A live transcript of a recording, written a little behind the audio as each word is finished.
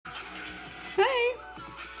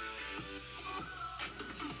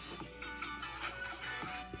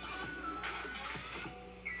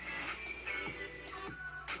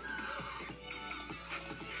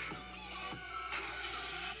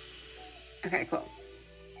Okay, cool.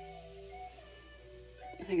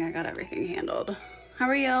 I think I got everything handled. How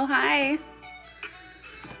are you? Hi.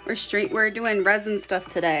 We're doing resin stuff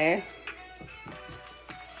today.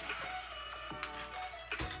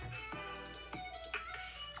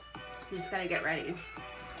 We just gotta get ready.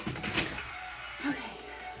 Okay.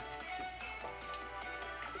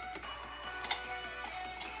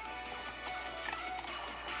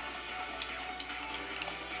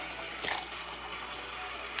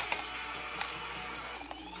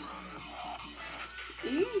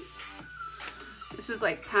 This is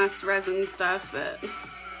like past resin stuff that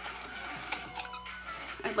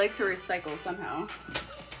I'd like to recycle somehow.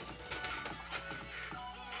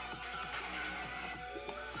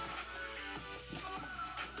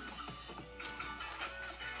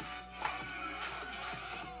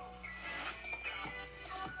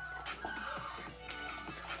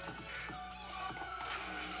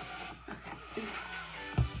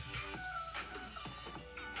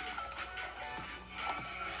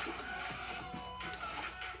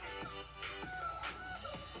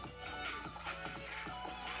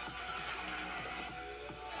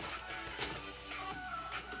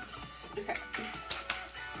 Okay.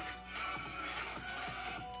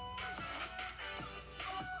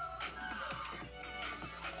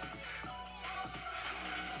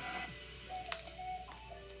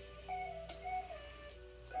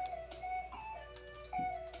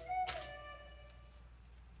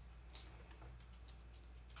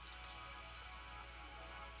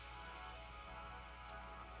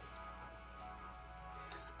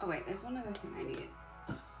 Oh wait, there's one other thing I need.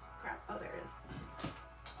 Oh, crap. Oh, there it is.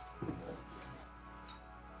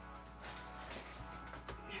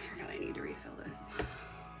 I forgot I need to refill this.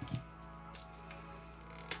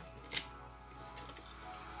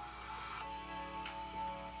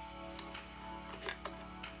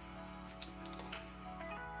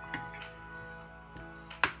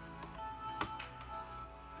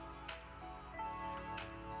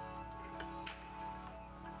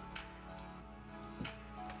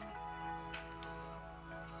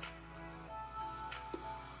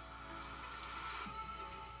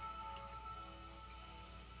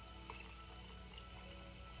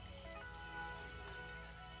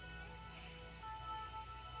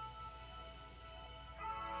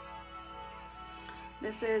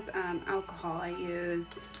 This is alcohol I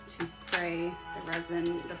use to spray the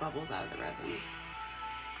resin, the bubbles out of the resin.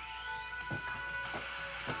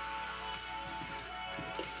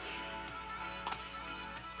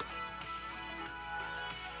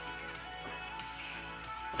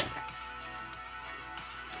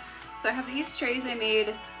 So I have these trays I made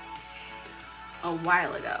a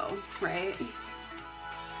while ago, right?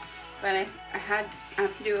 But I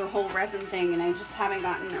have to do a whole resin thing and I just haven't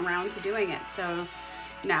gotten around to doing it. So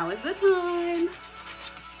now is the time.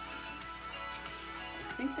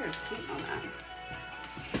 I think there's paint on that.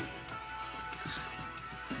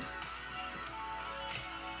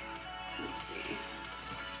 Let's see.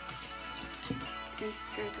 Can I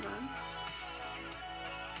scrape it off?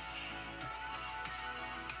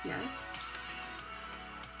 Yes.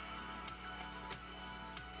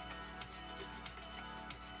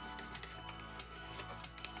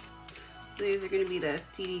 So these are going to be the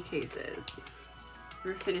CD cases.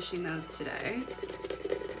 We're finishing those today.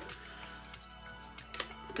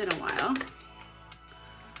 It's been a while.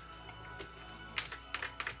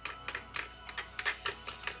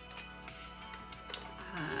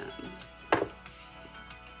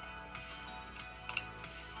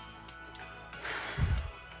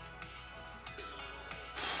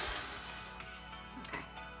 Okay.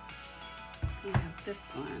 We have this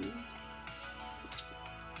one.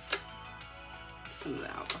 Some of the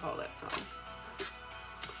alcohol that fell.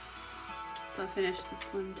 So I'll finish this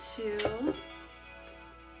one too.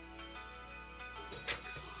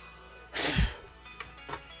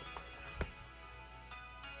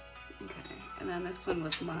 Okay, and then this one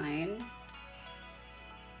was mine.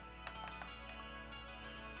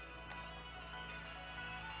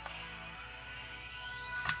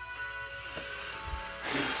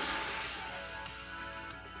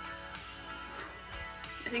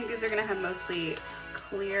 I think these are gonna have mostly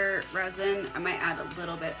clear resin. I might add a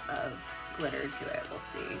little bit of glitter to it, we'll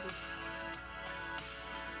see.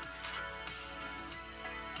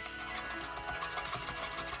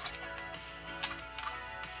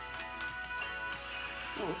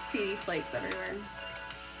 Little CD flakes everywhere.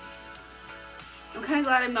 I'm kind of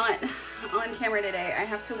glad I'm not on camera today. I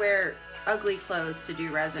have to wear ugly clothes to do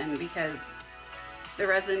resin because the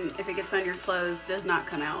resin, if it gets on your clothes, does not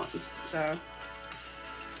come out. So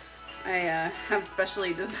I have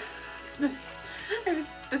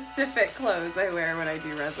specific clothes I wear when I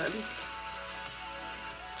do resin.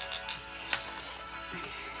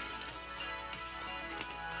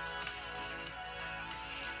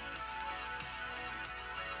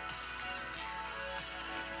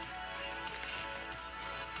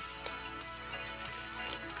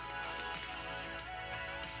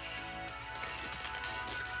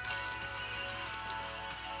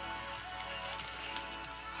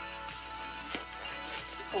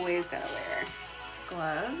 Always gotta wear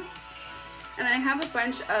gloves. And then I have a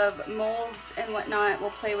bunch of molds and whatnot we'll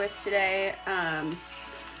play with today. I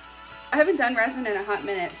haven't done resin in a hot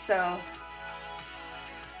minute, so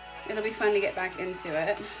it'll be fun to get back into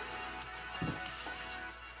it.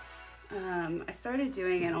 I started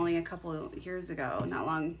doing it only a couple of years ago, not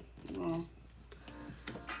long. Well,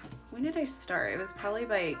 when did I start? It was probably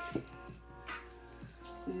like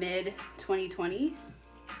mid 2020.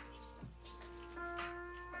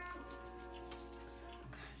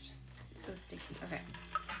 So sticky. Okay.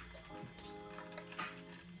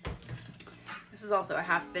 This is also a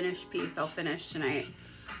half finished piece I'll finish tonight.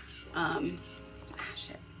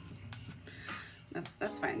 Shit.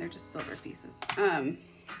 That's fine. They're just silver pieces. I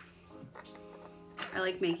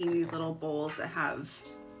like making these little bowls that have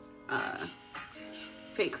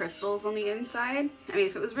fake crystals on the inside. I mean,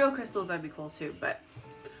 if it was real crystals, that'd be cool too. But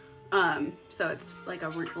so it's like a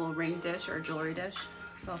little ring dish or a jewelry dish.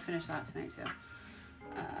 So I'll finish that tonight too.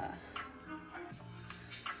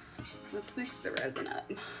 Let's mix the resin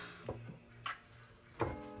up.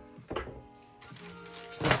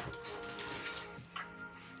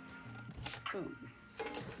 Boom.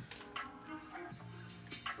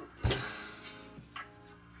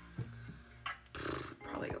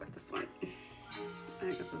 Probably go with this one. I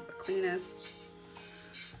think this is the cleanest.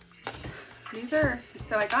 These are,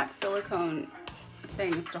 so I got silicone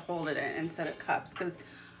things to hold it in instead of cups, because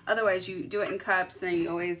otherwise you do it in cups and you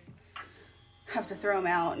always have to throw them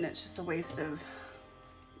out, and it's just a waste of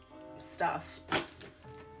stuff.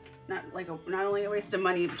 Not only a waste of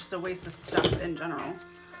money, but just a waste of stuff in general.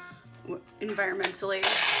 Environmentally,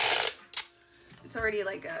 it's already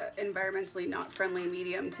like a environmentally not friendly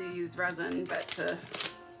medium to use resin, but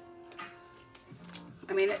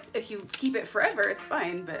I mean, if you keep it forever, it's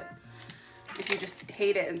fine, but if you just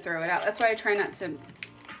hate it and throw it out, that's why I try not to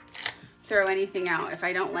throw anything out. If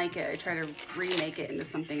I don't like it, I try to remake it into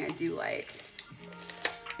something I do like,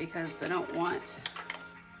 because I don't want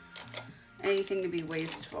anything to be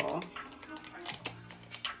wasteful.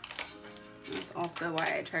 That's also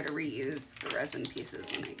why I try to reuse the resin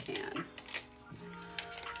pieces when I can.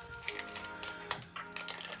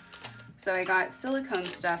 So I got silicone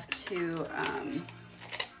stuff to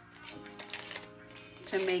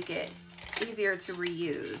make it easier to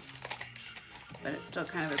reuse, but it's still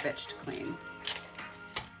kind of a bitch to clean.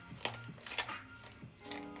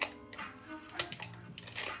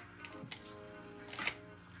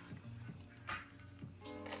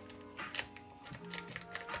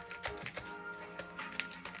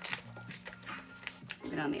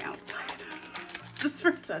 Even on the outside, just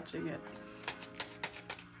for touching it.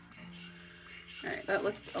 All right, that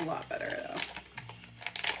looks a lot better though.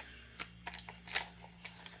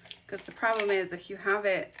 Because the problem is, if you have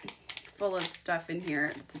it full of stuff in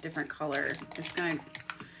here, it's a different color, it's gonna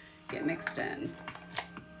get mixed in.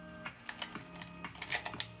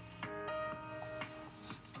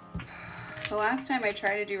 The last time I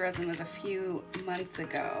tried to do resin was a few months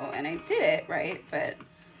ago, and I did it right, but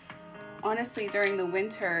honestly, during the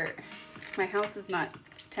winter, my house is not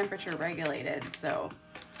temperature regulated, so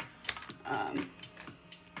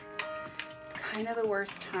it's kind of the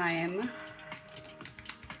worst time,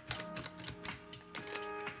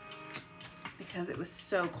 because it was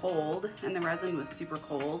so cold and the resin was super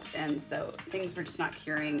cold, and so things were just not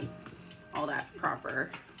curing all that proper,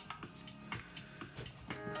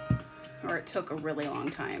 or it took a really long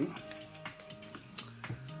time.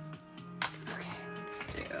 Okay,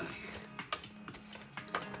 let's do.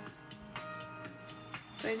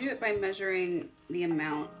 So I do it by measuring the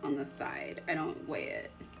amount on the side. I don't weigh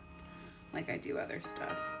it like I do other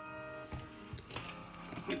stuff.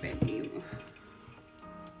 Hey, baby.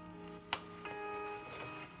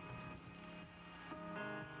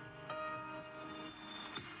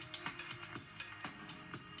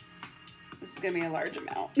 This is gonna be a large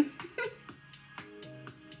amount.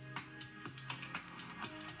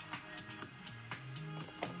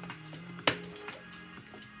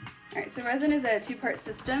 All right, so resin is a two-part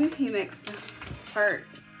system. You mix part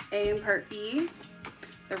A and part B,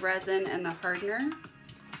 the resin and the hardener.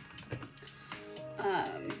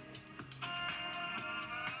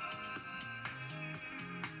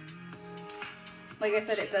 Like I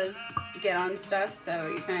said, it does get on stuff, so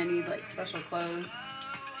you kind of need like special clothes.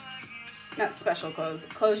 not special clothes,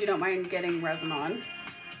 clothes you don't mind getting resin on.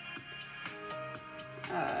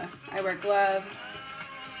 I wear gloves.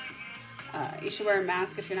 You should wear a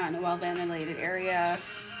mask if you're not in a well-ventilated area,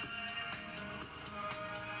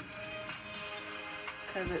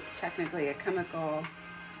 because it's technically a chemical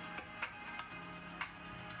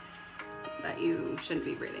that you shouldn't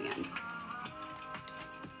be breathing in.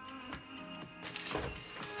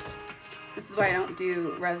 This is why I don't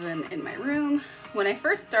do resin in my room. When I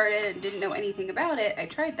first started and didn't know anything about it, I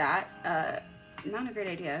tried that. Not a great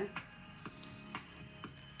idea.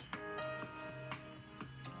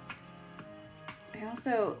 I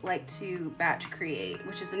also like to batch create,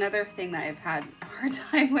 which is another thing that I've had a hard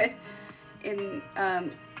time with in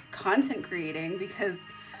content creating, because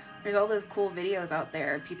there's all those cool videos out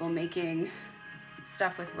there, people making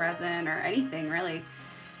stuff with resin or anything really.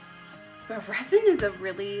 But resin is a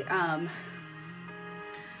really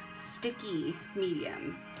sticky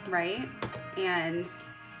medium, right? And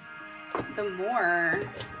the more,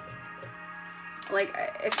 like,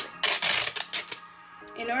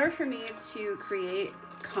 in order for me to create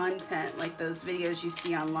content like those videos you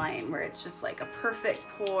see online where it's just like a perfect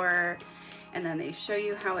pour and then they show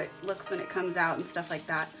you how it looks when it comes out and stuff like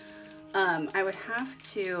that, I would have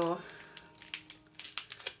to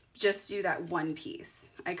just do that one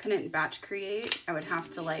piece. I couldn't batch create. I would have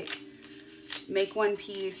to like make one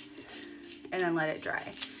piece and then let it dry.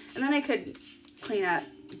 And then I could clean up,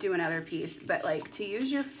 do another piece. But like to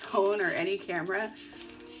use your phone or any camera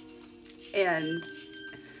and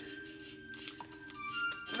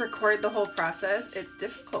record the whole process, it's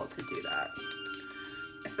difficult to do that.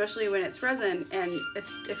 Especially when it's resin, and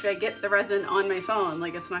if I get the resin on my phone,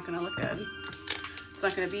 like, it's not gonna look good. It's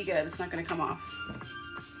not gonna be good. It's not gonna come off.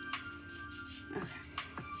 Okay.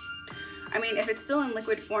 I mean, if it's still in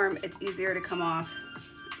liquid form, it's easier to come off,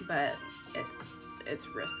 but it's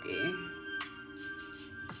risky.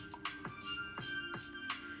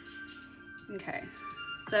 Okay,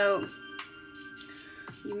 so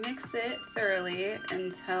you mix it thoroughly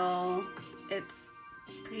until it's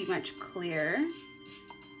pretty much clear.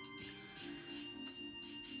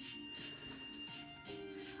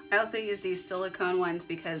 I also use these silicone ones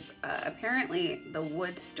because apparently the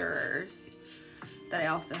wood stirrers that I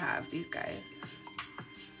also have, these guys,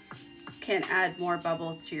 can add more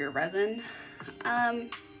bubbles to your resin. I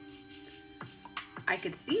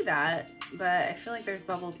could see that, but I feel like there's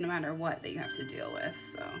bubbles no matter what that you have to deal with,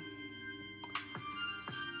 so.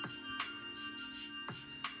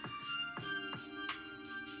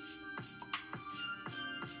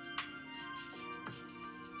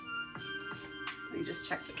 Let me just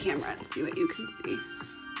check the camera and see what you can see.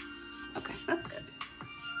 Okay, that's good.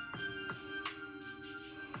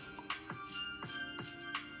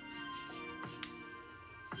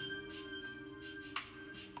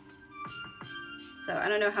 So I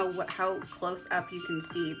don't know how close up you can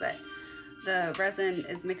see, but the resin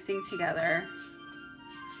is mixing together.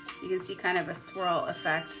 You can see kind of a swirl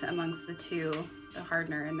effect amongst the two, the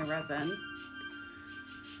hardener and the resin.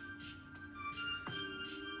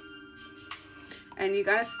 And you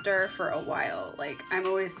gotta stir for a while. Like, I'm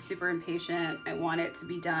always super impatient. I want it to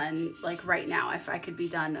be done like right now. If I could be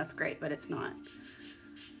done, that's great, but it's not.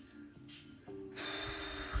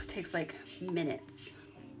 It takes like minutes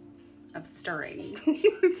of stirring.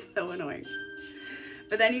 It's so annoying.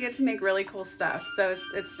 But then you get to make really cool stuff. So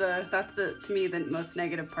that's to me the most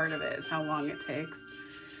negative part of it, is how long it takes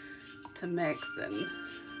to mix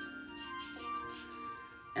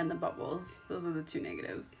and the bubbles. Those are the two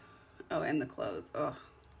negatives. Oh, and the clothes. Oh,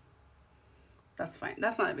 that's fine.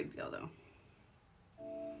 That's not a big deal though.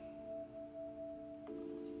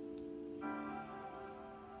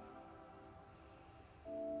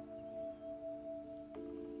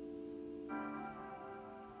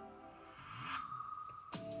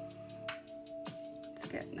 It's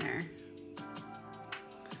getting there.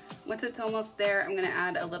 Once it's almost there, I'm gonna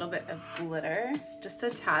add a little bit of glitter, just a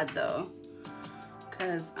tad though,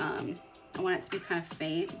 because I want it to be kind of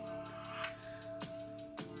faint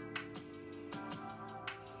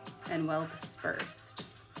and well dispersed.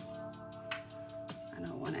 I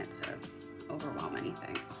don't want it to overwhelm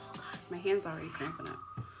anything. Oh God, my hand's already cramping up.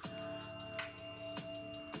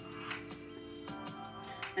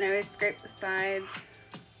 And I always scrape the sides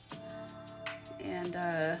and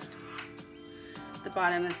the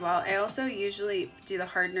bottom as well. I also usually do the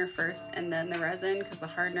hardener first and then the resin, because the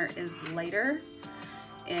hardener is lighter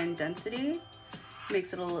in density.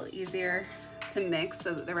 Makes it a little easier to mix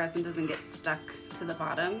so that the resin doesn't get stuck to the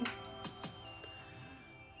bottom.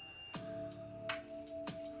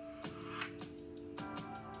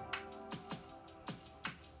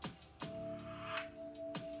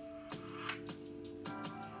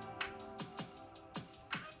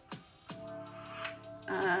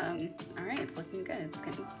 All right, it's looking good. It's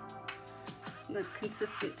getting, the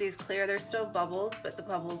consistency is clear. There's still bubbles, but the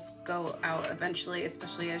bubbles go out eventually,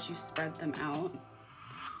 especially as you spread them out.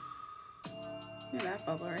 Look at that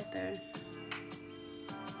bubble right there.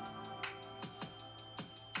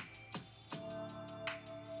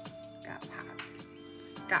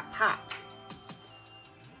 Got pops.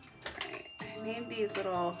 All right, I made these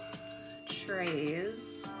little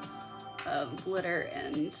trays of glitter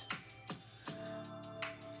and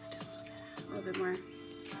still a little bit more.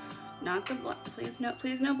 Not the black,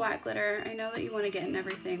 please no black glitter. I know that you want to get in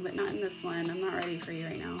everything, but not in this one. I'm not ready for you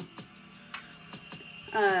right now.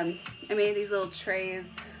 I made these little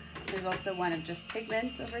trays. There's also one of just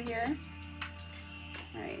pigments over here.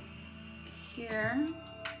 Right here.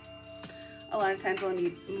 A lot of times we'll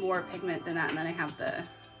need more pigment than that, and then I have the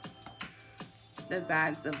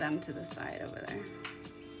bags of them to the side over there.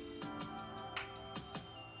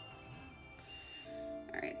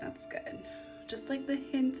 All right, that's good. Just like the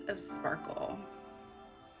hint of sparkle.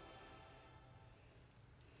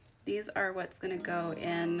 These are what's gonna go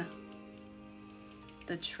in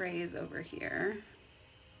the trays over here.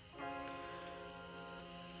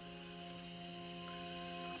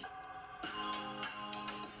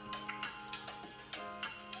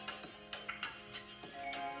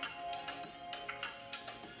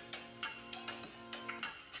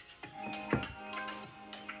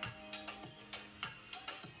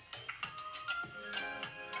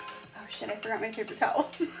 Shit, I forgot my paper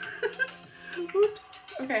towels. Oops.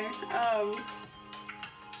 Okay.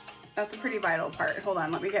 That's a pretty vital part. Hold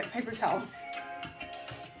on, let me get paper towels.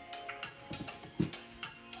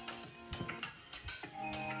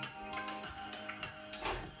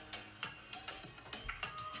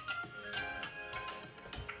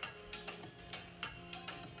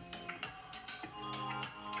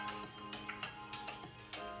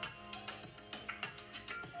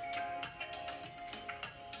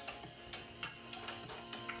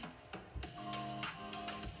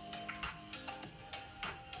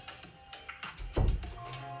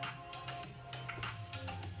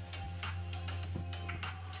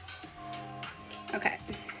 Okay,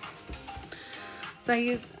 so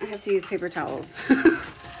I have to use paper towels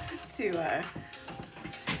to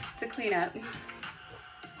clean up.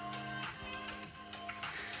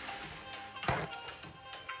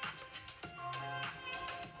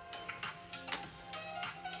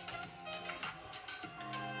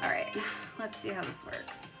 All right, let's see how this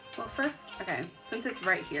works. Well, first, okay, since it's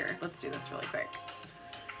right here, let's do this really quick.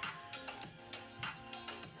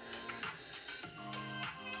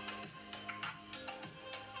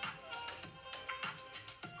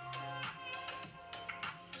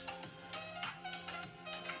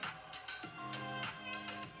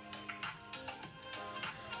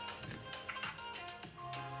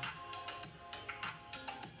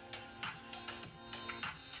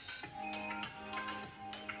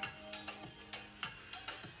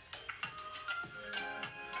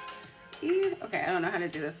 Okay, I don't know how to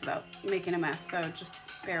do this without making a mess, so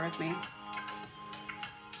just bear with me.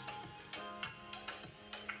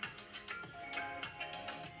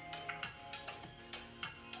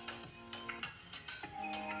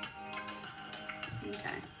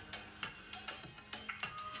 Okay.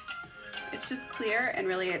 It's just clear, and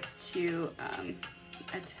really it's to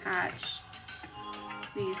attach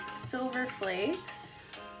these silver flakes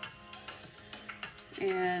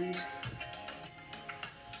and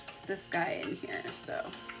this guy in here, so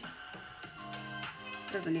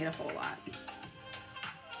doesn't need a whole lot.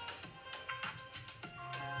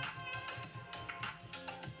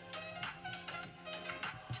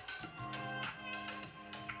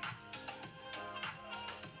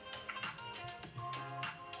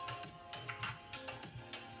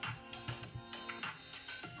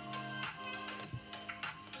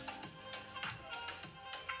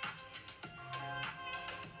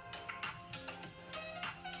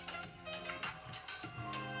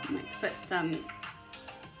 Put some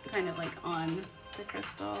kind of like on the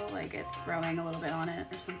crystal, like it's growing a little bit on it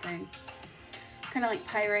or something. Kind of like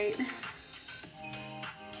pyrite.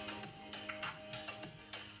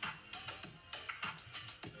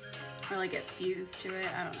 Or like it fused to it,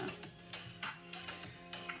 I don't know.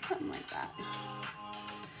 Something like that.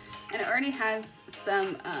 And it already has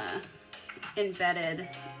some embedded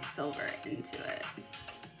silver into it.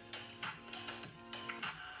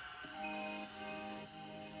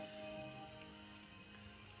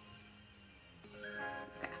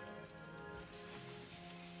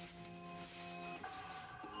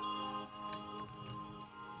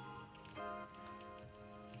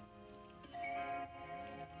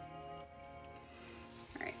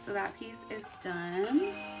 So that piece is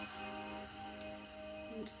done.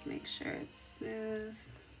 Just make sure it's smooth.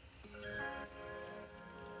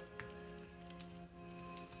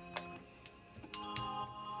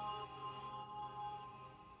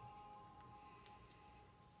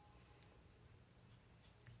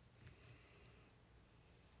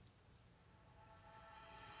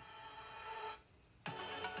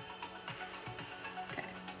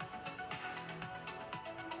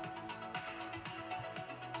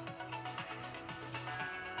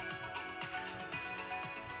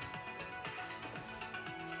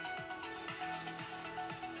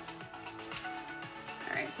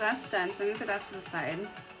 Alright, so that's done. So I'm going to put that to the side.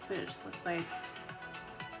 So it just looks like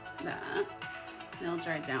that. And it'll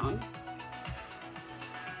dry down.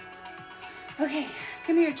 Okay,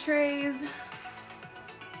 come here, trays.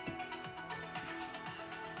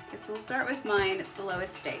 Okay, so we'll start with mine. It's the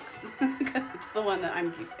lowest stakes because it's the one that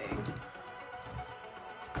I'm keeping.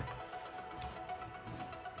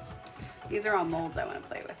 These are all molds I want to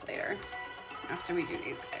play with later after we do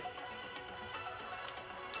these guys.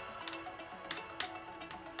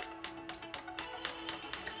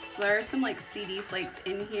 So there are some like CD flakes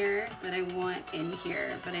in here that I want in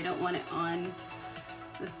here, but I don't want it on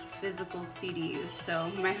this physical CDs,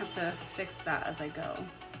 so I might have to fix that as I go.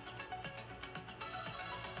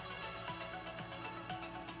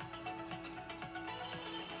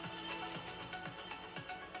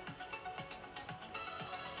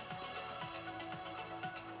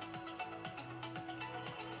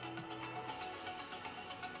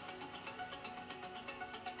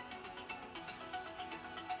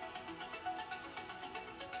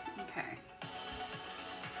 Okay.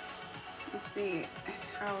 Let's see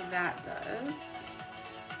how that does.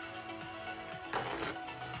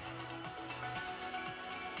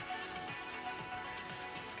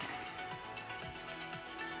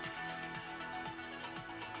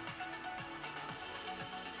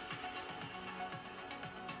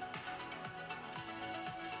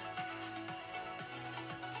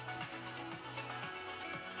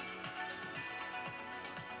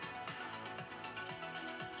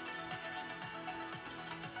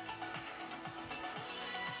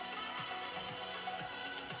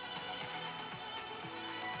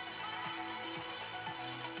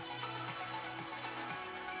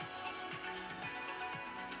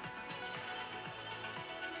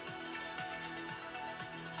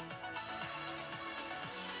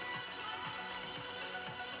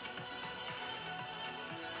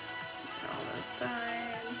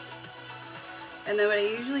 And then what I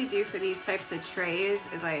usually do for these types of trays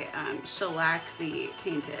is I shellac the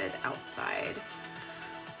painted outside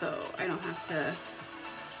so I don't have to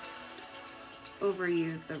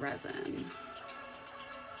overuse the resin.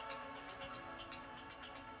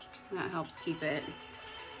 That helps keep it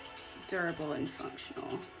durable and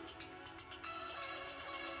functional.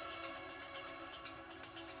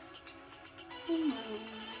 So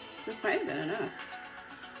this might have been enough.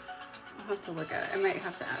 I'll have to look at it. I might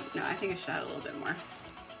have to add, no, I think I should add a little bit more.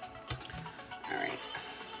 All right.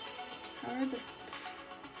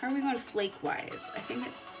 How are we going flake-wise? I think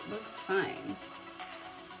it looks fine.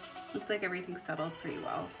 Looks like everything's settled pretty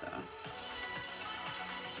well, so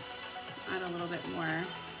add a little bit more.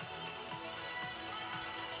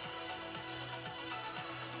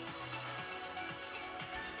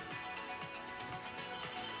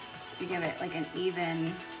 To give it like an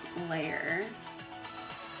even layer.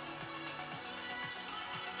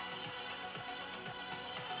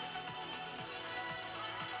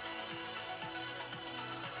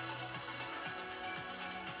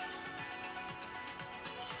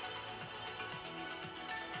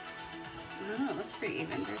 I don't know, it looks pretty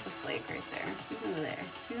even. There's a flake right there. You go there.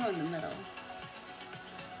 You go in the middle.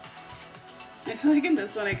 I feel like in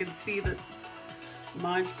this one I can see the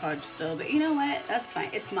Mod Podge still, but you know what? That's fine.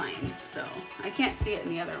 It's mine, so I can't see it in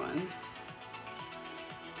the other ones.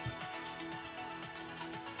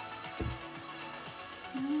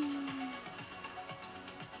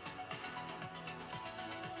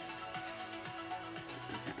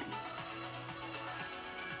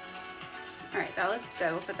 All right, that looks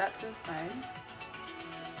good. We'll put that to the side.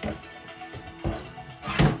 All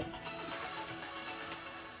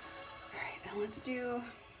right, then let's do,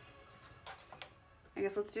 I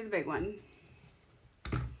guess let's do the big one.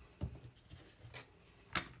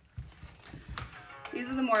 These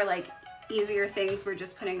are the more like easier things. We're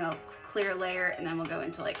just putting a clear layer and then we'll go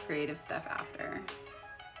into like creative stuff after.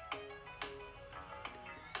 I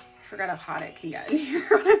forgot how hot it can get in here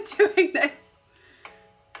when I'm doing this.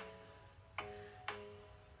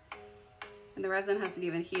 And the resin hasn't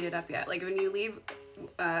even heated up yet. Like when you leave,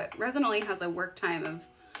 resin only has a work time of,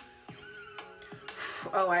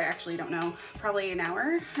 oh, I actually don't know, probably an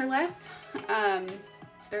hour or less.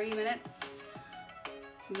 30 minutes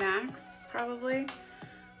max, probably.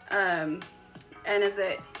 And as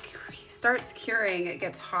it starts curing, it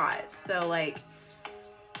gets hot. So like,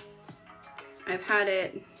 I've had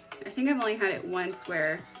it, I think I've only had it once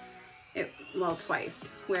where it, well, twice,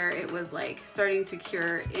 where it was like starting to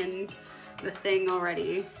cure in the thing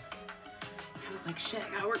already. I was like, shit, I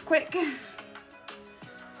gotta work quick. And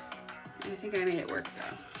I think I made it work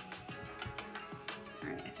though. All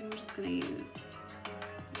right, I think I'm just gonna use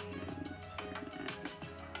hands for that.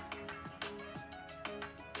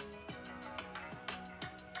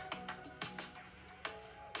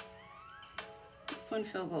 This one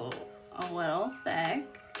feels a little thick,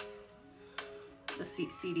 the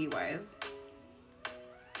CD wise.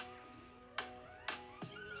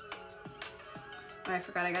 Oh, I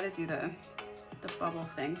forgot I gotta do the bubble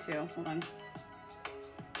thing too. Hold on.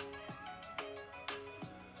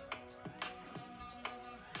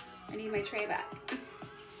 I need my tray back.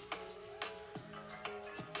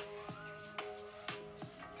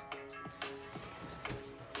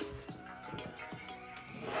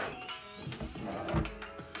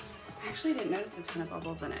 I actually didn't notice a ton of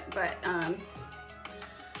bubbles in it, but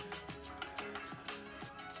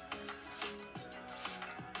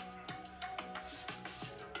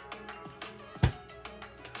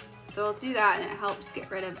so I'll do that, and it helps get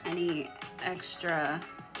rid of any extra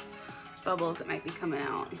bubbles that might be coming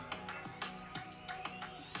out.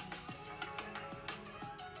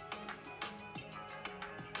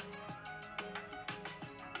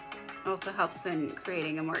 Also helps in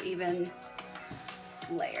creating a more even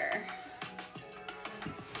layer.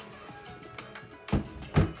 There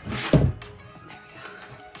we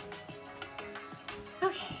go.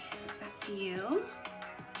 Okay, back to you.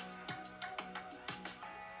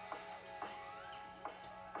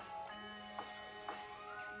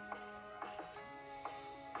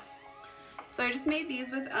 So I just made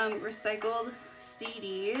these with recycled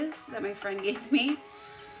CDs that my friend gave me,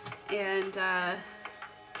 and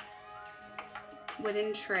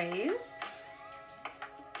wooden trays.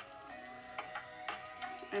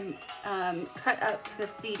 And cut up the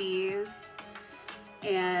CDs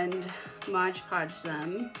and Mod Podge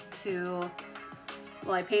them to,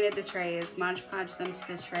 well, I painted the trays, Mod Podge them to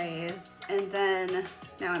the trays, and then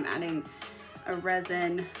now I'm adding a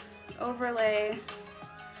resin overlay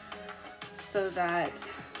so that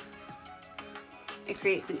it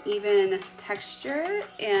creates an even texture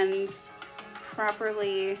and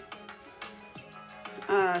properly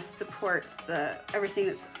supports everything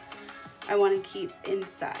that's I want to keep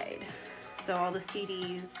inside. So all the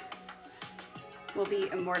CDs will be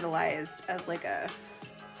immortalized as like a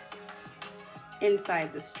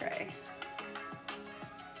inside this tray.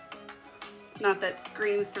 Not that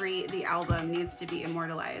Scream 3, the album, needs to be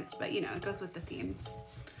immortalized, but you know, it goes with the theme.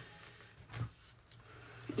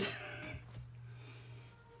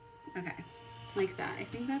 Okay, like that. I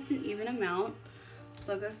think that's an even amount.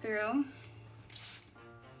 So I'll go through.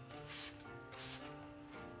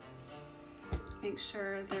 Make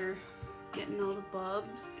sure they're getting all the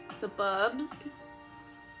bubs.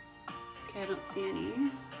 Okay, I don't see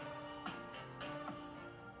any.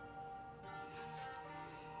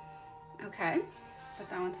 Okay, put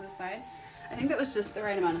that one to the side. I think that was just the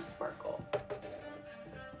right amount of sparkle.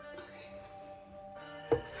 Okay.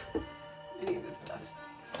 I need to move stuff.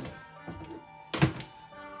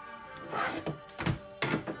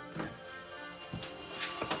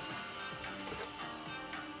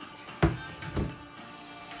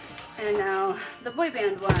 And now the boy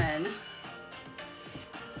band one. Okay.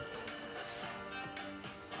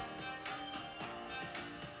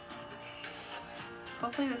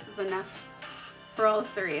 Hopefully this is enough for all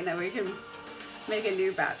three, and then we can make a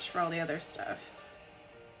new batch for all the other stuff.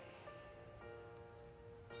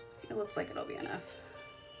 It looks like it'll be enough.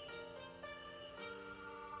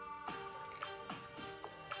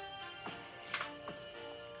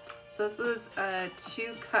 So this was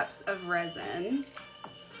 2 cups of resin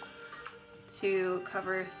to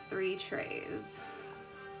cover 3 trays.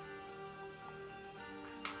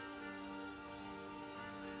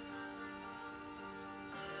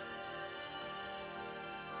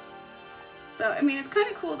 So, I mean, it's kind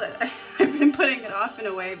of cool that I've been putting it off in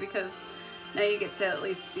a way, because now you get to at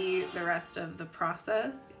least see the rest of the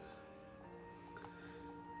process.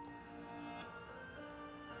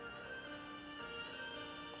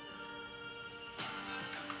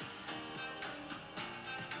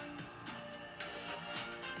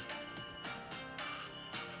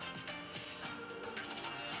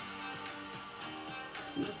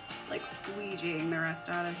 So I'm just like squeegeeing the rest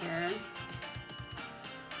out of here.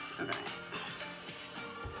 Okay.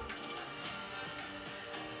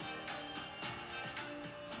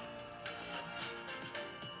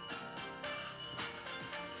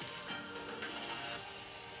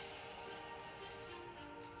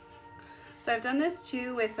 So I've done this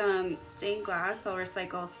too with stained glass. I'll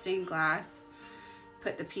recycle stained glass,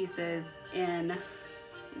 put the pieces in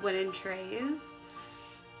wooden trays,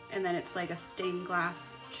 and then it's like a stained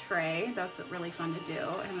glass tray. That's really fun to do.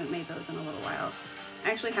 I haven't made those in a little while.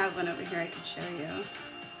 I actually have one over here I could show you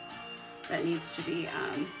that needs to be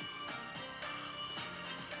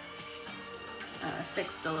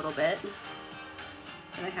fixed a little bit,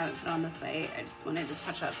 but I haven't put on the site. I just wanted to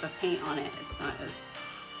touch up the paint on it. It's not as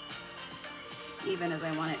even as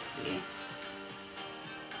I want it to be.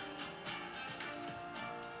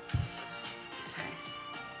 Okay.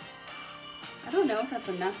 I don't know if that's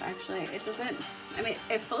enough actually. It doesn't, I mean,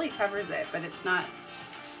 it fully covers it, but it's not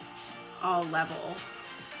all level.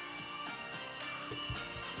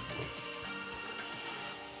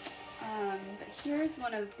 But here's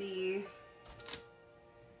one of the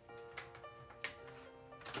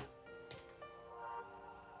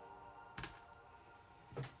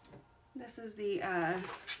this is the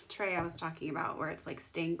tray I was talking about where it's like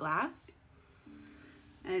stained glass,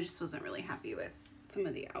 and I just wasn't really happy with some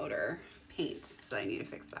of the outer paint, so I need to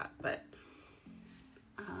fix that. But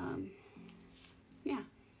yeah,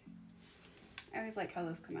 I always like how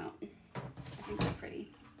those come out. I think they're pretty.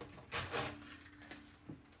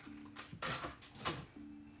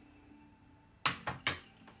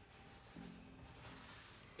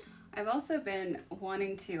 I've also been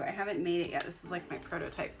wanting to, I haven't made it yet, this is like my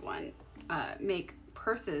prototype one, make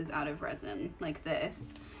purses out of resin like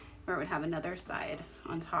this, where it would have another side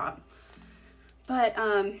on top. But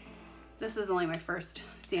this is only my first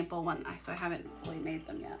sample one, so I haven't fully made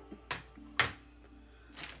them yet.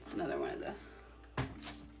 It's another one of the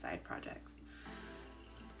side projects.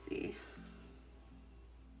 Let's see.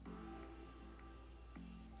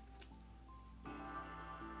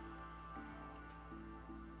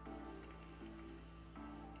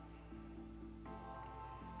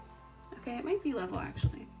 Okay, it might be level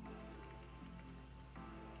actually.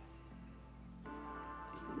 I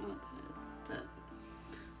don't know what that is, but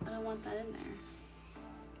I don't want that in there.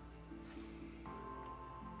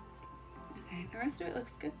 Okay, the rest of it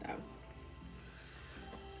looks good though.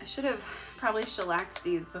 I should have probably shellaxed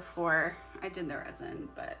these before I did the resin,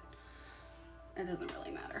 but it doesn't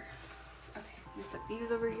really matter. Okay, let me put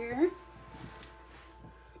these over here.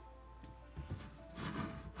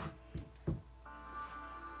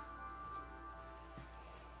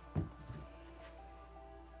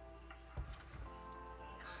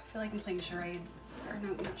 I feel like I'm playing charades, or no,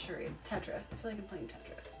 not charades, Tetris. I feel like I'm playing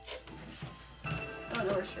Tetris. I don't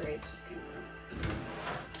know where charades just came from.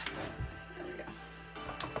 There we go.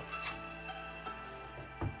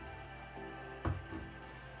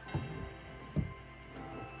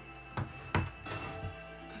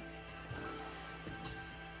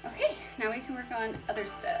 Okay, now we can work on other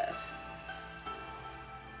stuff.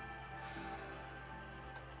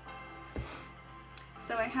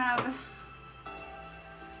 So I have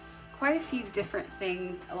quite a few different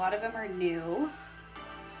things. A lot of them are new.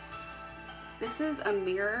 This is a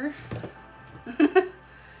mirror. It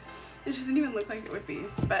doesn't even look like it would be,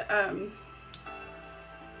 but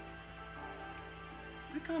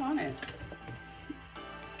what got on it?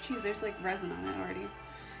 Geez, there's like resin on it already.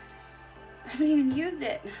 I haven't even used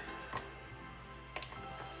it.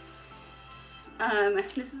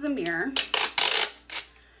 This is a mirror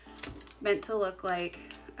meant to look like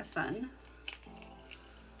a sun.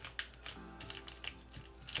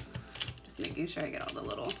 Making sure I get all the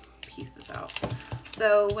little pieces out.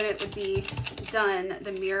 So when it would be done,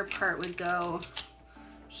 the mirror part would go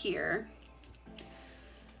here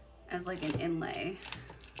as like an inlay.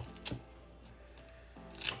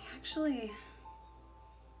 I actually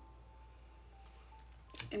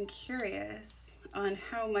am curious on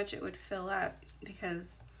how much it would fill up,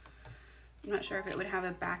 because I'm not sure if it would have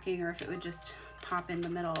a backing or if it would just pop in the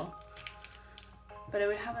middle. But it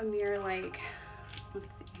would have a mirror like,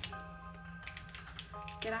 let's see.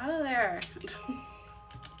 Get out of there. I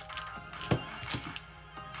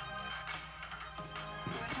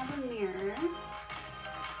have a mirror.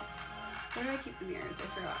 Where do I keep the mirrors? I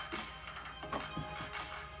forgot.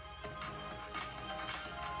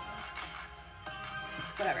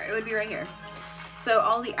 Whatever, it would be right here. So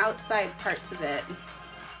all the outside parts of it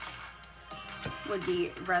would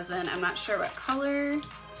be resin. I'm not sure what color.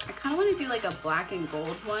 I kind of want to do like a black and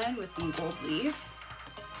gold one with some gold leaf.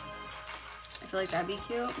 I feel like that'd be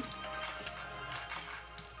cute.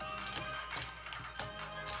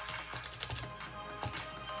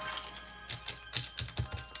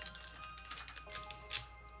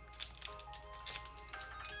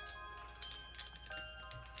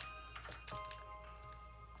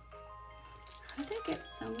 How did I get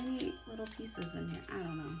so many little pieces in here? I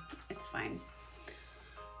don't know. It's fine.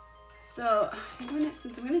 So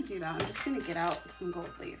since I'm gonna do that, I'm just gonna get out some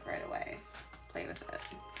gold leaf right away. Play with it.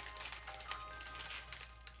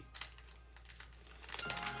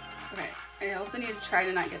 Okay, I also need to try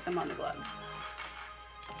to not get them on the gloves.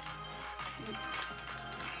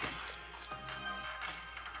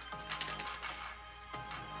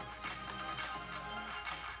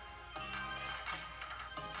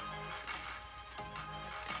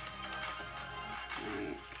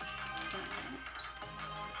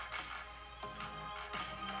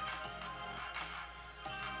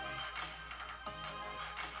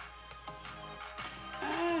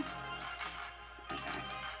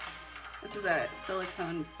 This is a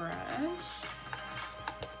silicone brush.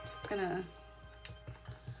 Just gonna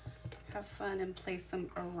have fun and place some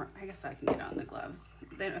around. I guess I can get on the gloves.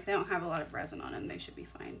 If they don't have a lot of resin on them, they should be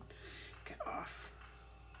fine. Get off.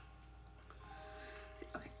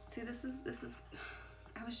 Okay, see, this is,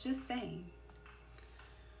 I was just saying,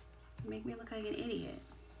 make me look like an idiot.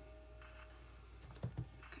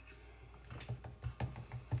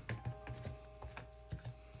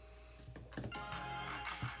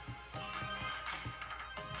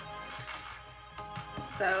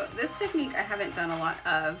 So this technique I haven't done a lot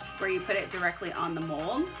of, where you put it directly on the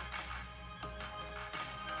mold.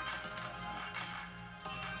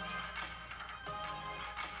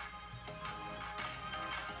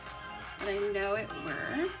 But I know it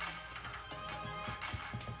works.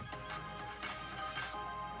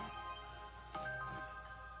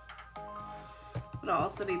 But I'll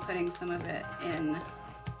also be putting some of it in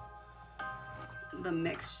the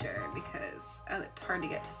mixture because it's hard to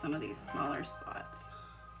get to some of these smaller spots.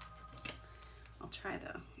 I'll try though.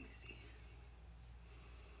 Let me see.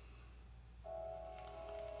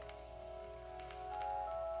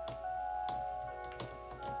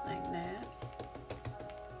 Like that.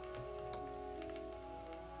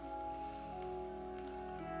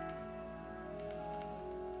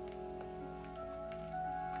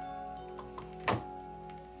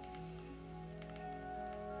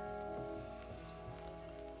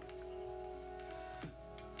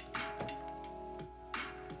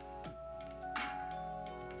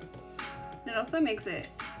 It also makes it,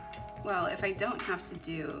 well, if I don't have to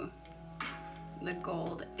do the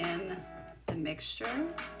gold in the mixture,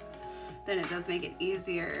 then it does make it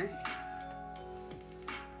easier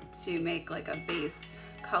to make like a base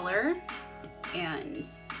color and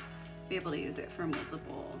be able to use it for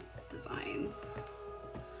multiple designs,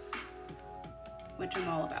 which I'm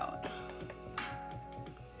all about.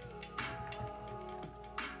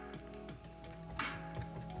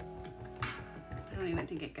 I don't even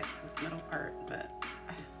think it gets this middle part, but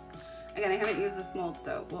again, I haven't used this mold,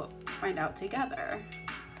 so we'll find out together.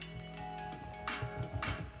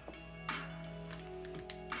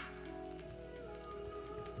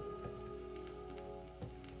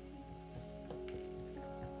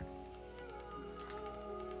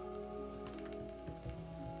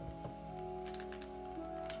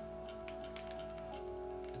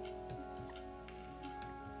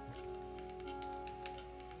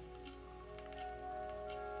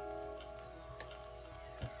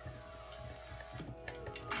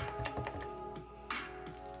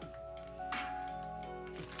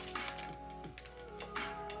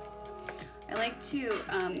 I like to,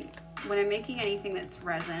 when I'm making anything that's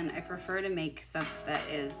resin, I prefer to make stuff that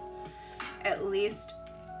is at least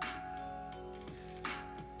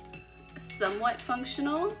somewhat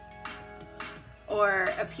functional, or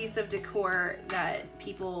a piece of decor that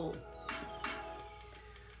people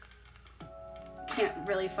can't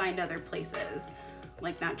really find other places,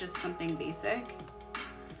 like not just something basic.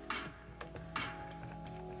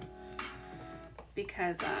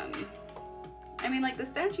 Because I mean, like the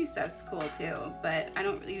statue stuff's cool too, but I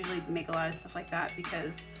don't usually make a lot of stuff like that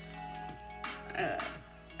because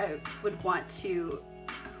I would want to,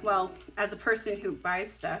 well, as a person who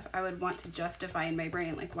buys stuff, I would want to justify in my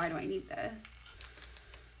brain, like, why do I need this?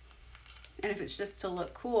 And if it's just to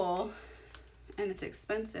look cool and it's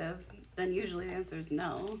expensive, then usually the answer is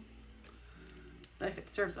no. But if it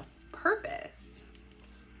serves a purpose,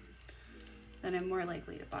 then I'm more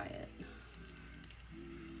likely to buy it.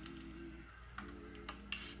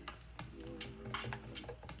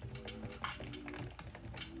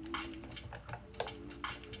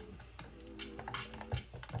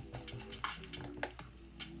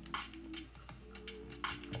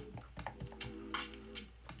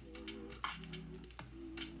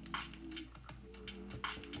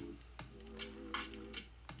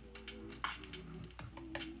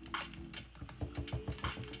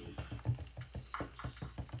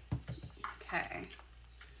 Okay.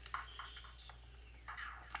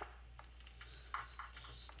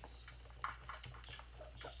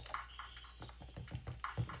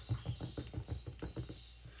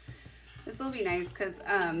 will be nice because,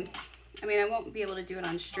 I mean, I won't be able to do it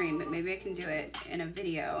on stream, but maybe I can do it in a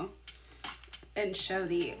video and show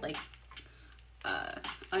the, like,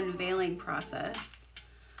 unveiling process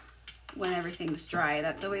when everything's dry.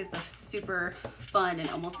 That's always the super fun and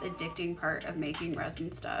almost addicting part of making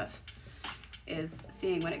resin stuff, is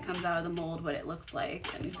seeing when it comes out of the mold what it looks like,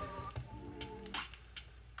 and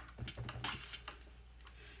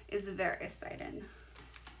is very exciting.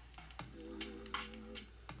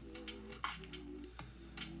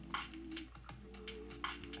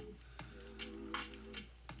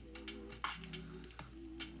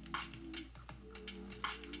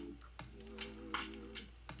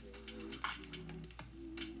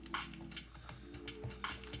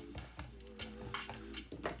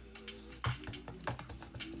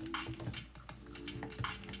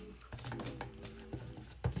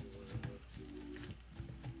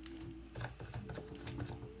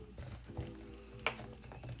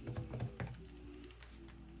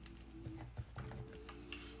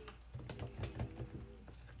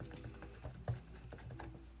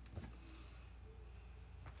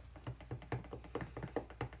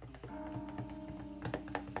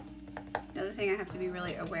 Another thing I have to be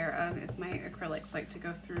really aware of is my acrylics like to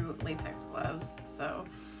go through latex gloves, so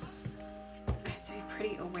I have to be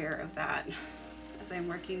pretty aware of that as I'm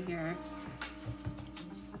working here,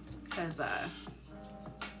 because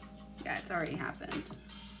yeah, it's already happened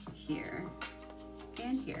here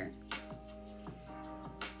and here.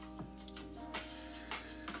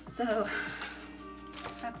 So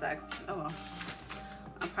that sucks. Oh well,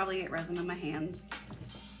 I'll probably get resin on my hands.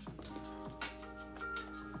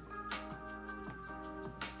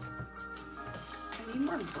 I need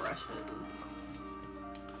more brushes.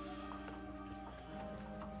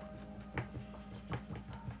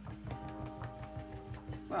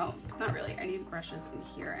 Well, not really. I need brushes in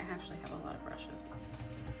here. I actually have a lot of brushes.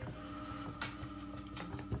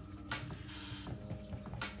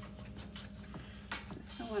 I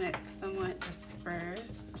still want it somewhat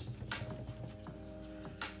dispersed.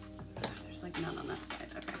 There's like none on that side.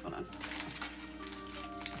 Okay, hold on.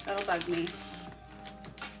 That'll bug me.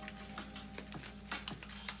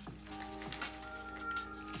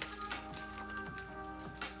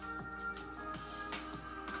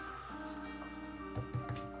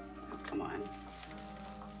 Come on.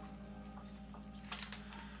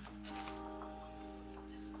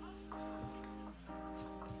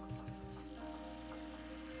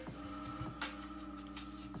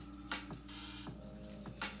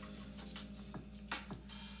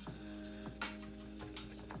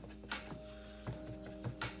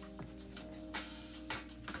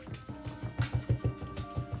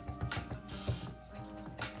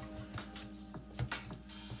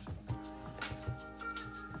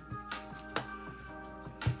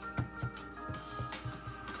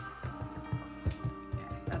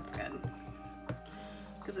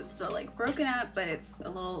 It's still like broken up, but it's a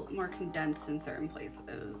little more condensed in certain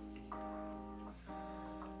places.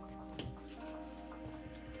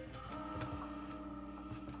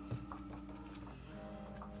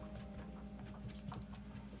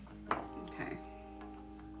 Okay.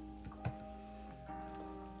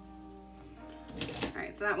 All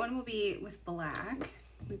right, so that one will be with black.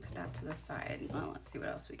 Let me put that to the side. Well, let's see what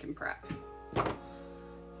else we can prep. Okay,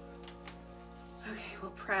 we'll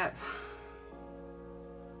prep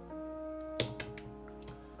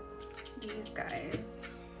these guys.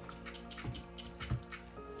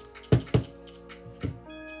 And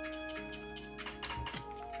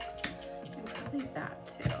probably that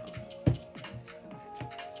too.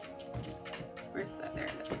 Where's that? There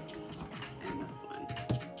it is. And this one.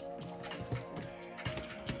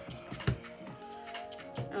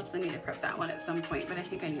 I also need to prep that one at some point, but I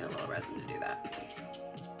think I need a little resin to do that.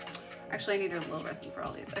 Actually, I need a little resin for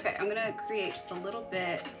all these. Okay, I'm gonna create just a little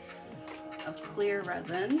bit of clear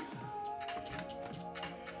resin.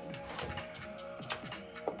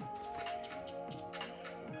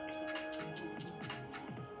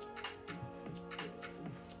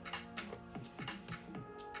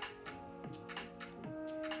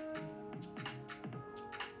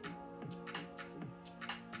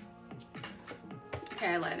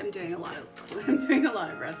 Okay, I lied. I'm doing a lot of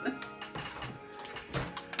resin.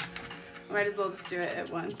 Might as well just do it at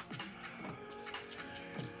once.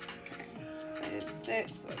 Okay, so I did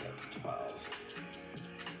 6, so I go to 12.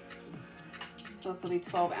 So this will be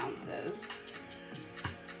 12 ounces.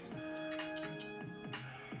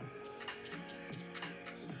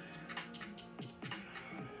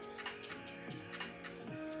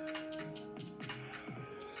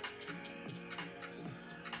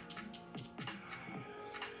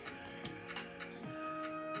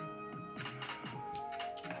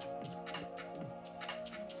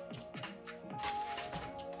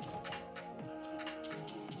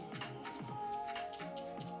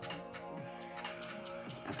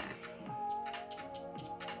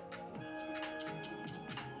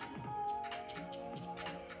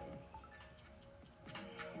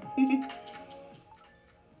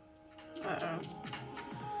 Uh-oh.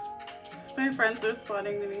 My friends are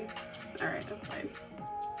responding to me. Alright, that's fine.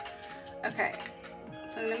 Okay,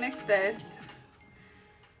 so I'm gonna mix this.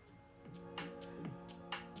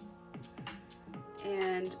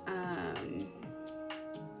 And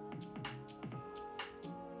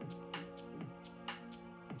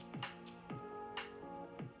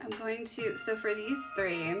I'm going to, so for these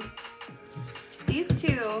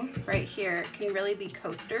two right here can really be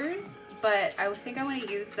coasters, but I think I want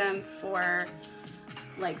to use them for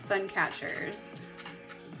like sun catchers.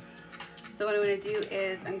 So what I'm going to do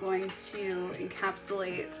is I'm going to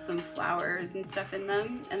encapsulate some flowers and stuff in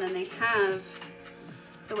them, and then they have,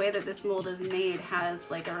 the way that this mold is made has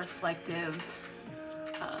like a reflective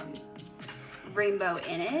rainbow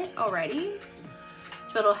in it already.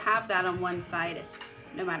 So it'll have that on one side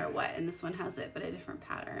no matter what, and this one has it but a different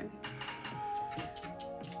pattern.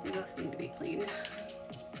 They both need to be cleaned.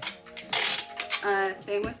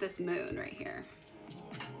 Same with this moon right here.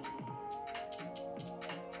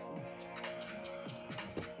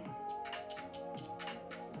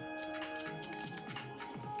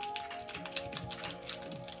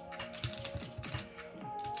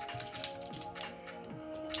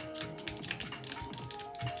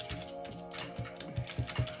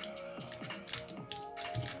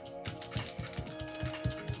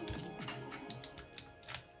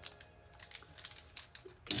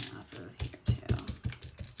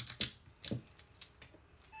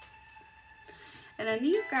 And then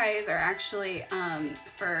these guys are actually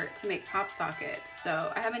to make pop sockets,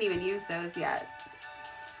 so I haven't even used those yet.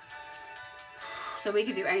 So we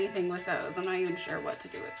could do anything with those. I'm not even sure what to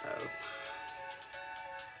do with those.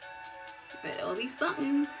 But it'll be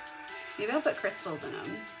something. Maybe I'll put crystals in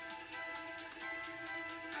them.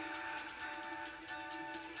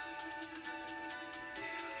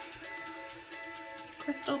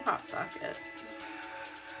 Crystal pop sockets.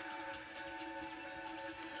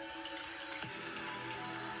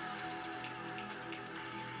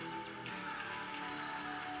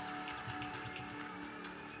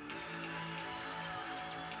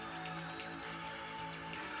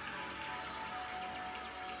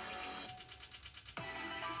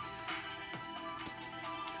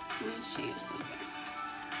 Let me change something.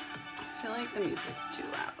 I feel like the music's too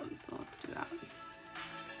loud, so let's do that.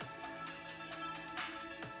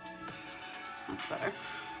 That's better.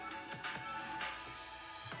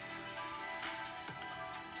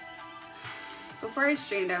 Before I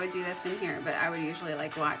streamed, I would do this in here, but I would usually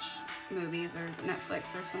like watch movies or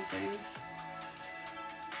Netflix or something.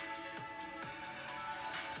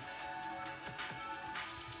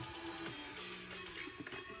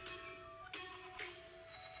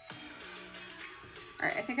 All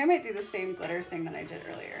right, I think I might do the same glitter thing that I did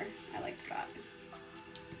earlier. I liked that.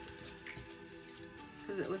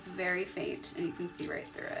 Because it was very faint and you can see right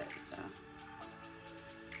through it, so.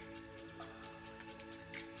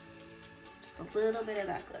 Just a little bit of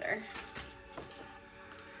that glitter.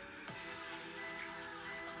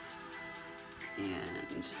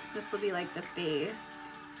 And this will be like the base.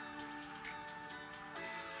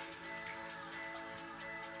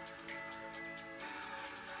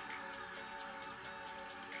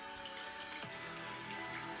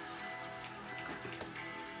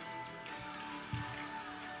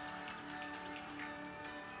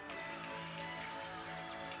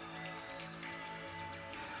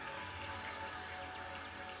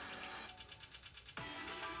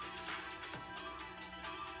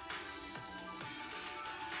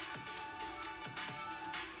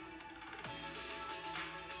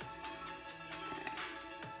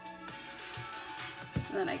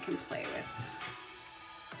 Then I can play with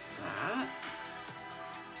that.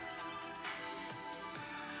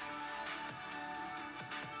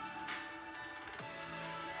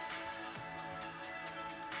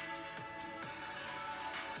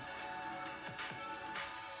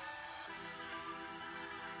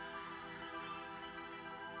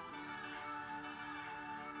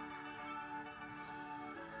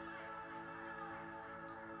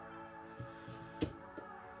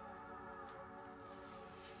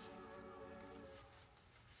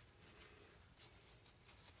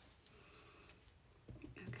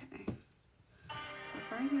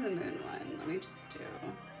 Before I do the moon one, let me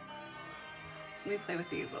play with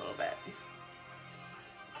these a little bit.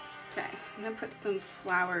 Okay, I'm gonna put some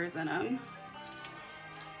flowers in them.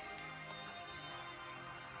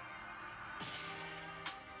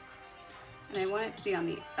 And I want it to be on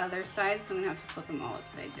the other side, so I'm gonna have to flip them all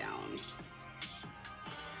upside down.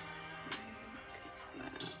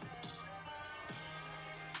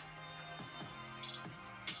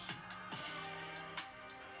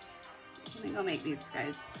 I think I'll make these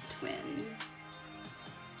guys twins.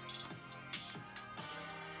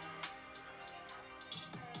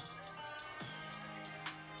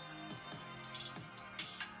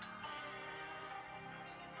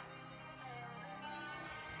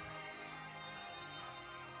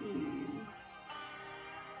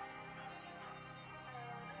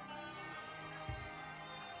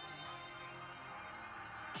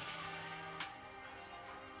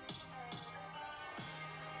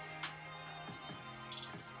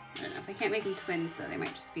 I don't know, if I can't make them twins though, they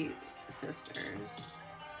might just be sisters.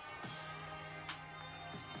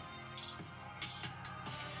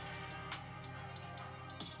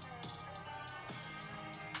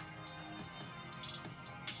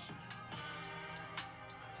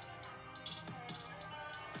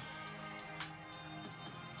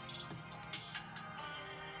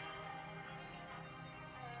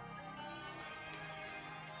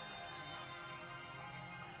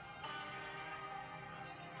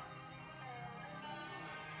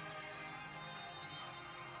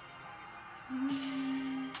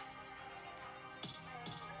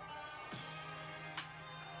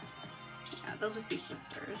 Yeah, they'll just be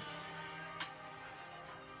sisters.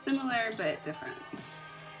 Similar, but different.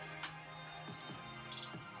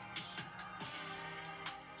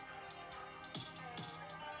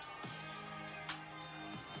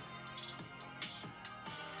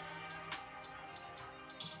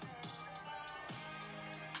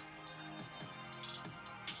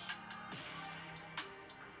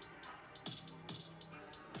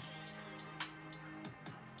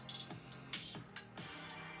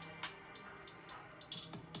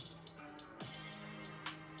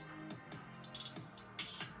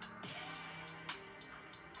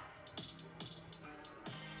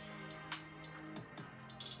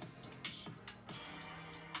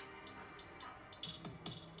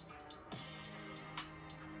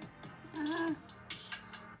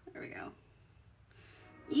 There we go.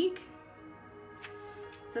 Eek.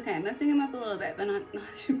 It's okay, I'm messing them up a little bit, but not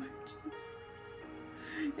too much.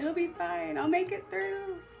 It'll be fine. I'll make it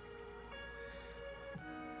through.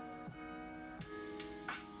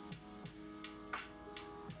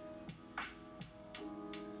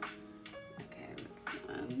 Okay, this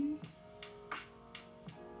one.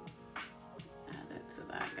 Add it to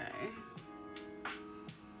that guy.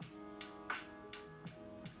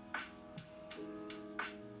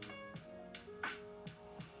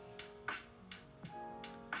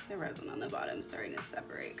 The resin on the bottom is starting to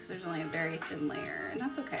separate because there's only a very thin layer, and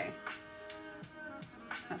that's okay.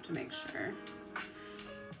 Just have to make sure.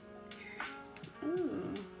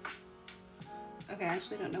 Ooh. Okay, I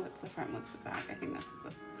actually don't know what's the front, what's the back. I think this is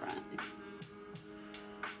the front.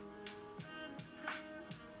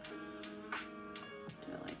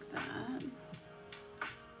 Do it like that.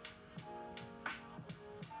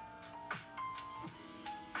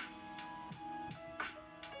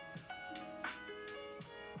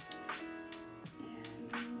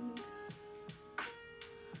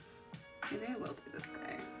 Maybe I will do this guy.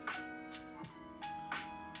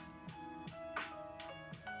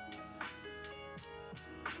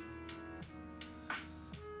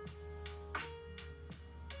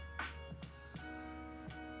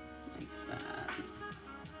 Like that.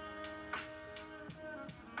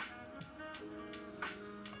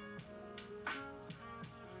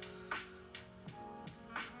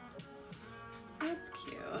 That's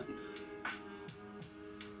cute.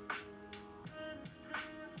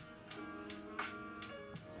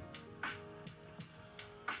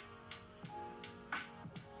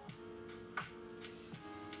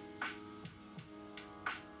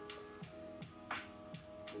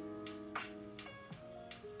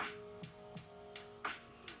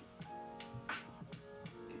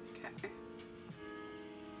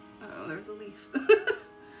 Oh, there's a leaf.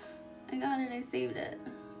 I got it, I saved it.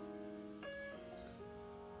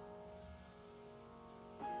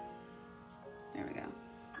 There we go.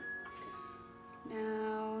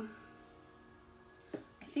 Now,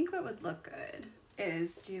 I think what would look good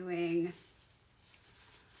is doing,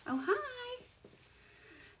 oh, hi.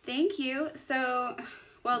 Thank you. So,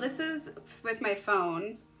 well, this is with my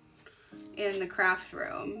phone in the craft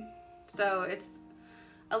room. So it's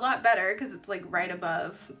a lot better because it's like right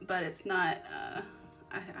above, but it's not,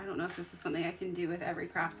 I don't know if this is something I can do with every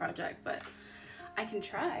craft project, but I can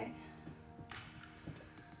try.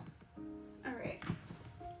 All right.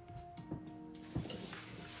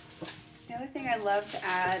 The other thing I love to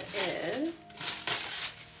add is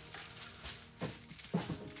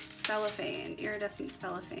cellophane, iridescent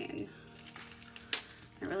cellophane.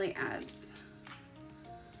 It really adds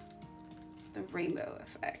the rainbow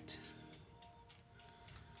effect.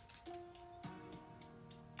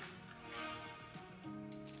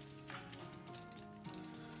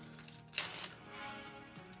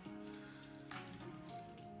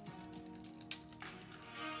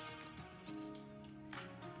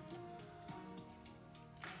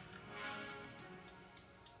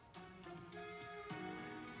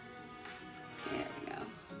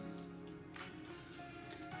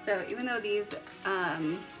 So even though these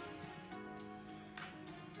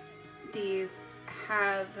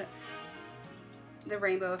have the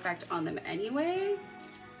rainbow effect on them anyway,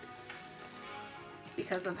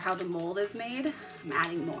 because of how the mold is made, I'm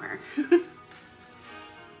adding more.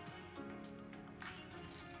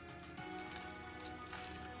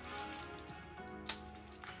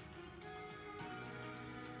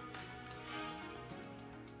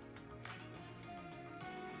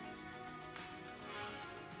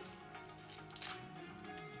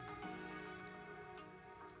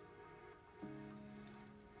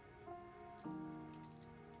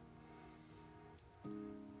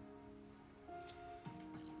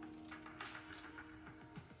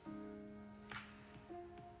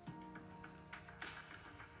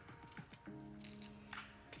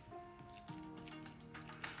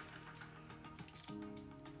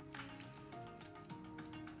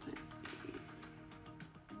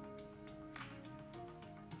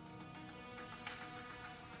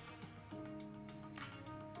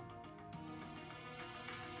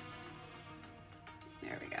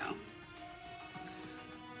 There we go.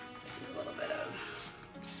 Let's do a little bit of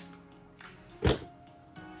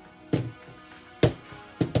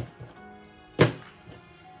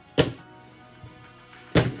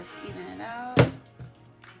and just even it out. And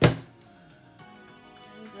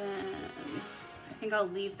then I think I'll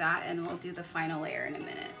leave that and we'll do the final layer in a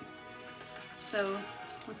minute. So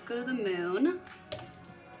let's go to the moon.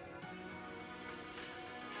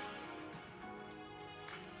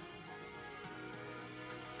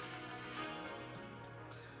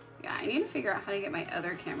 Yeah, I need to figure out how to get my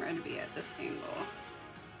other camera to be at this angle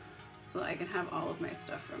so I can have all of my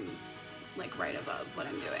stuff from like right above what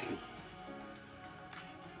I'm doing.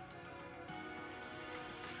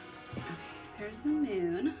 Okay, there's the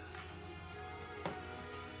moon.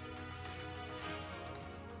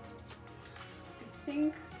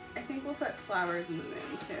 I think we'll put flowers in the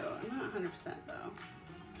moon too. I'm not 100% though.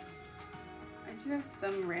 I do have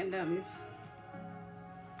some random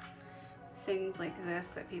things like this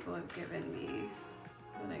that people have given me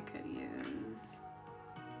that I could use.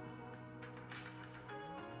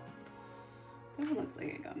 That one looks like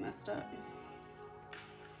it got messed up.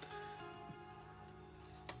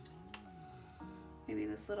 Maybe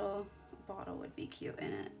this little bottle would be cute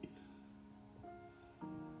in it.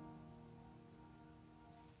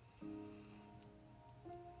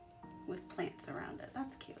 With plants around it.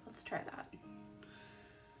 That's cute. Let's try that.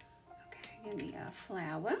 Okay, give me a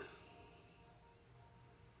flower.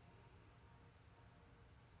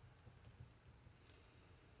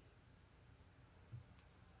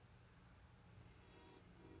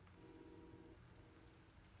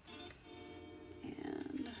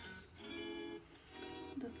 And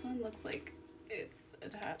this one looks like it's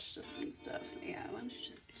attached to some stuff. Yeah, why don't you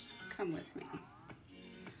just come with me?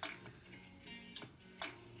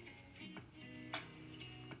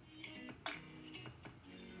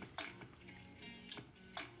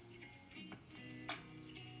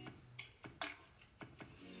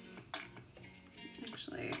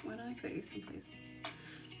 Actually, why don't I put you someplace?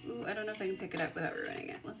 Ooh, I don't know if I can pick it up without ruining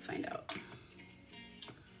it. Let's find out.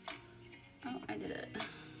 Oh, I did it.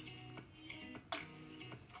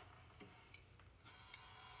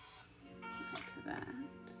 Like that.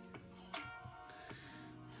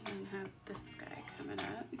 And then have this guy coming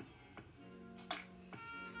up.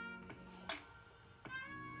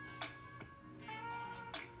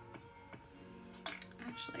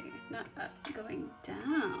 Actually, not up, going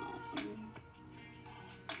down.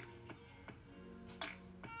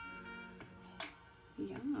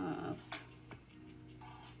 Yes.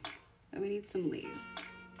 And we need some leaves.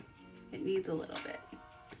 It needs a little bit.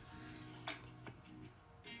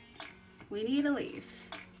 We need a leaf.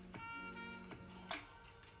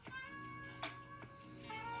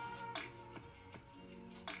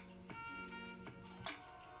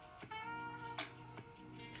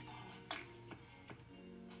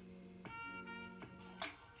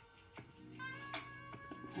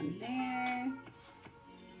 Put one there.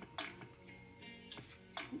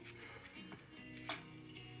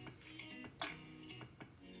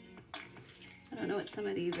 I don't know what some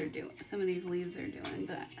of these are doing. Some of these leaves are doing,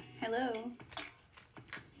 but hello.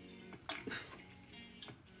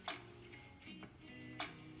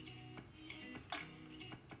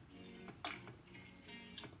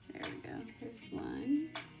 There we go. There's one.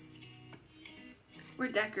 We're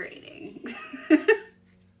decorating.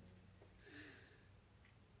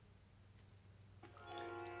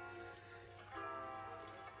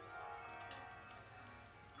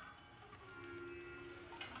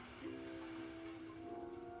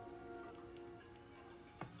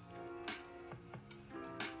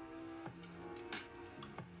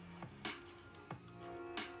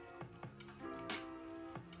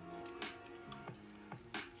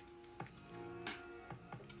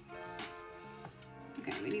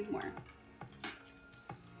 we need more.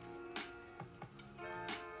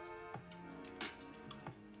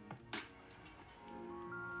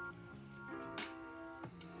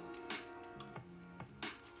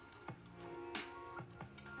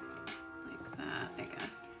 Like that, I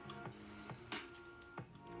guess.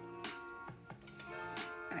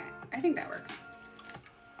 Okay, I think that works.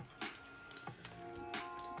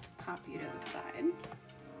 Just pop you to the side.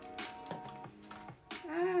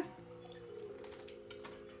 Ah.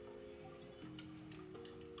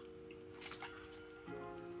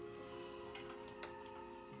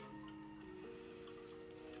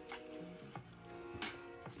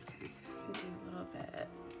 Okay, do a little bit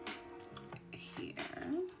here.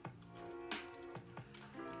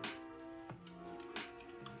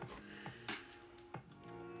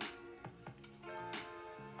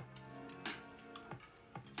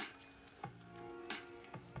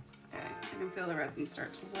 Okay, I can feel the resin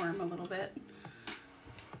start to warm a little bit.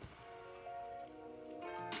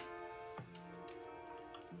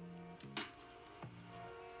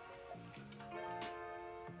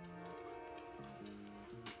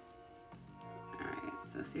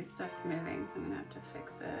 So see, stuff's moving, so I'm gonna have to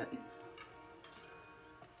fix it.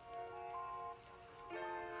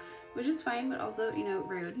 Which is fine, but also, you know,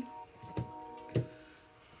 rude.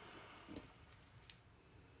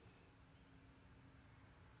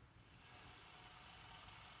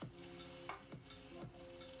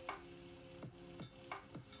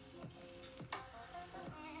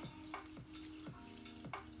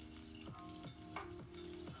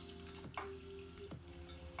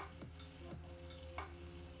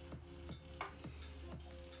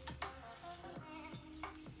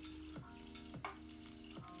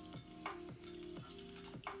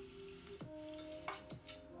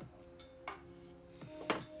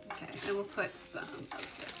 And we'll put some of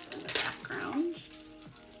this in the background.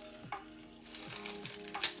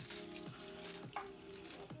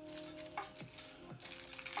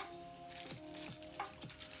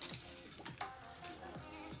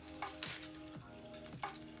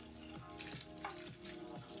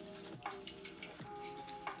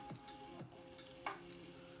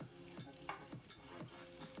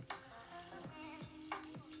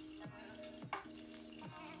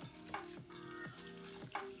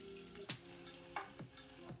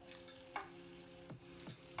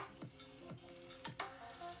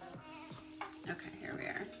 Okay, here we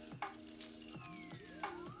are.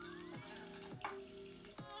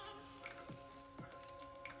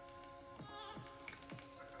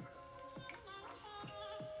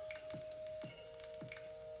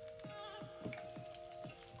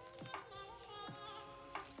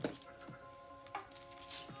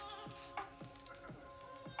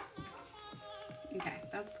 Okay,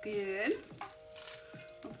 that's good.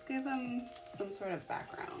 Let's give them some sort of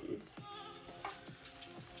backgrounds.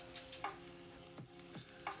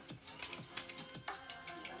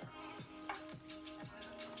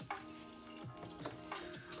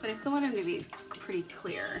 But I still want him to be pretty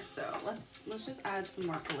clear, so let's just add some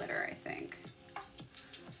more glitter, I think.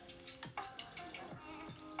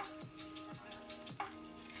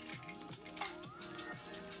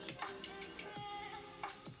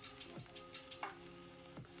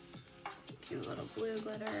 Some cute little blue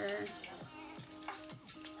glitter.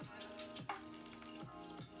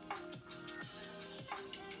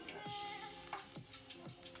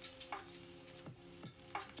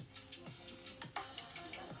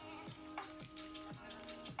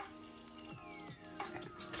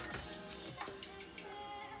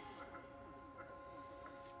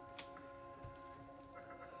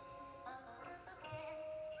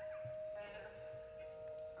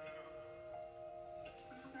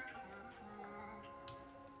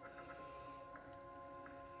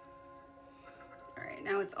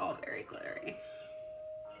 Now it's all very glittery.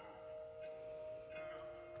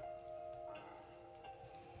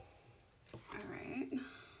 All right.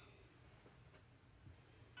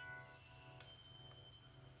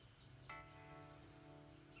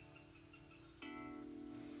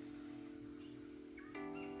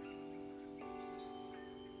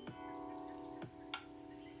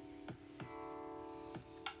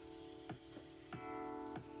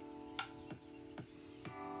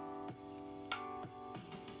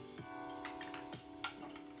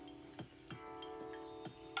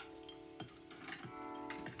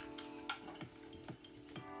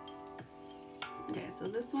 Okay, so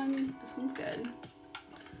this one's good.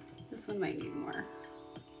 This one might need more.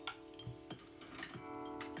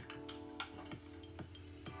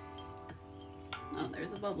 Oh,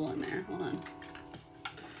 there's a bubble in there. Hold on.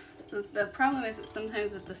 So the problem is that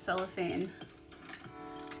sometimes with the cellophane,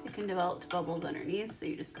 it can develop bubbles underneath, so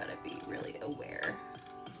you just gotta be really aware.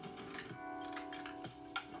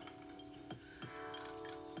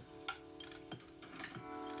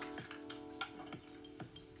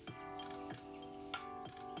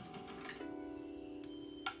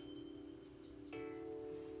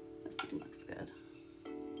 one looks good.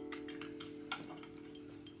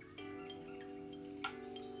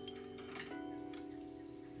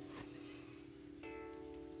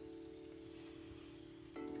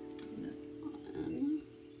 This one.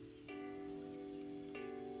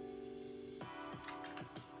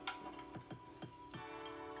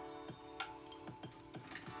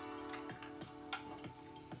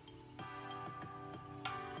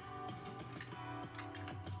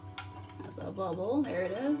 That's a bubble. There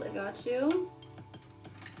it is. I got you.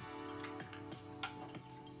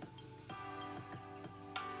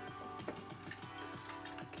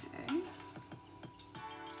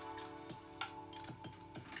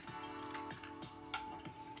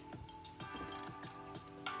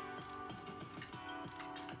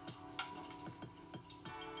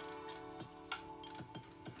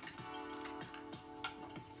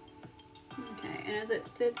 Okay, and as it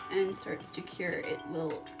sits and starts to cure, it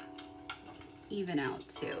will even out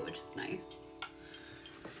too, which is nice.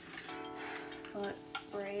 So let's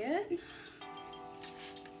spray it.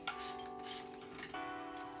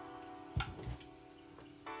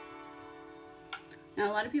 Now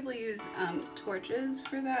a lot of people use torches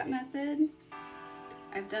for that method.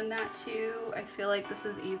 I've done that too. I feel like this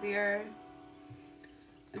is easier.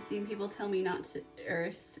 I've seen people tell me not to,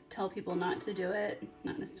 or tell people not to do it.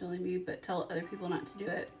 Not necessarily me, but tell other people not to do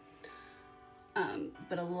it.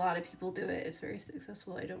 But a lot of people do it. It's very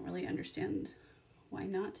successful. I don't really understand why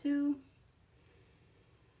not to.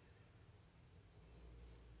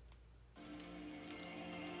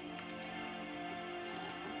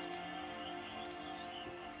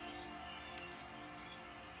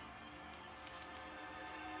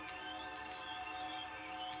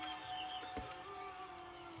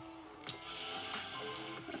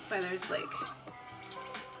 That's why there's like,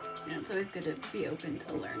 you know, it's always good to be open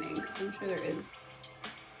to learning, because I'm sure there is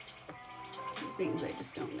things I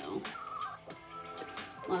just don't know.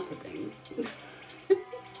 Lots of things. Okay.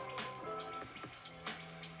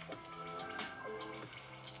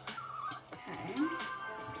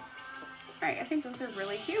 Alright, I think those are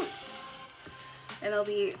really cute. And they'll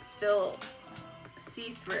be still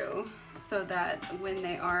see-through, so that when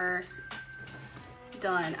they are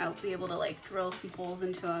done, I'll be able to like drill some holes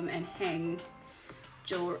into them and hang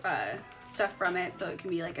stuff from it, so it can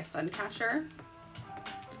be like a sun catcher.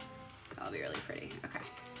 That'll be really pretty. Okay,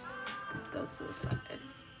 those to the side.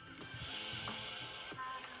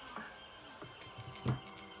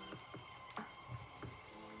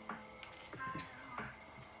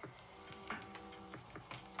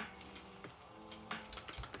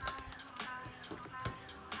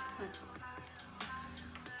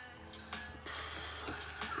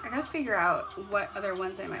 I gotta figure out what other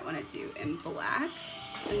ones I might want to do in black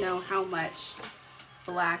to know how much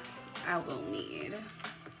black I will need.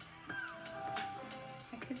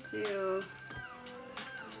 I could do,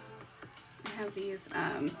 I have these,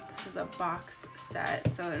 this is a box set,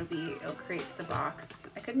 so it creates a box.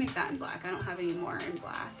 I could make that in black. I don't have any more in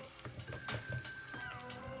black.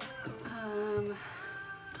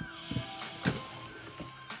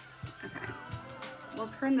 Okay,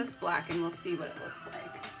 we'll turn this black and we'll see what it looks like.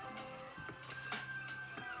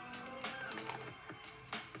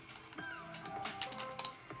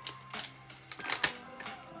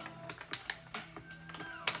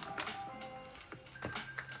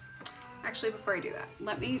 Actually, before I do that,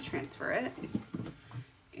 let me transfer it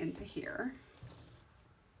into here.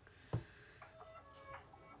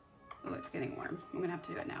 Oh, it's getting warm. I'm gonna have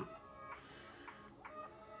to do it now.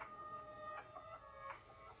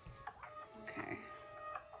 Okay.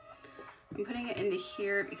 I'm putting it into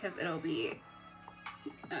here because it'll be,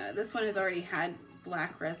 this one has already had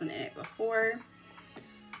black resin in it before,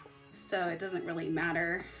 so it doesn't really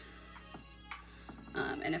matter.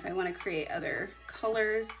 And if I want to create other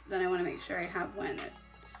colors, then I want to make sure I have one that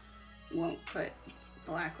won't put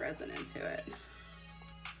black resin into it.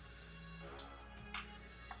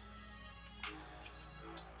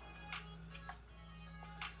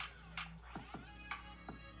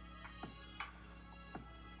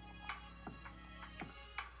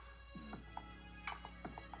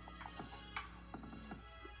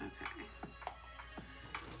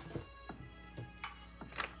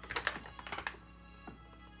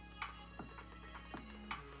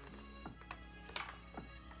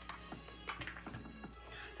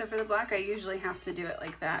 So for the black, I usually have to do it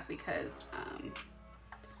like that because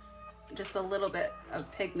just a little bit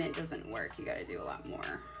of pigment doesn't work. You got to do a lot more.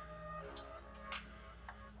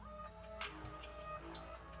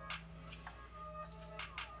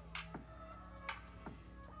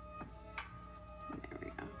 There we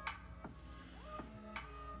go.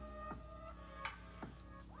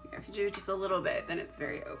 Yeah, if you do just a little bit, then it's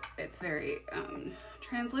very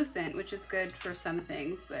translucent, which is good for some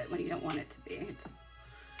things, but when you don't want it to be,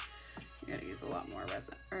 you gotta use a lot more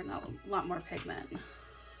resin, or not a lot more pigment.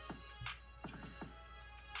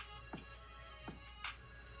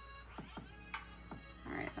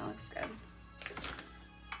 All right, that looks good.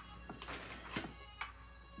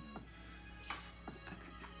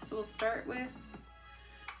 So we'll start with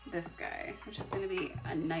this guy, which is going to be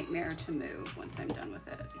a nightmare to move once I'm done with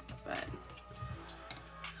it, but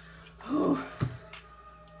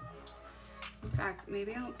in fact,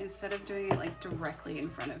 maybe I'll, instead of doing it like directly in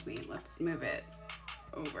front of me, let's move it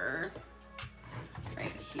over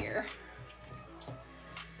right here.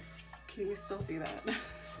 Can you still see that?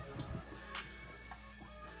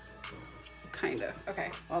 Kind of.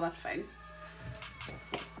 Okay, well, that's fine.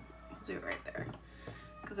 I'll do it right there,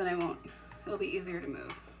 because then it'll be easier to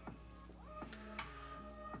move.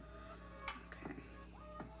 Okay.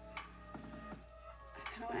 I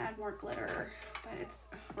kind of want to add more glitter,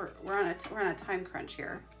 but we're on a time crunch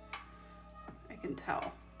here. I can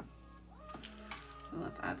tell. Well,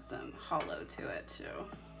 let's add some hollow to it too.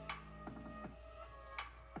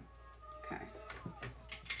 Okay.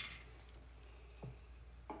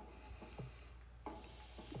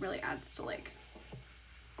 Really adds to like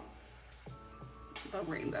the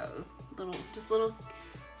rainbow, just little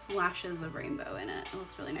flashes of rainbow in it. It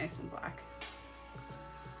looks really nice in black.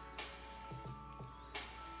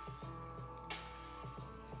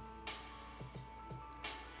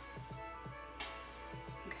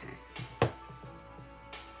 Okay.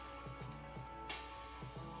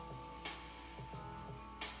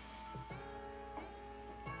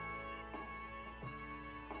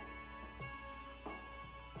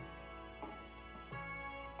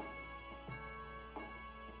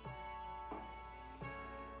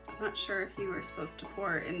 I'm not sure if you were supposed to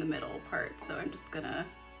pour in the middle part, so I'm just gonna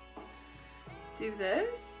do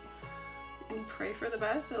this and pray for the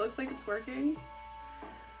best. It looks like it's working.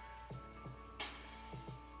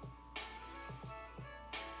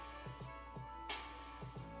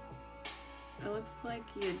 It looks like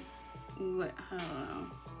I don't know.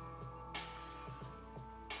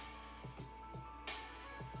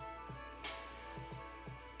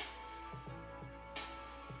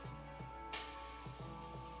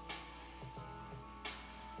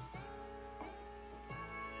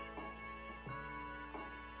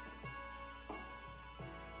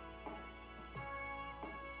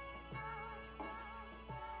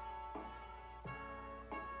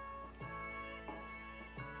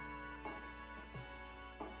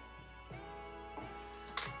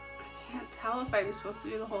 Tell if I'm supposed to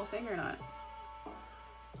do the whole thing or not.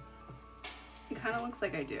 It kind of looks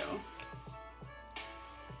like I do.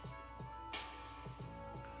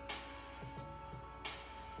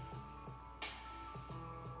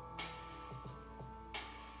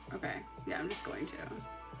 Okay, yeah, I'm just going to.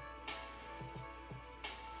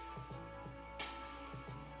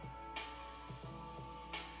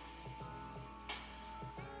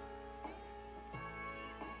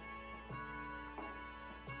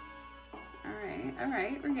 All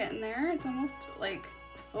right, we're getting there. It's almost like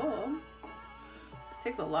full. This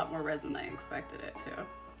takes a lot more resin than I expected it to.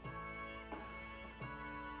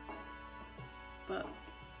 But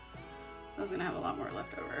I was gonna have a lot more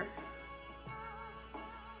left over.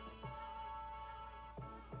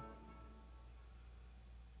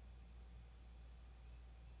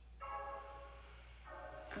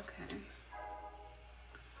 Okay.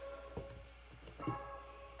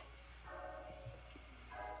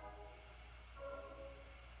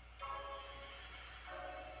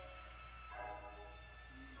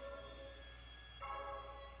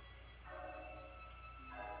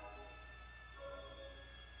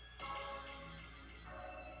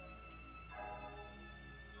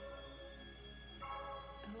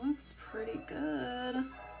 Looks pretty good.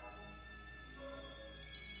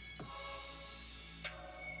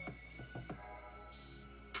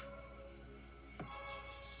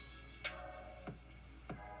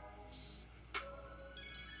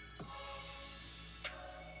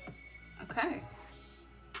 Okay. I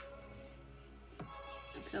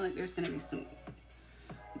feel like there's gonna be some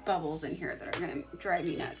bubbles in here that are gonna drive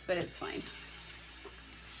me nuts, but it's fine.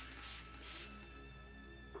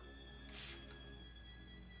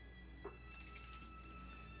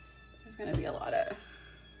 There's gonna be a lot of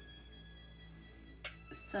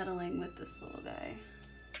settling with this little guy.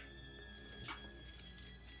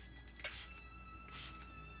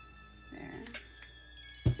 There.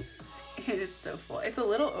 It is so full. It's a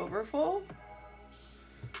little over full,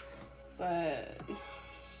 but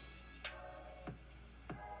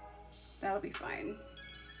that'll be fine.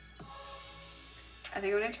 I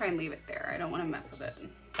think I'm gonna try and leave it there. I don't want to mess with it.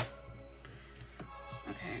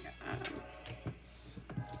 Okay.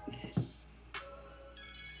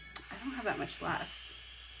 I don't have that much left.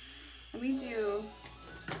 Let me do.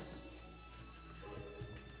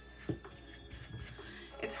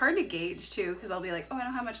 It's hard to gauge too, because I'll be like, oh, I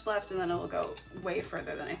don't have much left, and then it'll go way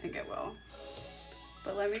further than I think it will.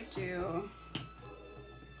 But let me do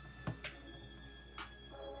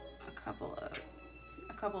a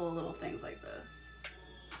couple of little things like this.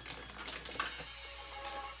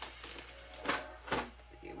 Let's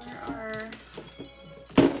see, where are...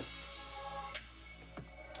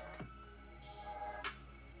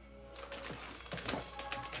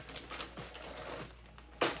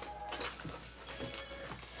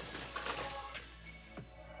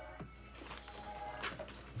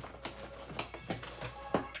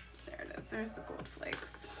 There's the gold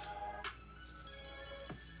flakes.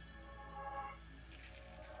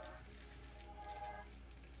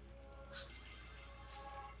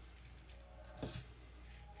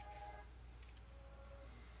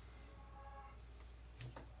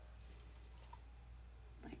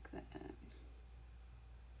 Like that.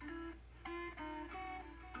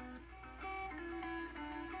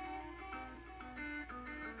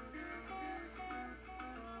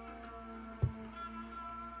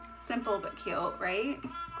 Simple but cute, right?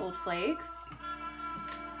 Gold flakes.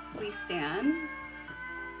 We stand.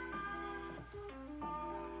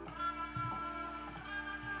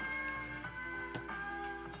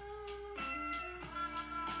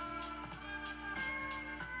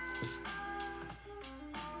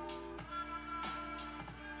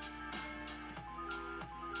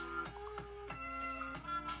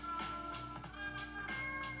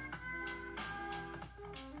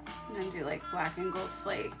 And then do like black and gold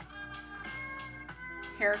flake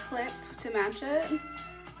hair clips to match it.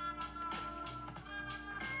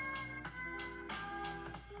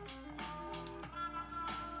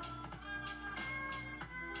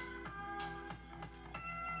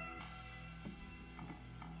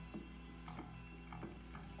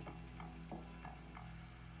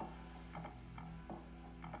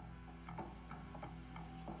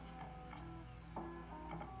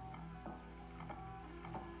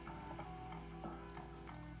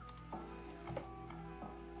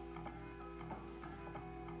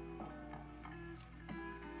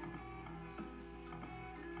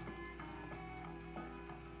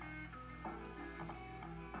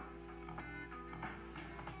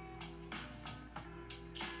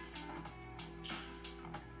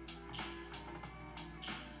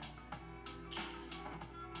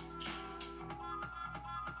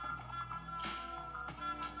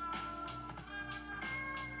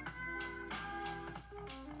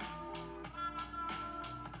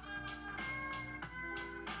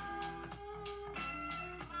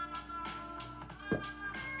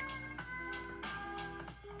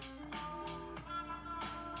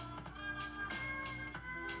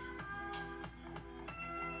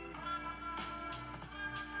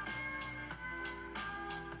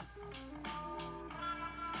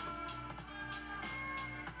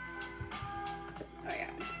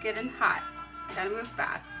 Getting hot. I gotta move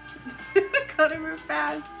fast. Gotta move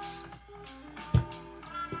fast.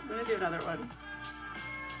 I'm gonna do another one.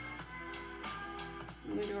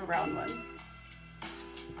 I'm gonna do a round one.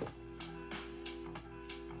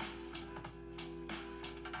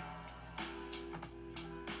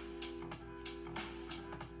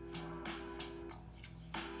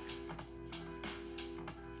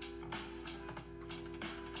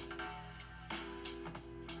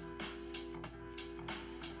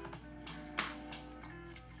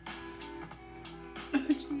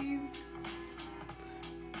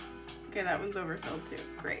 Okay, that one's overfilled too.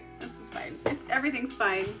 Great, this is fine. Everything's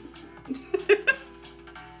fine.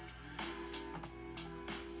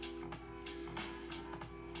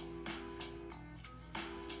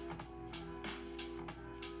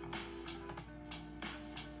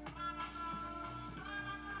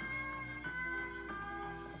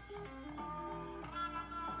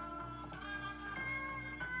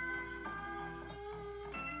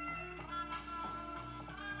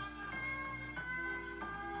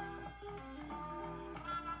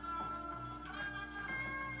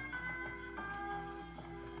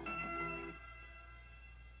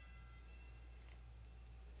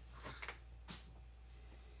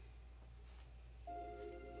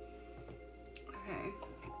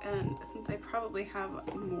 And since I probably have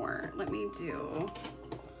more, let me do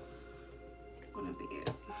one of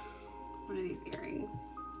these earrings.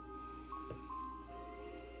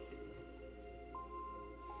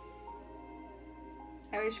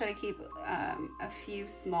 I always try to keep a few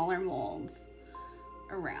smaller molds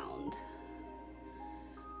around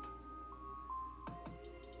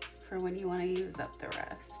for when you want to use up the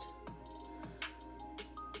rest.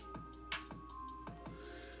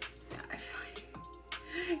 Yeah, I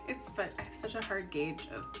feel like but I have such a hard gauge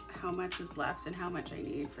of how much is left and how much I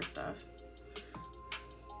need for stuff.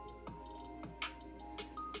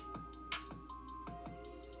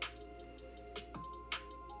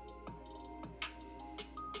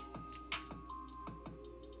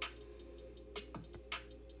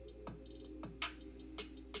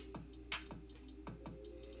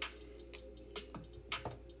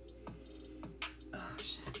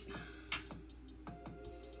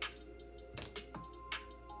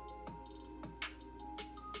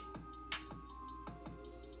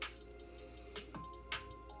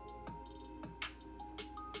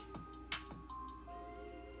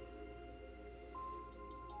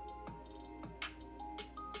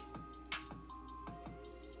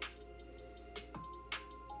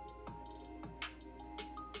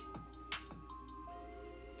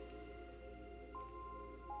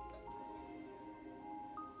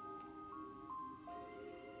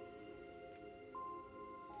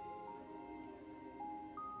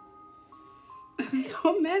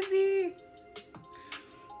 So messy.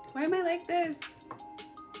 Why am I like this?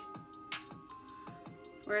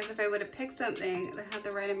 Whereas if I would have picked something that had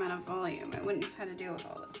the right amount of volume, I wouldn't have had to deal with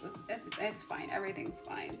all this. It's fine. Everything's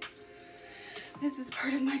fine. This is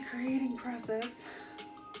part of my creating process.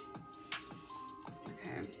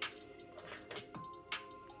 Okay.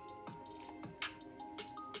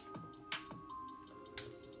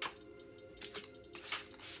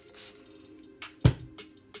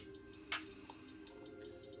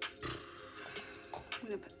 I'm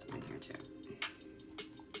gonna put some in here too.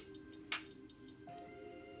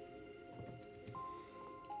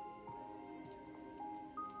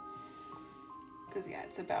 Because yeah,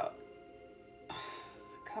 it's about a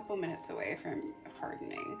couple minutes away from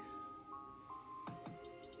hardening.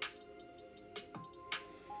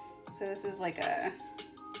 So this is like a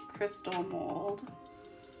crystal mold.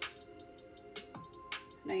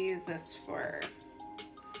 And I use this for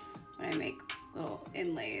when I make little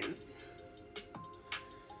inlays.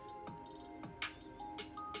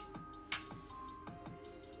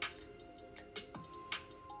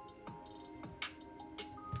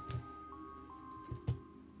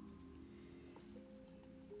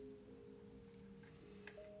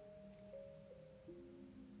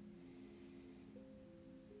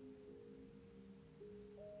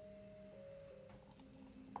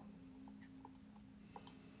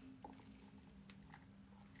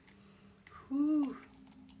 Whew.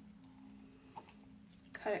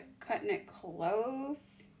 Cutting it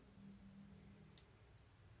close.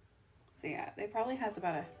 So yeah, it probably has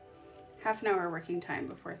about a half an hour working time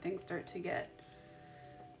before things start to get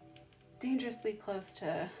dangerously close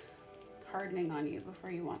to hardening on you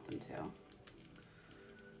before you want them to.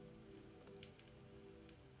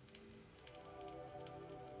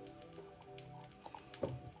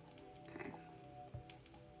 Okay.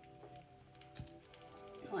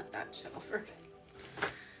 I'll let that chill for a bit.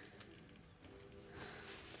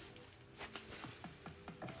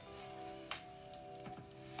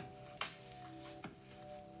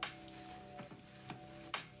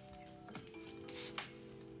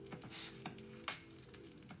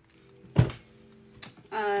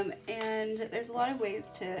 And there's a lot of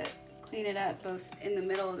ways to clean it up, both in the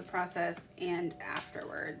middle of the process and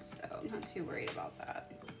afterwards, so I'm not too worried about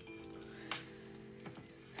that.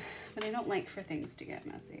 But I don't like for things to get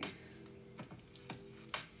messy,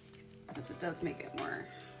 because it does make it more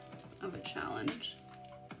of a challenge.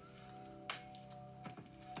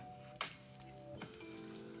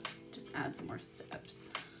 Just add some more steps.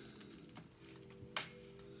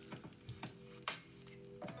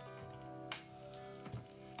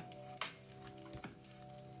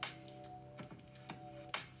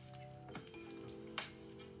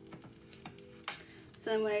 So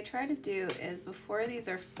then what I try to do is, before these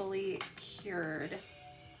are fully cured,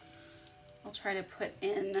 I'll try to put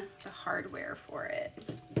in the hardware for it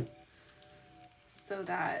so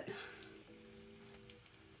that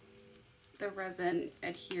the resin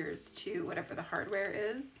adheres to whatever the hardware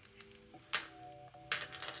is.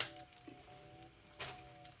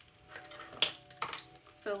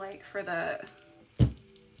 So like for the, I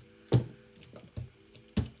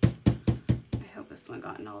hope this one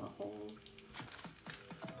got in all the holes.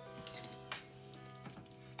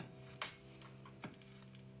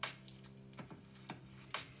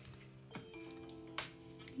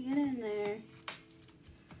 Get in there.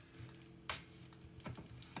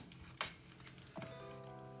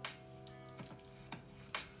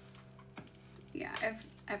 Yeah,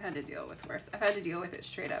 I've had to deal with worse. I've had to deal with it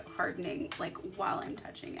straight up hardening, like while I'm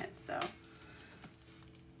touching it, so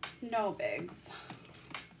no bigs.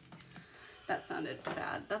 That sounded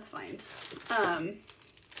bad. That's fine.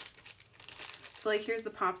 So like here's the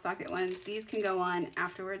pop socket ones. These can go on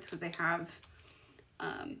afterwards because they have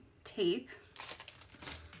tape.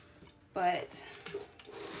 But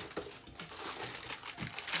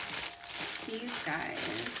these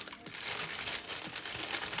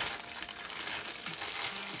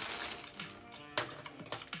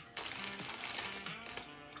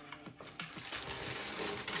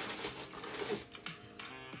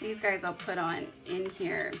guys, I'll put on in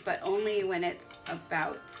here, but only when it's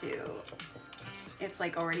about to, it's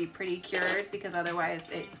like already pretty cured, because otherwise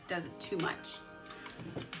it does it too much.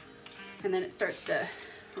 And then it starts to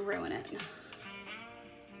ruin it.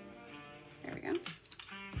 There we go. Okay.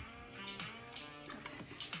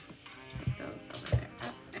 Put those over there.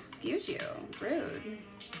 Oh, excuse you, rude.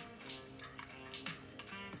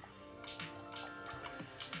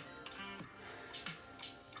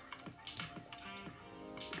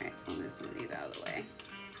 Alright, so I'll move some of these out of the way.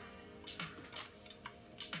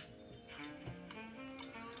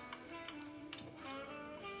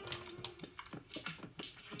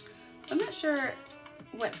 So I'm not sure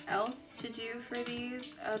what else to do for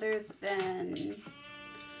these other than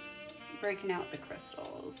breaking out the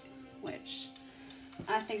crystals, which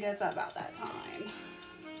I think it's about that time.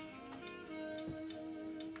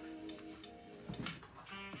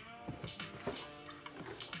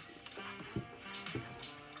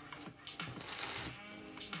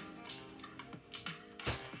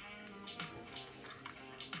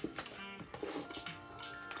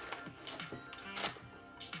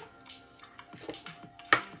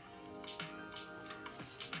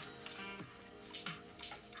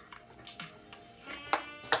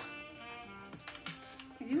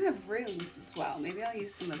 I do have runes as well. Maybe I'll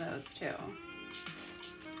use some of those too.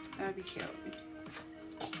 That would be cute.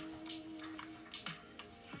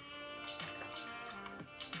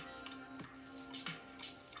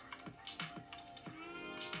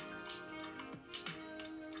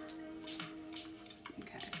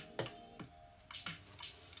 Okay.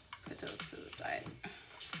 Put those to the side.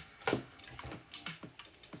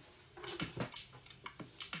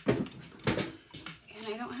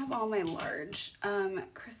 I don't have all my large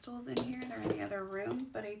crystals in here. They're in the other room,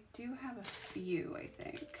 but I do have a few, I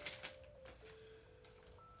think.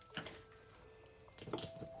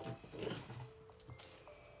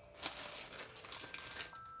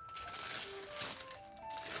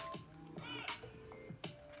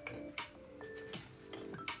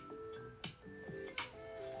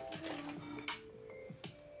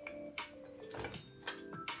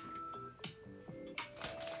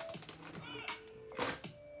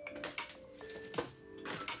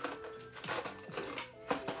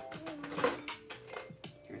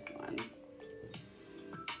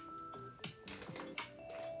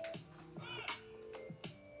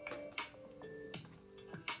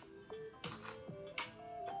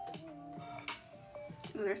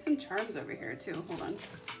 Ooh, there's some charms over here too. Hold on.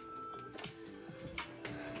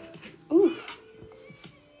 Ooh.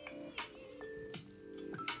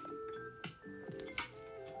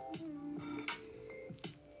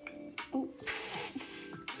 Oh.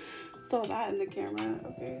 Saw that in the camera.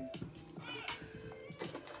 Okay.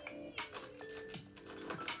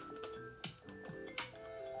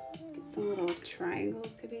 Get some little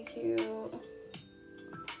triangles could be cute.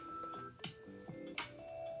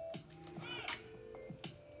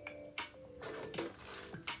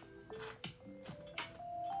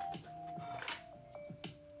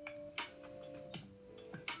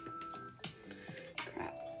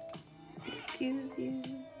 Excuse you.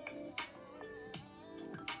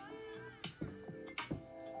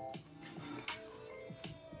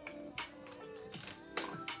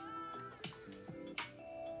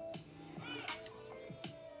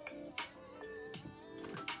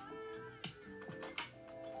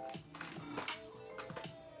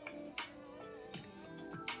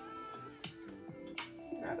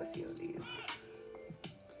 Grab a few of these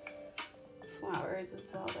flowers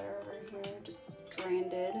as well that are over here, just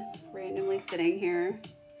stranded, randomly sitting here.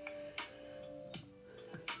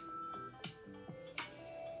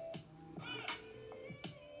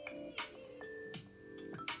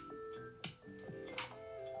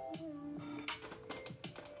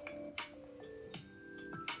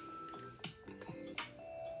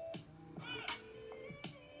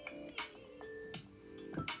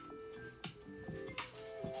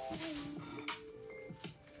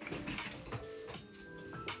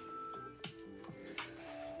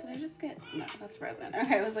 No, that's resin.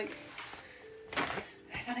 Okay, I was like,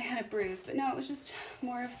 I thought I had a bruise, but no, it was just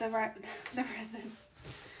more of the resin.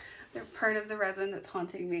 They're part of the resin that's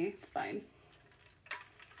haunting me. It's fine.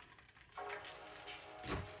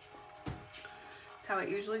 how it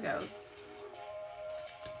usually goes.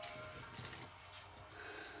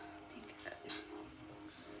 Get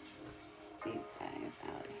these guys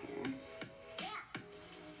out of here.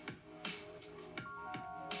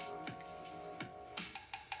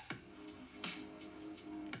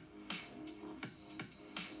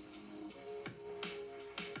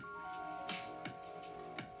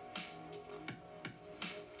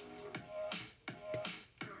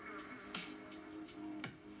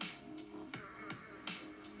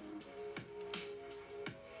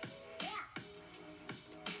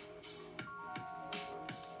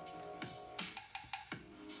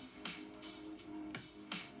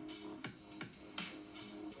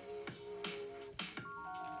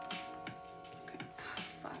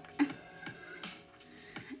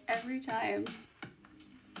 Every time.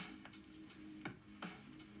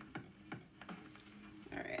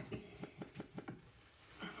 All right. This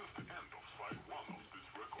is the end of side 1 of this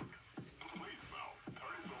record. Please now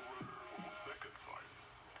carry it over for the second side.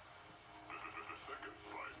 The second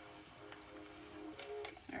side.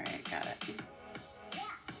 All right, got it.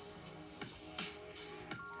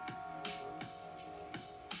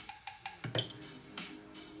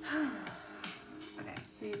 Okay,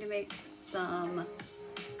 we need to make some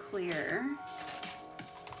clear.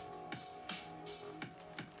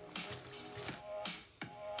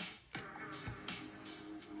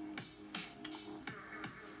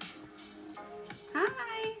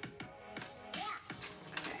 Hi.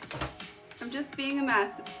 Okay. I'm just being a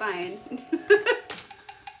mess. It's fine.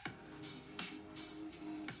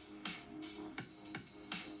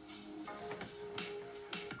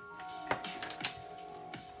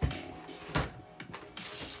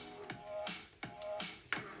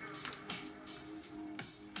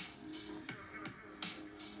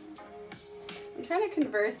 I'm trying to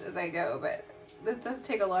converse as I go, but this does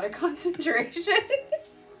take a lot of concentration.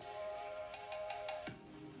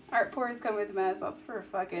 Art pours come with mess, that's for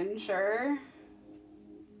fucking sure.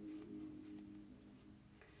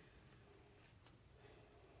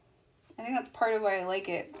 I think that's part of why I like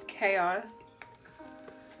it. It's chaos.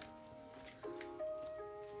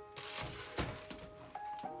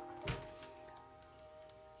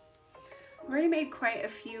 I've already made quite a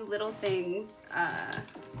few little things,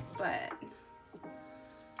 but...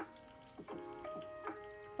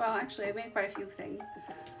 Well, actually, I made quite a few things.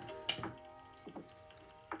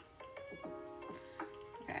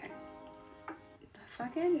 Okay. The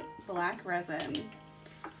fucking black resin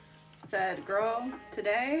said, girl,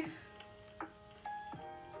 today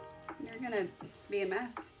you're gonna be a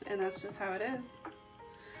mess, and that's just how it is.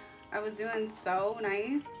 I was doing so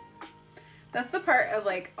nice. That's the part of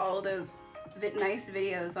like all those nice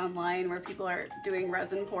videos online where people are doing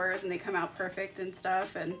resin pours and they come out perfect and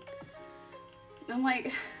stuff, and I'm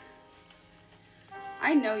like,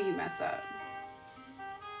 I know you mess up.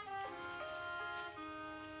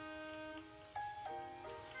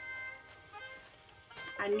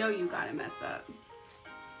 I know you gotta mess up.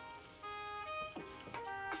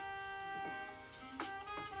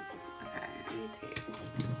 Okay, I need tape.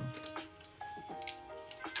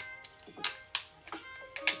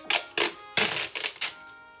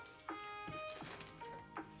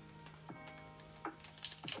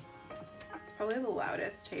 It's probably the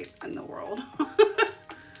loudest tape in the world.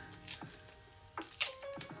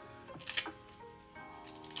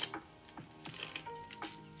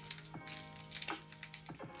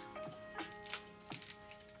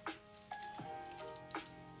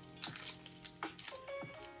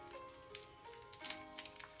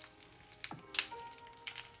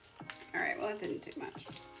 Alright, well, it didn't do much.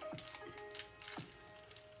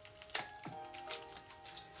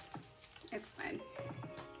 It's fine.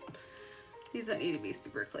 These don't need to be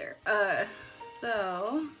super clear.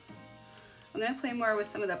 So I'm gonna play more with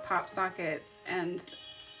some of the pop sockets and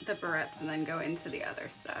the barrettes and then go into the other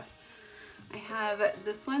stuff. I have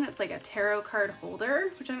this one that's like a tarot card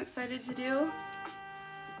holder, which I'm excited to do.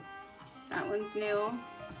 That one's new.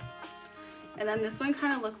 And then this one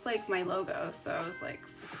kind of looks like my logo, so I was like,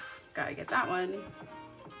 gotta get that one.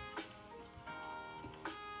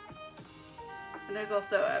 And there's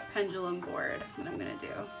also a pendulum board that I'm gonna do.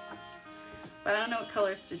 But I don't know what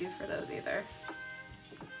colors to do for those either.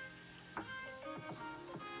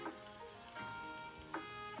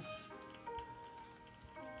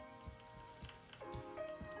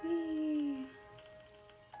 Whee.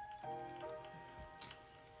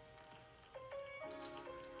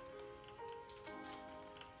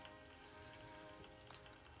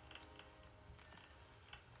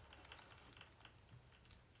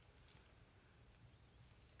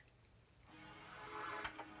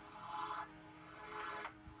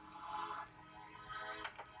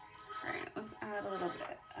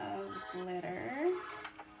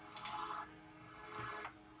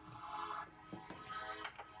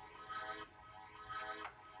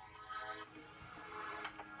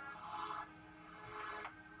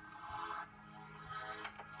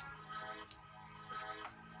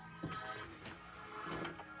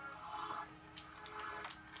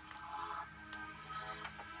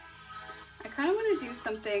 kind of want to do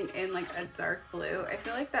something in like a dark blue. I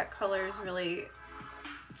feel like that color is really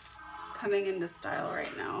coming into style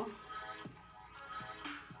right now.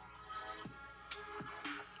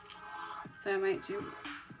 So I might do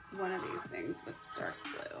one of these things with dark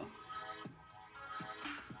blue.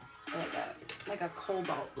 Or like a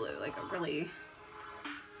cobalt blue, like a really,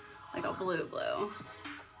 like a blue blue.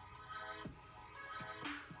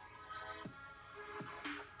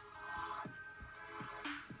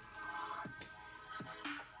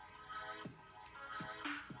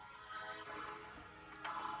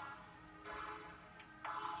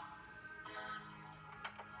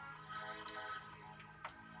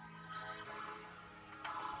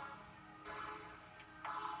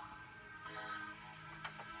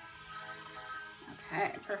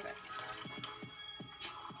 Okay, perfect.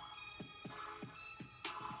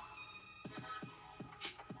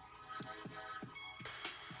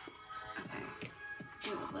 Okay,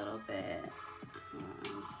 do a little bit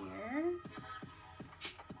on here.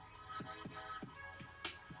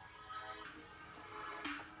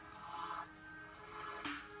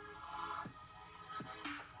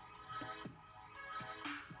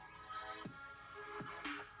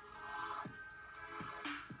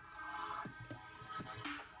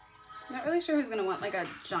 Not really sure who's gonna want like a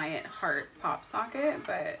giant heart pop socket,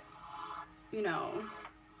 but you know,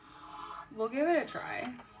 we'll give it a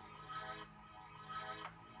try.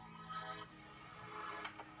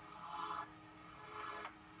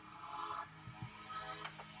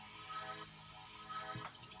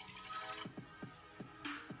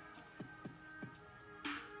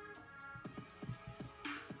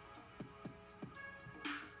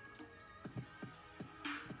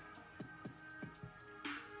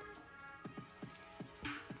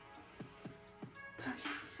 Okay,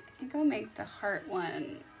 I think I'll make the heart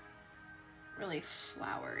one really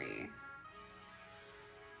flowery.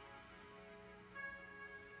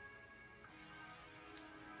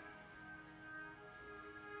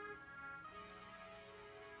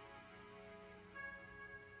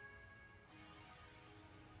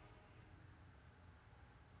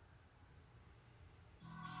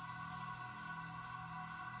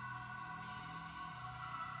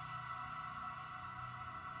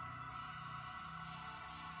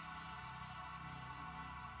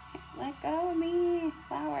 Let go of me,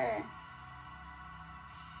 flower.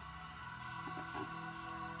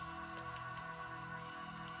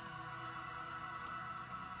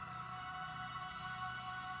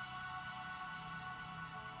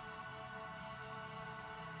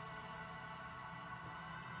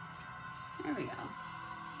 There we go.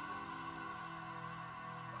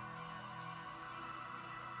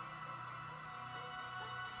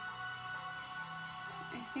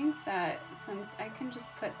 I think that since I can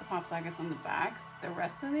just put the pop sockets on the back, the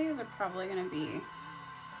rest of these are probably going to be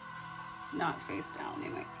not face down. They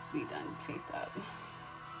might be done face up.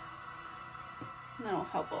 And that'll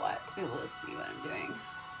help a lot to be able to see what I'm doing.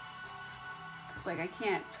 Because like I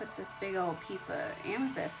can't put this big old piece of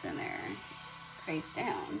amethyst in there face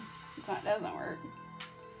down. So that doesn't work.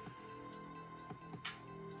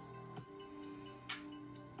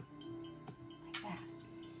 Like that.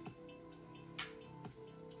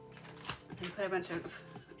 And put a bunch of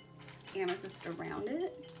amethyst around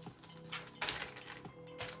it.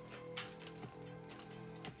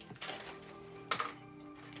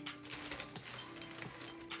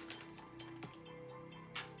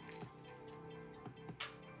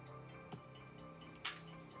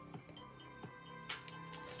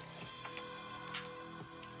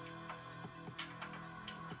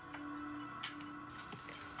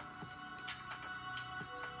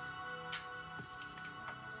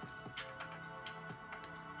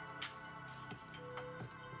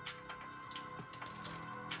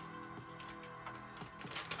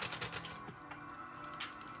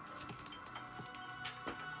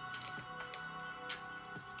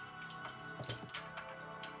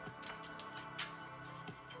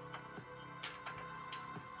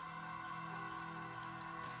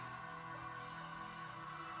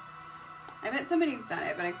 I bet somebody's done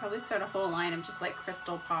it, but I'd probably start a whole line of just like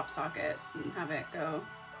crystal pop sockets and have it go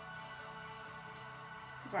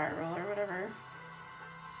viral or whatever.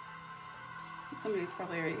 Somebody's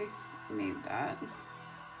probably already made that.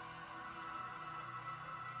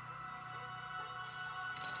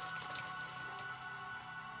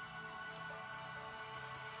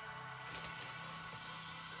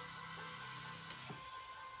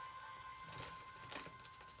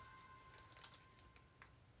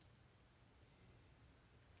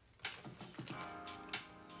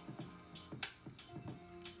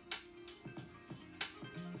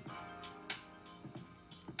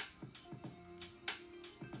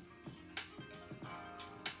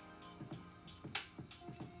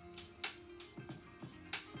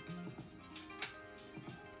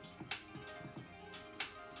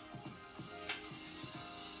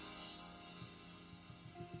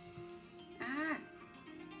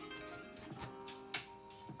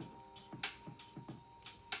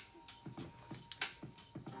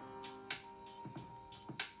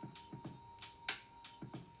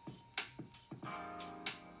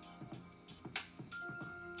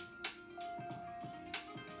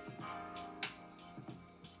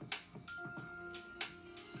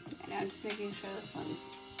 I'm just making sure this one's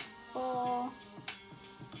full.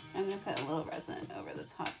 I'm going to put a little resin over the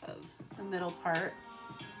top of the middle part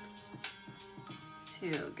to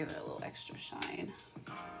give it a little extra shine.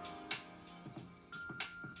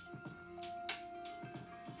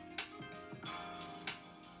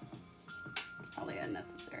 It's probably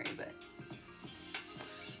unnecessary, but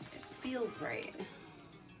it feels right.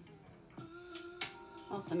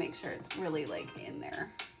 Also make sure it's really like in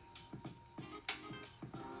there.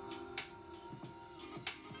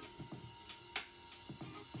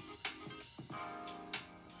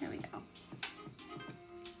 Here we go.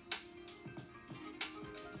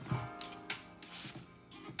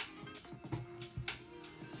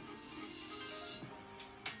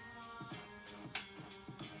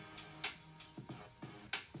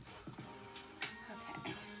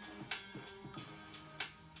 Okay.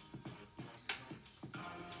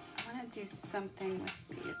 I want to do something with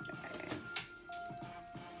these guys.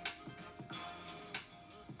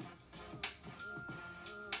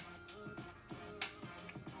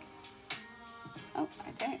 Oh,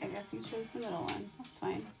 okay, I guess you chose the middle one. That's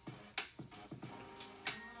fine.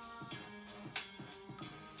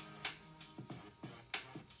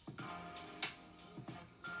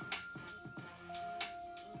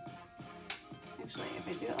 Actually, if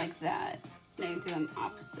I do it like that, and I do them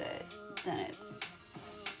opposite, then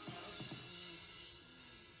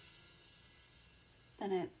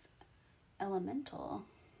it's elemental.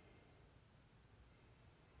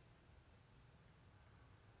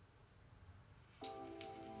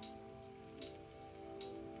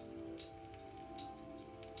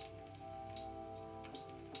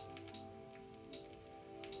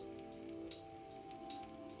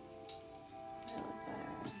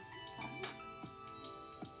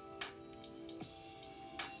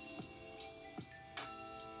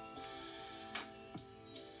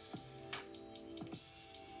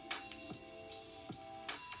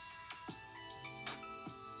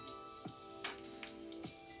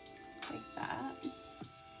 Like that.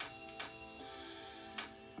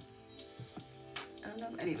 I don't know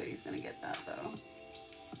if anybody's gonna get that though.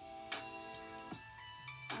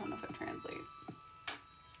 I don't know if it translates.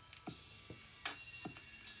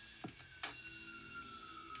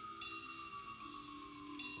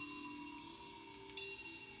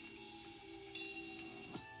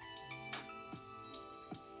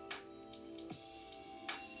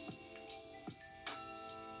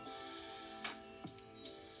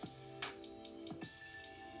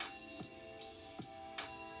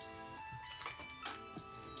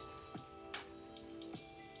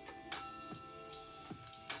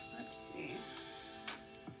 Let's see.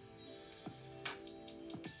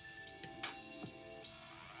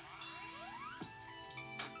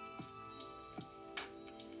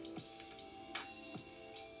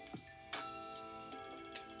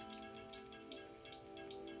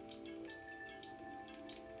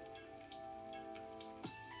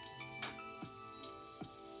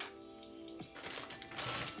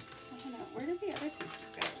 I don't know. Where did the other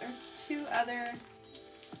pieces go? There's two other.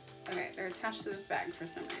 Okay, they're attached to this bag for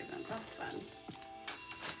some reason. That's fun.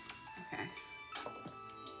 Okay.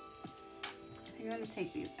 I think I'm going to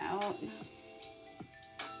take these out.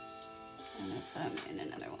 I'm going to put them in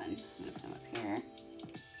another one. I'm going to put them up here.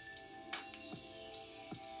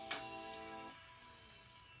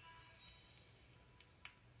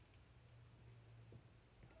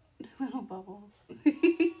 Little bubbles. Okay,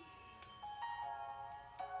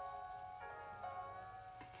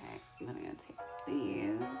 then I'm going to take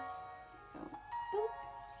these. Go boop.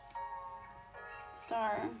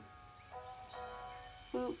 Star.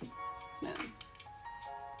 Boop. Moon.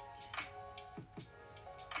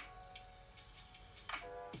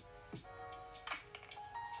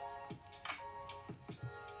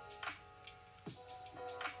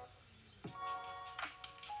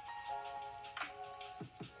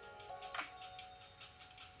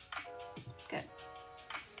 Good.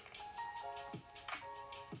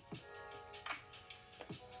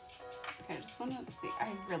 Okay, I just want to see.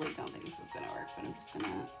 I really don't think this is going to work, but I'm just going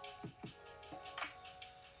to...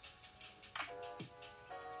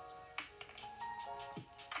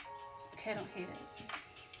 Okay, I don't hate it.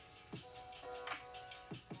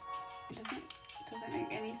 Does it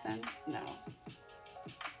make any sense? No.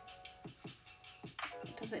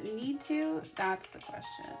 Does it need to? That's the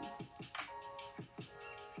question.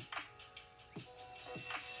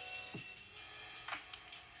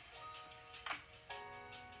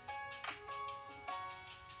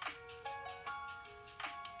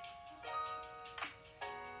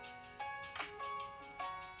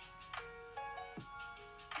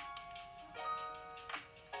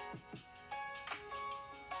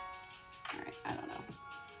 All right, I don't know.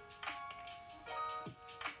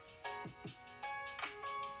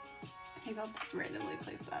 I'll just randomly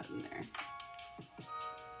place that in there.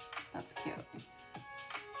 That's cute.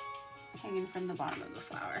 Hanging from the bottom of the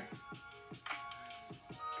flower.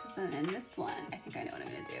 Then in this one, I think I know what I'm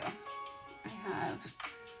gonna do. I have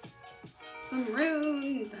some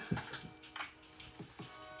runes.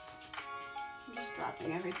 I'm just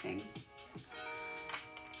dropping everything.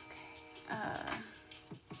 Okay.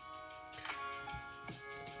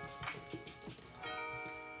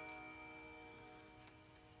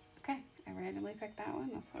 Okay, I randomly picked that one.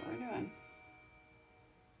 That's what we're doing.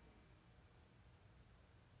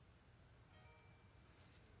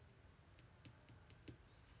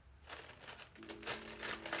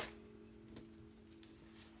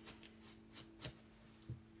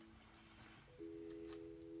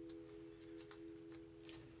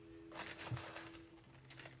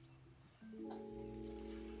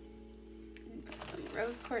 Put some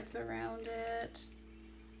rose quartz around it.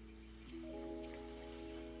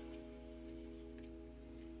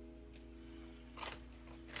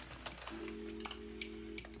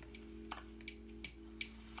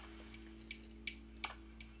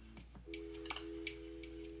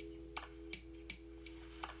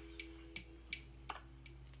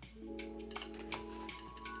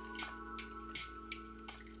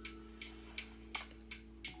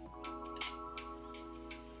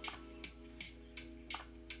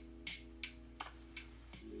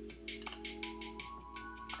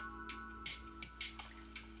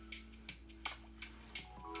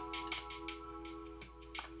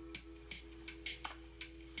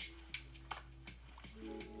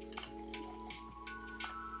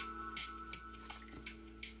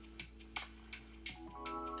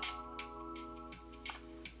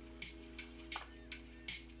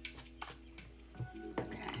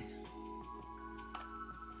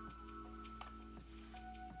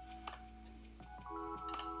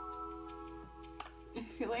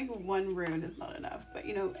 I feel like one rune is not enough, but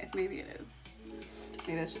you know, maybe it is.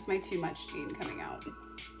 Maybe that's just my too much gene coming out.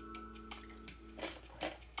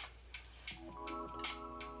 Fuck.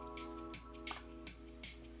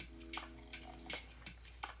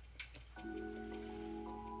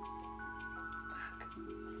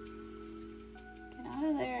 Get out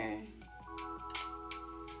of there.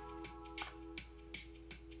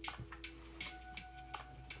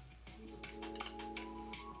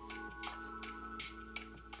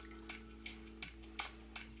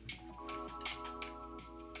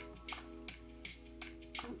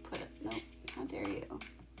 How dare you?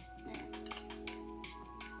 There.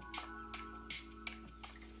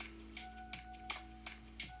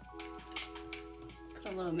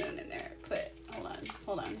 Put a little moon in there.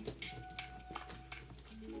 Hold on.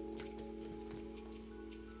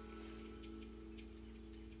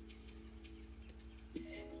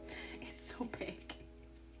 It's so big.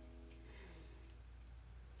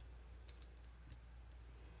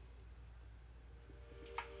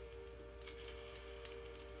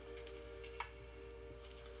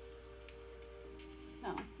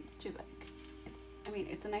 No, it's too big.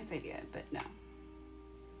 It's a nice idea, but no.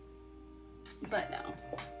 But no.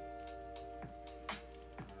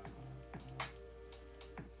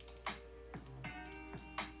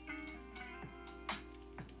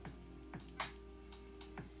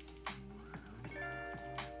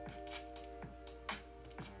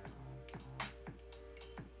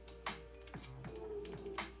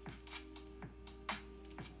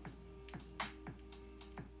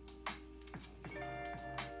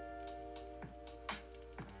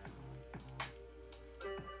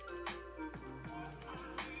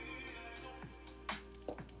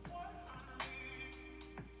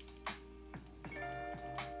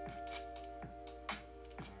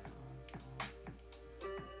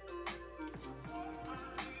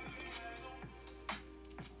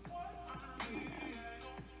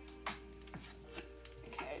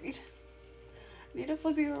 I need to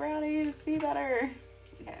flip you around. I need to see better.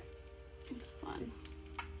 Okay, this one.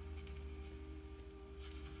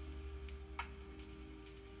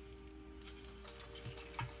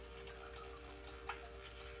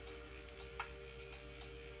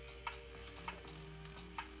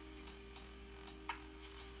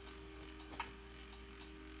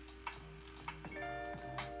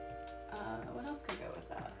 What else could go with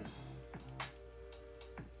that?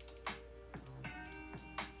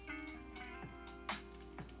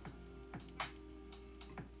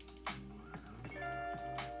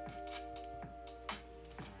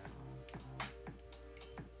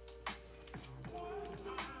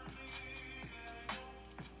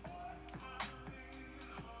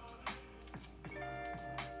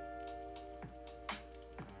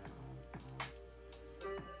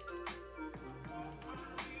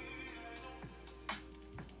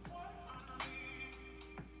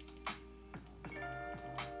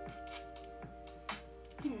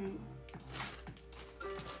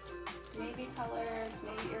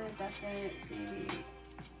 iridescent, maybe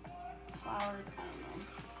flowers, I don't know.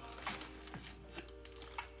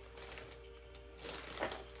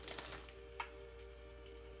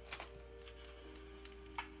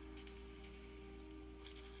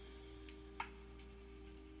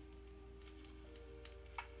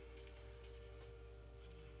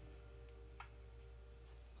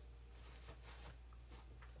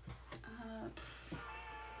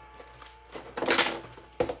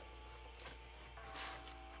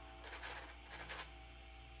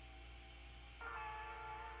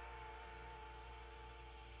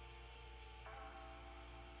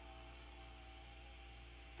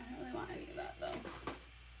 I don't really want any of that though.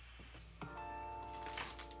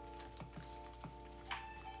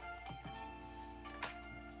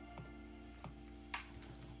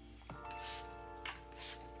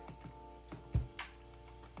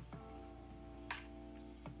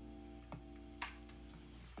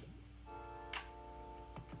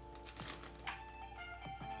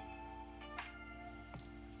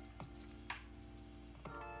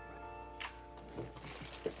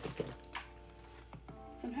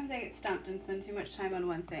 Sometimes I get stumped and spend too much time on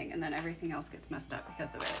one thing and then everything else gets messed up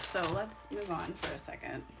because of it. So let's move on for a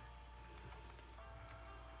second.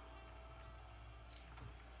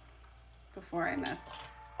 Before I mess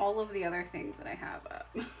all of the other things that I have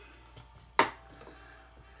up.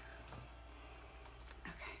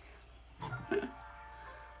 Okay. I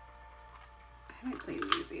haven't cleaned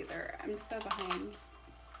these either. I'm so behind.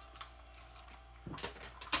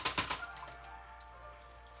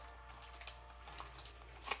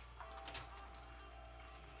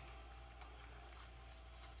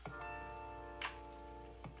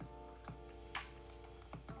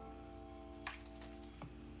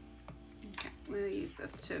 I'm going to use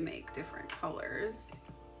this to make different colors.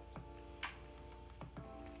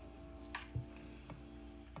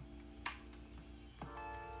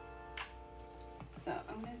 So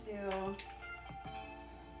I'm going to do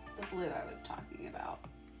the blue I was talking about.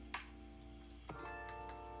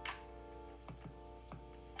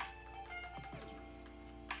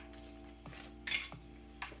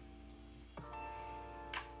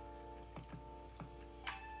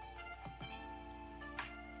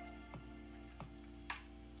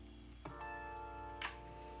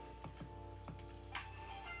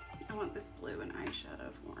 I want this blue in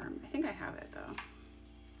eyeshadow form. I think I have it though.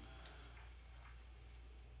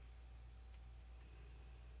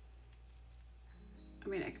 I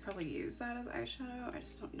mean, I could probably use that as eyeshadow. I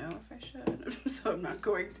just don't know if I should, so I'm not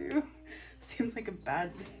going to. Seems like a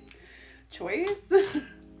bad choice.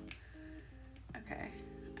 Okay,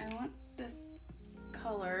 I want this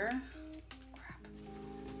color. Crap.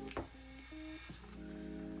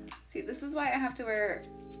 See, this is why I have to wear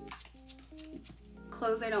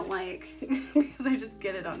clothes I don't like because I just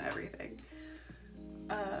get it on everything.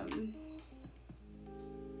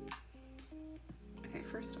 Okay,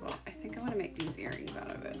 first of all, I think I want to make these earrings out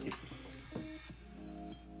of it.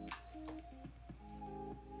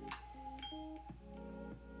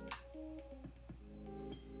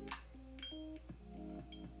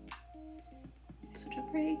 Such a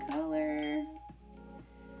pretty color.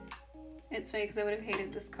 It's funny because I would have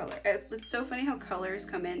hated this color. It's so funny how colors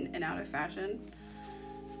come in and out of fashion.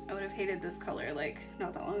 I would have hated this color like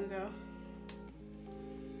not that long ago.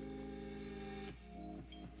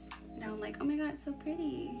 Now I'm like, oh my god, it's so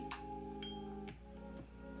pretty.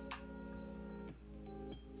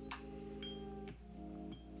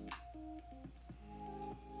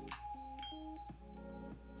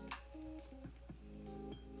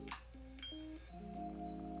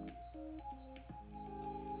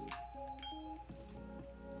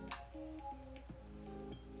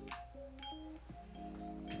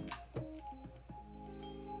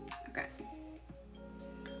 Okay,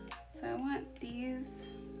 so I want these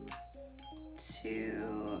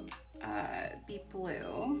to be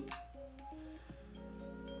blue.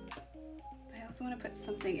 I also want to put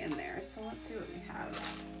something in there, so let's see what we have.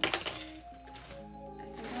 I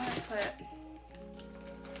think I want to put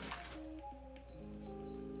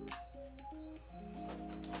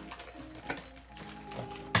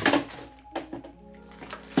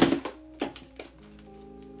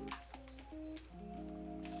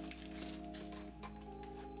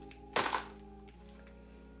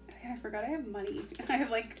I forgot I have money. I have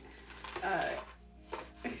like, I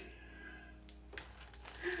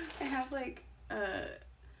have like,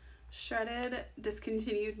 shredded,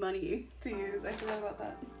 discontinued money to use. I forgot about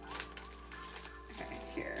that. Okay,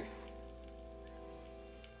 here.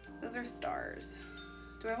 Those are stars.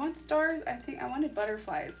 Do I want stars? I think I wanted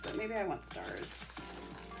butterflies, but maybe I want stars.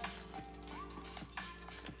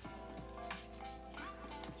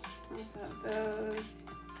 I also have those.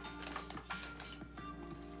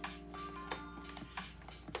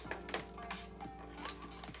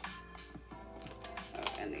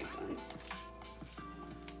 ones.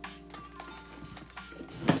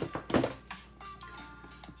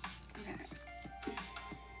 Okay.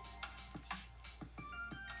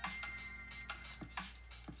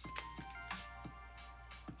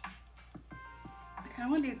 I kind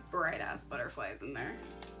of want these bright ass butterflies in there.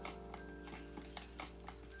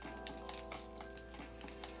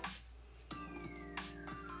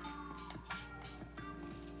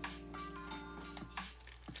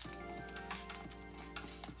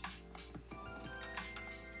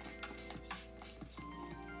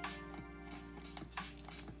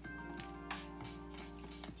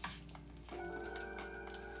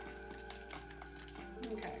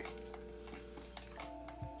 Okay.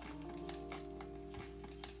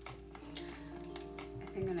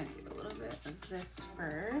 I think I'm gonna do a little bit of this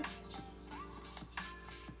first.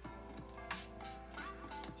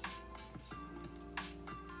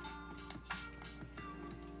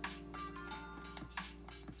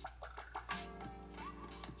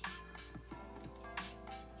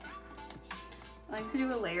 I like to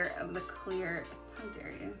do a layer of the clear, how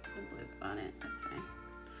dare you, the blue on it, that's fine.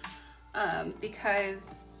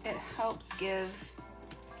 Because it helps give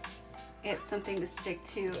it something to stick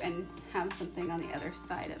to and have something on the other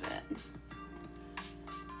side of it.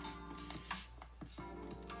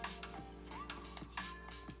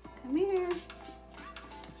 Come here.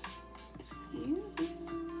 Excuse me.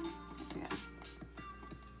 There we go.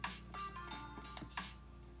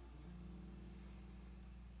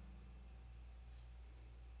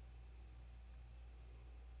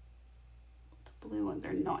 The blue ones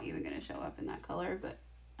are not even going to show up in that color, but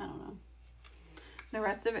I don't know. The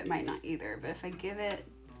rest of it might not either, but if I give it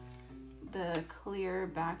the clear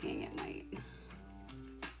backing, it might.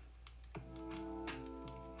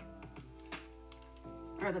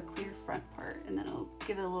 Or the clear front part, and then it'll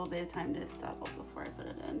give it a little bit of time to settle before I put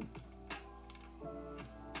it in.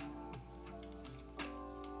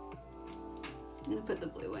 I'm gonna put the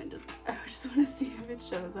blue in, I just want to see if it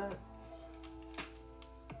shows up.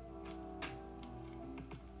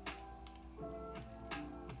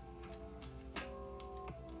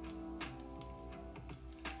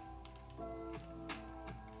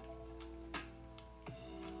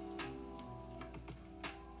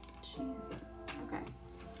 Jesus. Okay.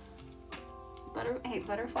 Hey,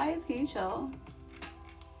 butterflies, can you chill?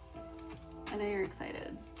 I know you're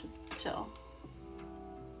excited. Just chill.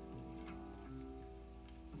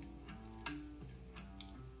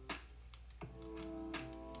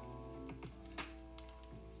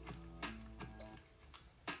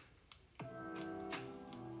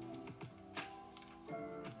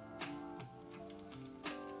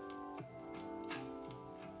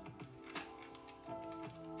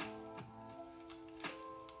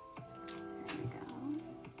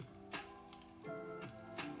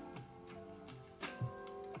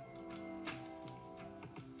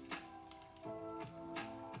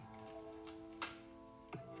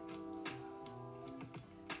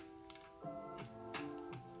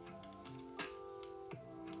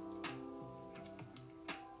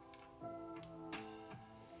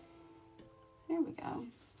 There we go.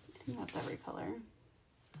 I think that's every color.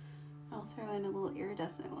 I'll throw in a little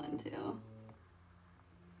iridescent one too.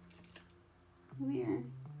 Come here.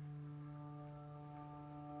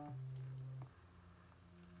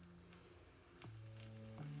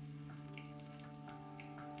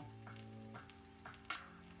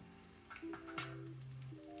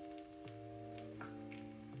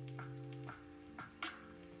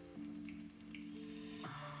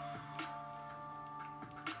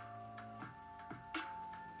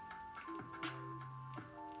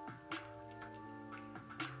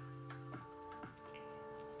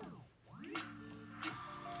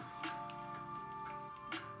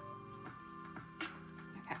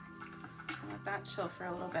 Let that chill for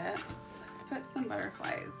a little bit. Let's put some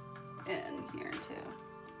butterflies in here too.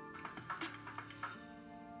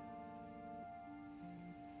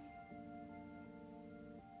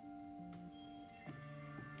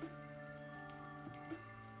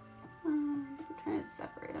 I'm trying to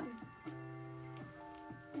separate them.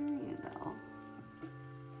 There you go.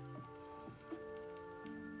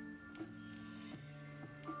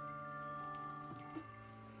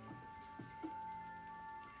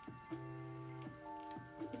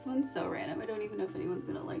 This one's so random. I don't even know if anyone's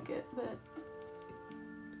gonna like it, but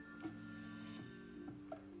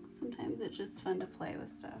sometimes it's just fun to play with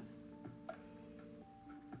stuff.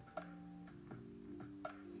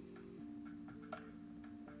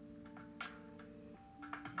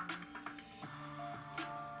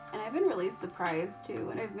 And I've been really surprised too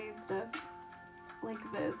when I've made stuff like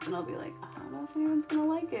this and I'll be like, I don't know if anyone's gonna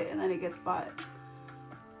like it, and then it gets bought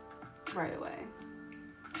right away.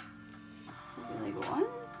 Like, what?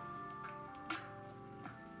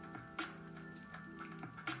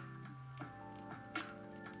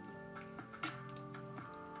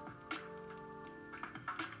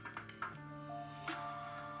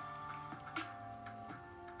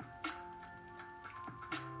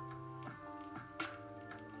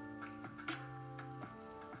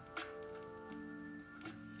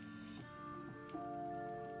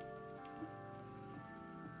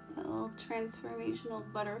 Little transformational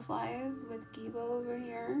butterflies with Gibo over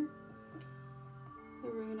here. The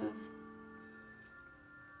rune of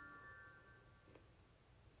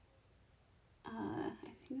I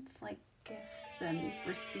think it's like gifts and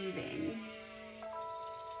receiving.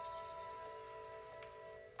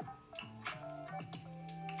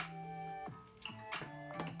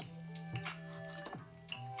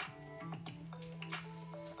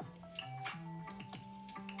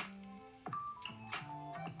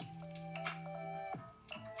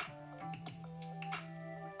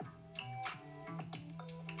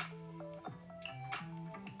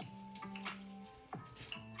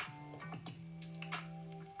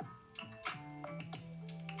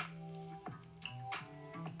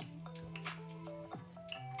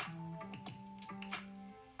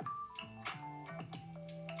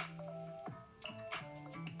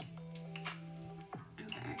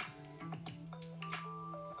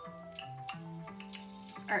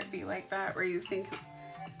 Art be like that, where you think,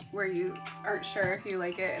 where you aren't sure if you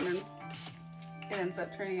like it and then it ends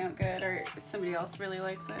up turning out good, or somebody else really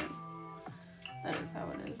likes it. That is how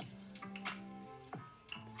it is.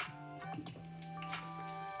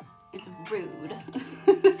 It's rude.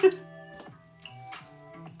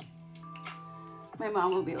 My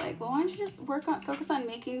mom will be like, well, why don't you just focus on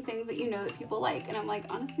making things that you know that people like? And I'm like,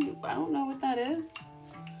 honestly, I don't know what that is.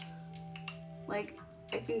 Like,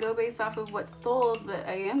 I can go based off of what's sold, but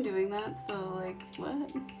I am doing that, so like,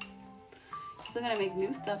 what? Still gonna make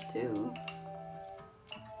new stuff too.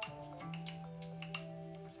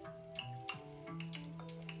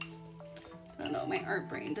 I don't know, my art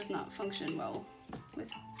brain does not function well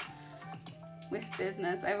with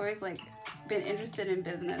business. I've always like been interested in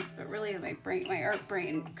business, but really my art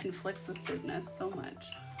brain conflicts with business so much.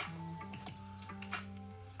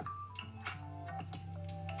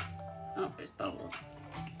 Oh, there's bubbles.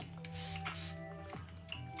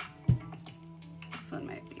 This one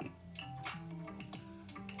might be,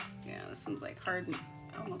 yeah, this one's like hard,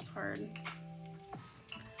 almost hard.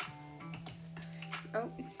 Okay. Oh,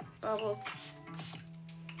 bubbles.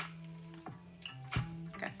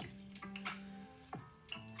 Okay.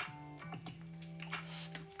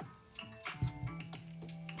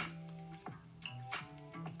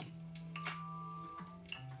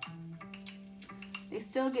 They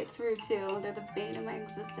still get through too. They're the bane of my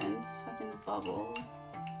existence. Fucking bubbles.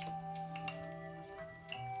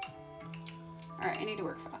 Alright, I need to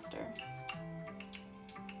work faster.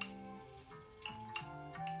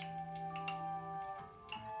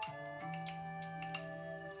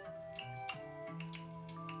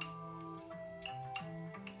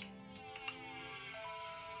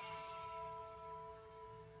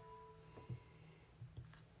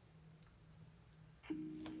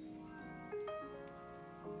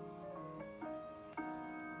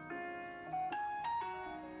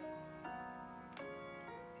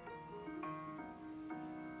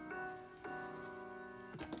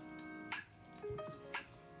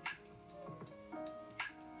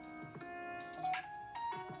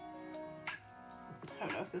 I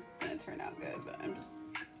don't know if this is gonna turn out good, but I'm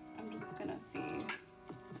just gonna see. I'm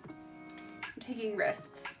taking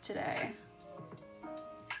risks today.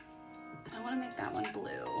 And I wanna make that one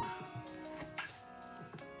blue.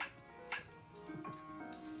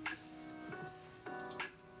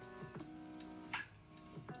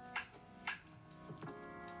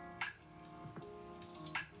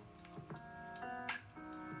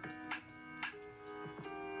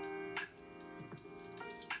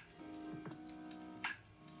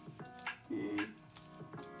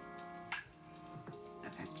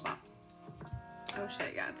 Okay, well. Oh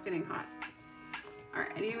shit, yeah, it's getting hot. All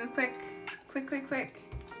right, I need to move quick.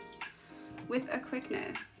 With a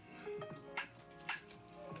quickness.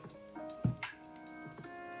 All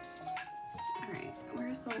right,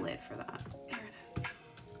 where's the lid for that? There it is.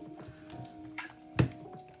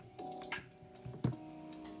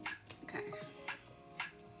 Okay.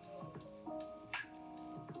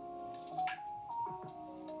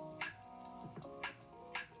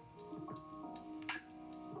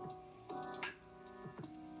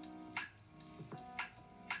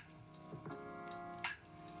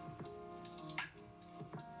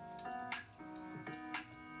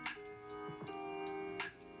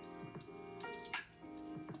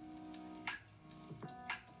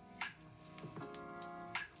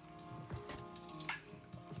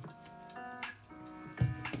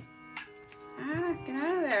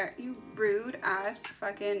 ass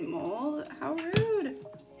fucking mold. How rude.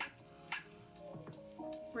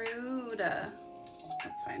 Rude.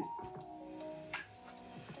 That's fine.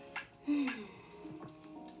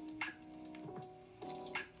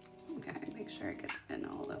 Okay, make sure it gets in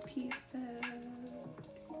all the pieces.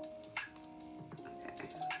 Okay.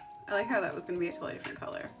 I like how that was going to be a totally different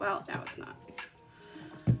color. Well, now it's not.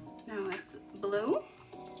 Now it's blue.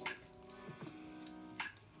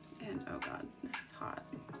 And oh god, this is hot.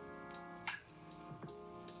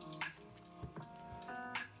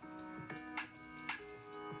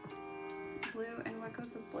 Blue, and what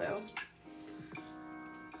goes with blue?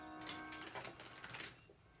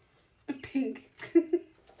 Pink.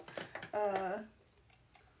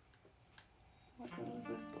 What goes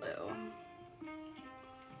with blue?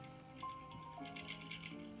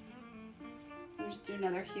 We'll just do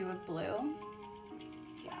another hue of blue.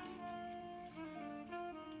 Yeah.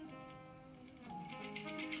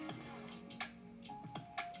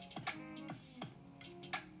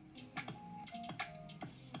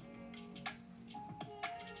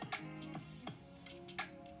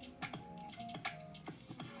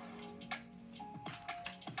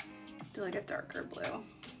 Do like a darker blue.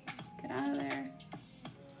 Get out of there.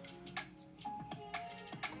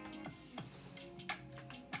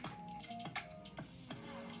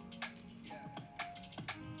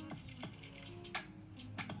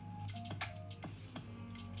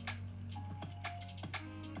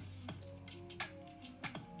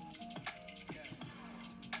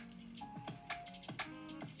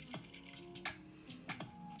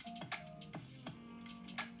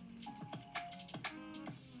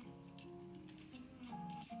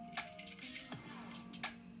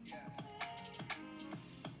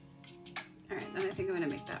 All right, then I think I'm gonna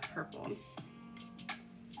make that purple.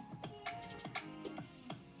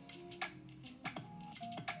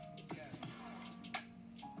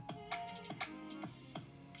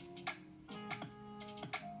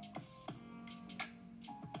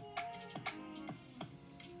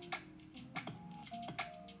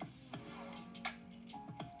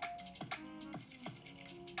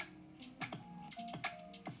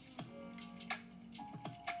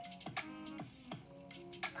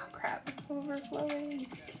 Oh crap, it's overflowing.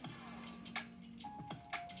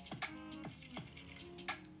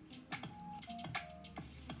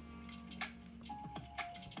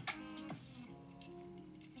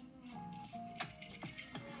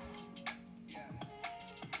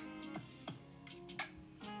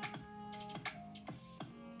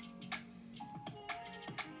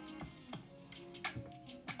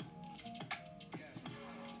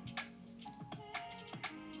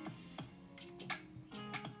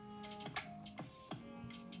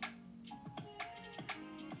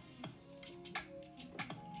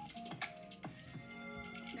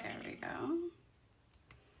 There we go.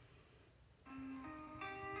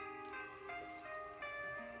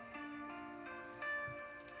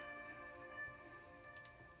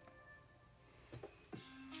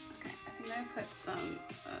 Okay, I think I put some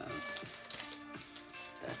of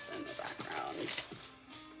this in the background.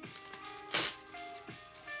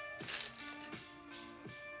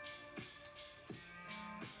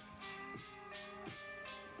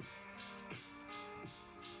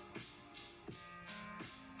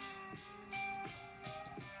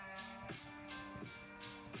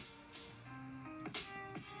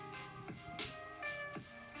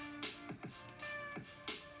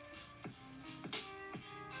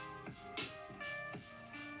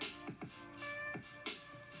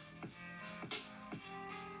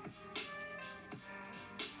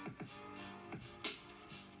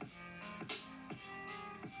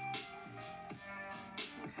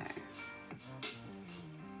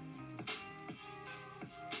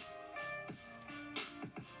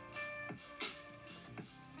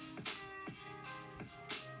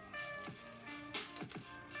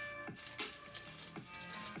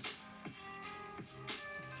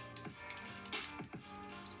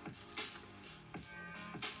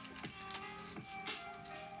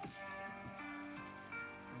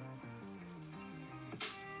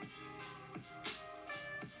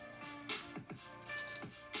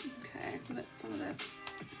 Put some of this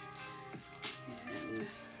in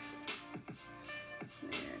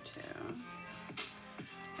there too.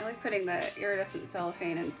 I like putting the iridescent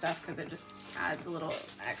cellophane and stuff because it just adds a little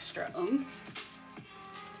extra oomph.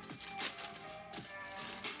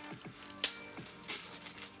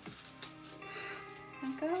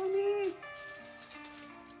 Let go of me.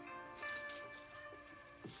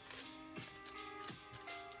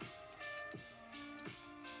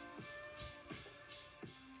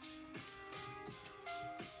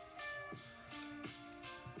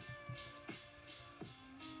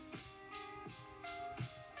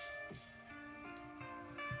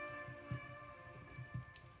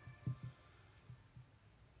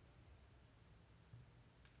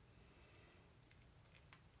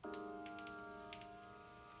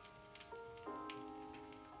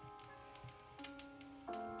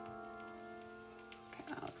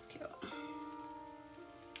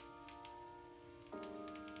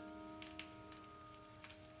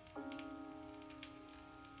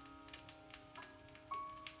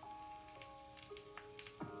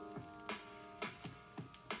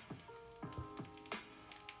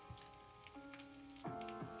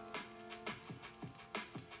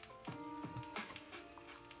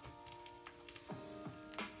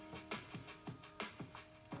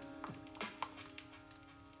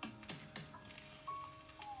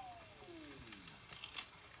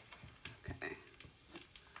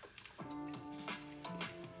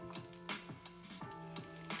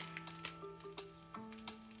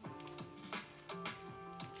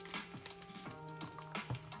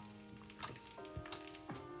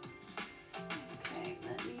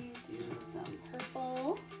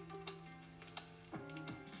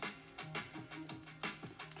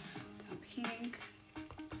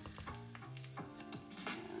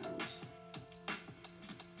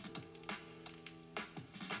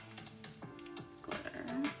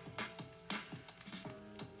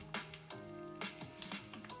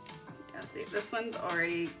 this one's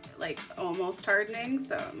already like almost hardening,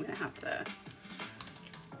 so I'm gonna have to,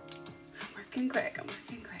 I'm working quick.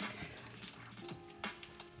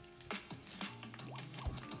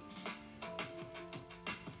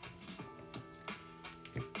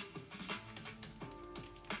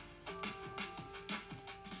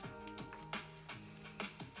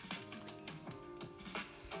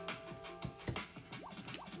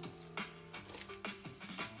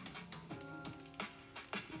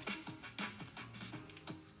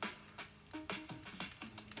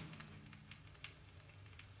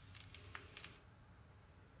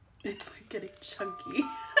 It's like getting chunky.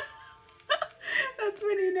 That's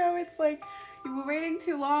when you know it's like you were waiting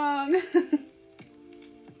too long.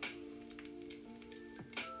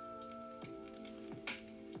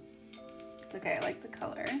 It's okay, I like the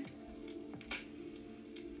color.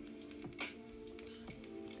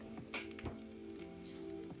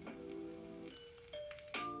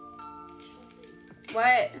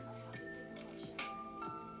 What?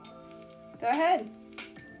 Go ahead.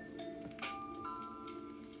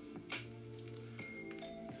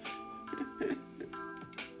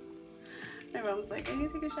 My mom's like, I need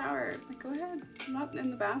to take a shower. I'm like, go ahead. I'm not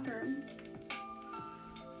in the bathroom.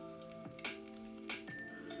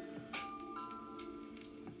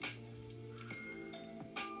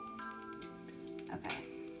 Okay.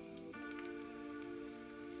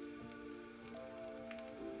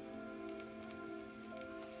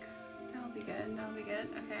 That'll be good. That'll be good.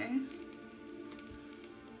 Okay. I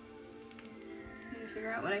need to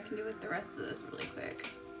figure out what I can do with the rest of this really quick.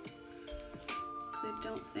 I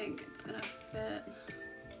don't think it's gonna fit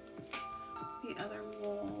the other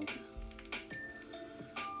mold.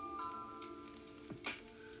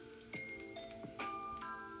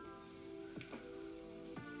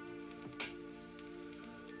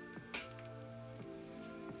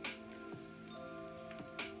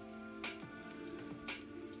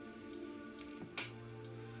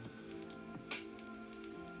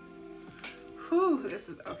 Whew, this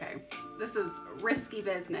is okay. This is risky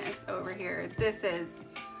business over here. This is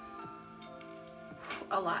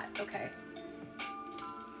a lot. Okay.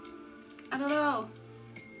 I don't know.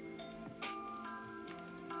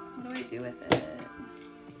 What do I do with it?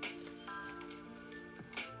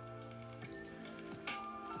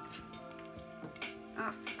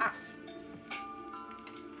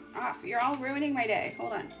 Off. You're all ruining my day.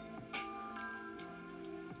 Hold on.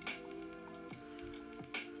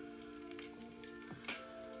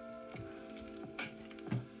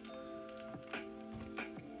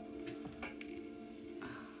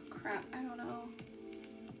 Crap, I don't know.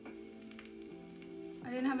 I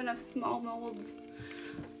didn't have enough small molds.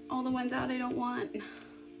 All the ones out I don't want.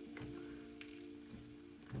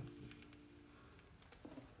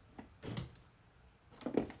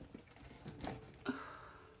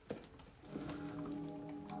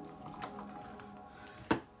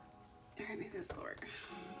 Alright, maybe this will work.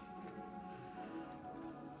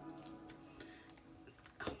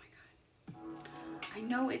 Oh my god. I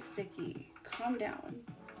know it's sticky. Calm down.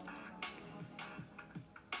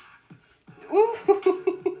 Ooh.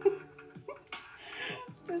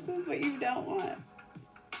 This is what you don't want.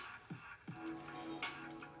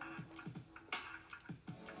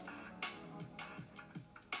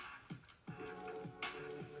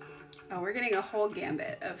 Oh, we're getting a whole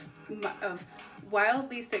gambit of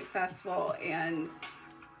wildly successful and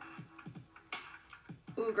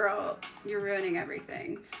ooh girl, you're ruining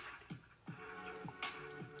everything.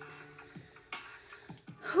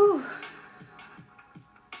 Whew.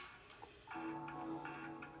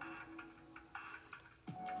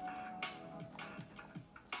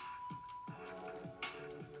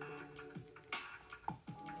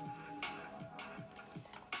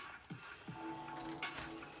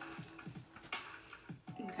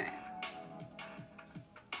 Okay.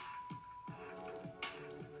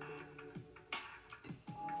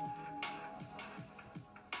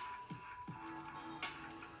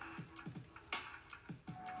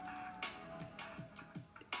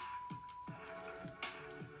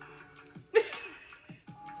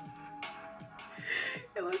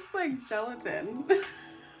 It looks like gelatin.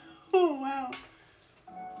 Oh wow.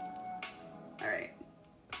 All right.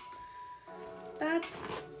 That's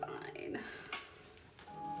fine.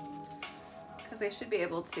 Because I should be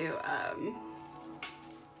able to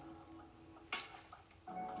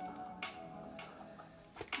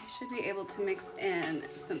mix in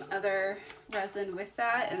some other resin with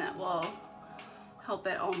that, and that will help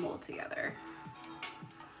it all mold together.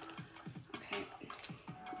 Okay.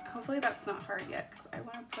 Hopefully that's not hard yet, because I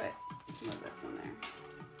want to put some of this in there.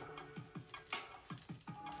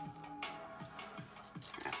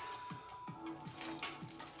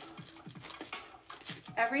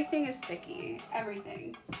 Everything is sticky.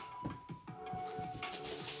 Everything.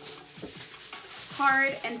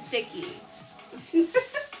 Hard and sticky.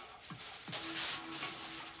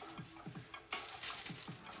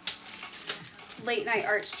 Late night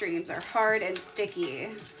art streams are hard and sticky.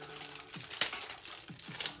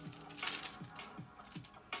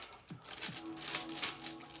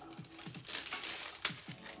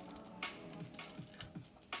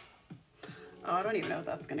 Oh, I don't even know if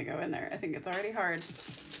that's gonna go in there. I think it's already hard.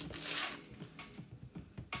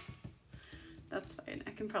 That's fine.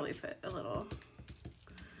 I can probably put a little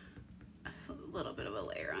bit of a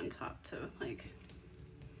layer on top to like.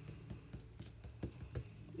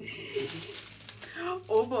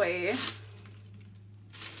 Oh boy.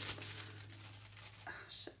 Oh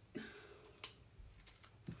shit.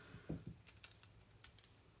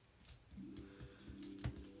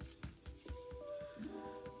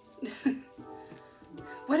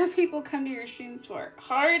 What do people come to your streams for?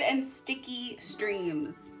 Hard and sticky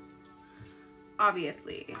streams.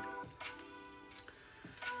 Obviously.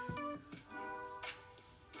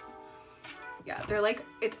 Yeah, they're like,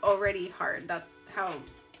 it's already hard. That's how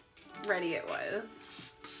ready it was.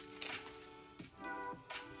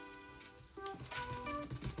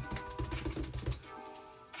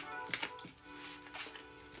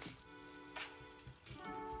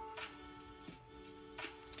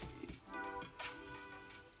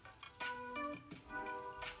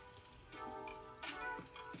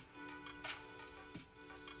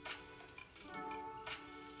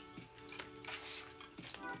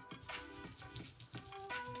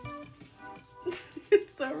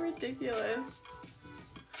 It's so ridiculous.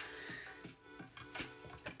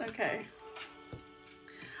 Okay.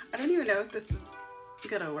 I don't even know if this is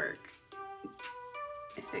gonna work.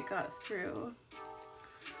 If it got through.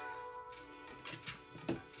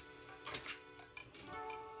 Oh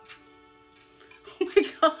my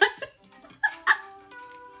god.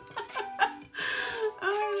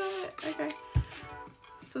 Oh, I love it. Okay.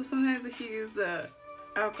 So sometimes if you use the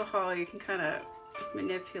alcohol, you can kind of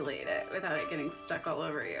manipulate it without it getting stuck all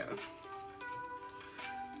over you.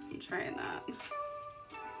 So I'm trying that.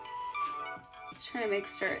 Just trying to make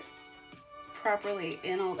sure it's properly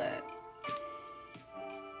in all the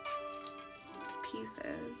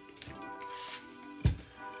pieces.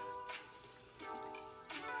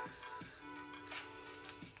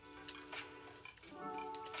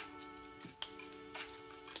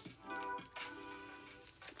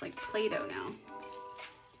 It's like Play-Doh now.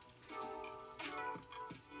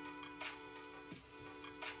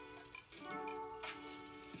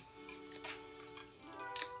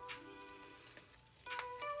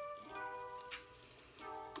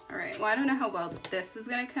 Well, I don't know how well this is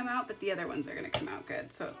going to come out, but the other ones are going to come out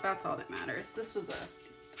good. So that's all that matters. This was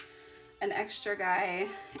an extra guy,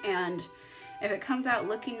 and if it comes out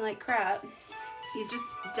looking like crap, you just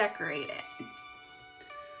decorate it.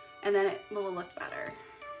 And then it will look better.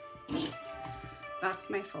 That's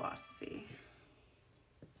my philosophy.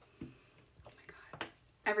 Oh my god.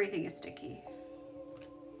 Everything is sticky.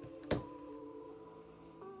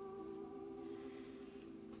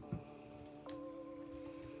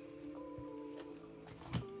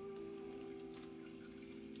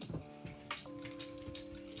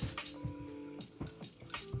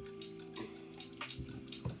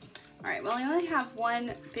 Alright, well I only have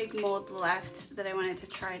one big mold left that I wanted to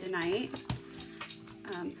try tonight.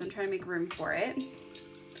 So I'm trying to make room for it.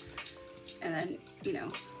 And then, you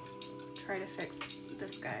know, try to fix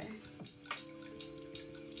this guy.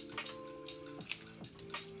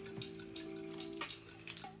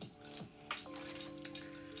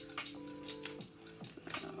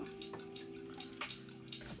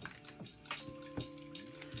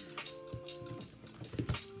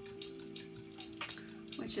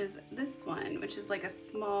 Which is this one, which is like a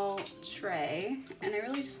small tray, and I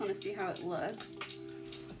really just want to see how it looks.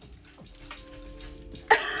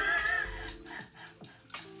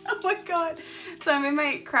 Oh my god. So I'm in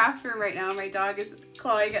my craft room right now. My dog is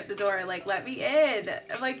clawing at the door like, let me in.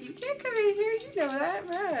 I'm like, you can't come in here, you know that,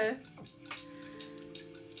 bruh.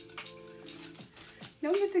 You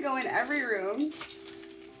don't get to go in every room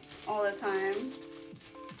all the time.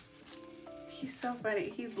 He's so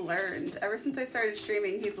funny. He's learned. Ever since I started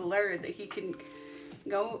streaming, he's learned that he can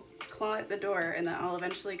go claw at the door and then I'll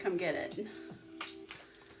eventually come get it.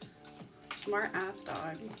 Smart ass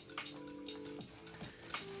dog.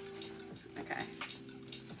 Okay.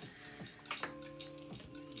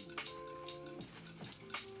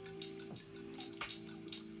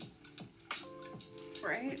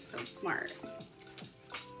 Right? So smart.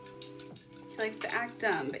 He likes to act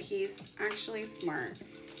dumb, but he's actually smart.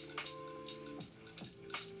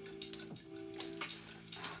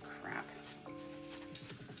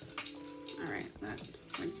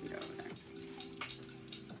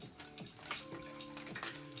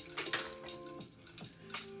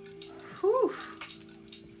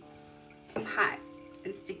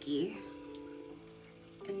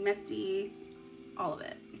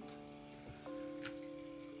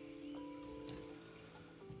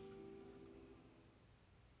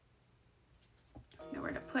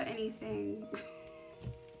 anything.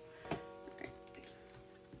 Okay.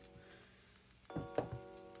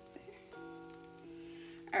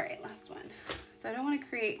 All right, last one. So I don't want to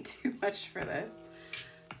create too much for this.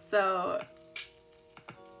 So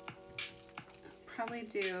probably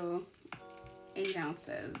do 8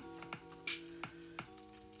 ounces,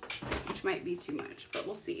 which might be too much, but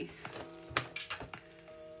we'll see.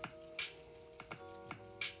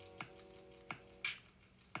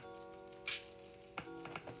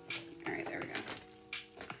 All right, there we go.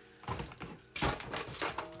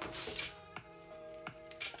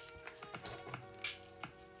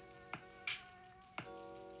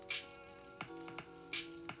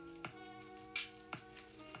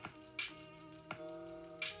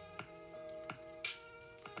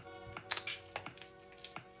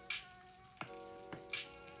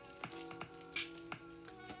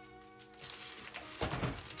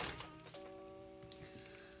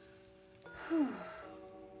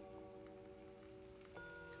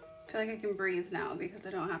 I feel like I can breathe now because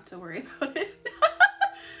I don't have to worry about it.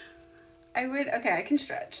 Okay, I can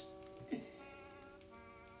stretch. I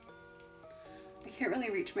can't really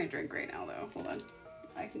reach my drink right now though. Hold on.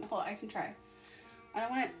 I can try. I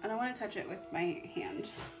don't want to touch it with my hand.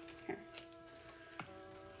 Here.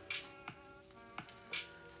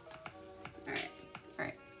 All right. All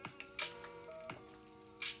right.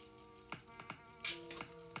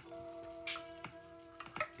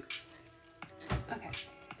 Okay.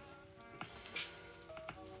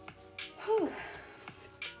 Whew.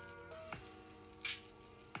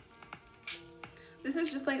 This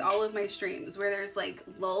is just like all of my streams where there's like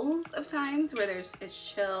lulls of times where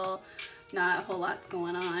it's chill, not a whole lot's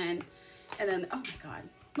going on. And then, oh my God,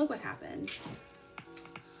 look what happens.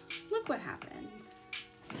 Look what happens.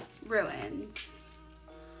 Ruins.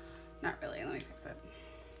 Not really, let me fix it.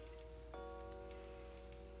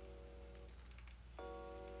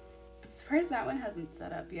 I'm surprised that one hasn't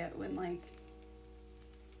set up yet when like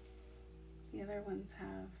the other ones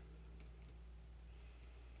have.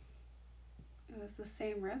 It was the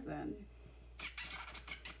same resin.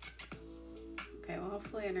 Okay, well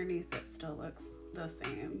hopefully underneath it still looks the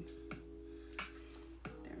same.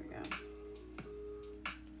 There we go.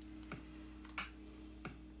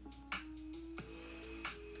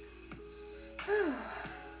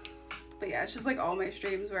 But yeah, it's just like all my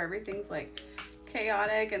streams where everything's like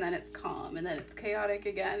chaotic and then it's calm and then it's chaotic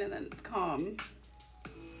again and then it's calm.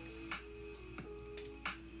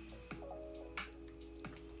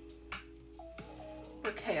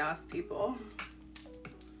 We're chaos people.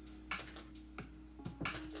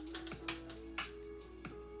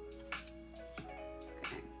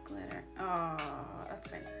 Okay, glitter. Oh,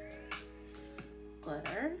 that's right.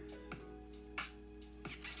 Glitter.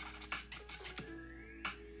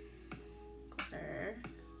 Glitter.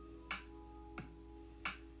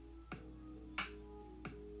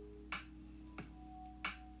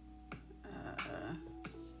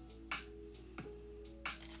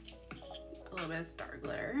 A little bit of star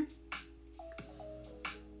glitter.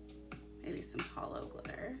 Maybe some hollow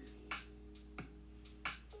glitter.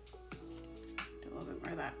 Do a little bit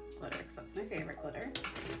more of that glitter because that's my favorite glitter.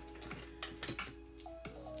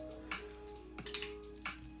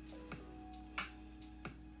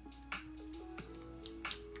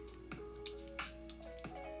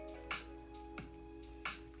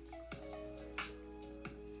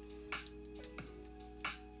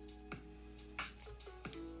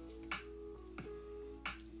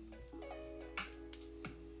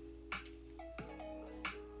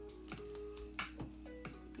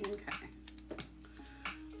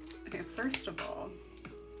 Okay, first of all,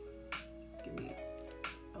 give me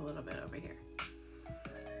a little bit over here.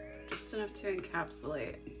 Just enough to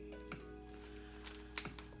encapsulate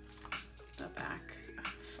the back. Oh,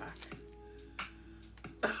 fuck.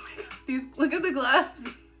 Oh my God, look at the gloves.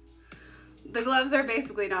 The gloves are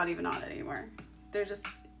basically not even on anymore. They're just,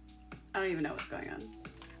 I don't even know what's going on.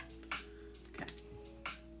 Okay.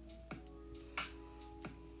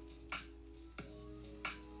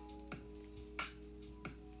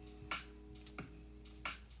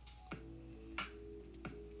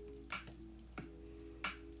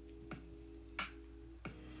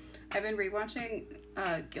 I've been rewatching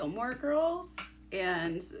Gilmore Girls,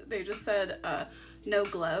 and they just said, no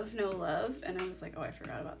glove, no love, and I was like, oh, I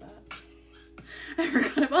forgot about that. I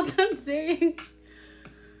forgot about them saying.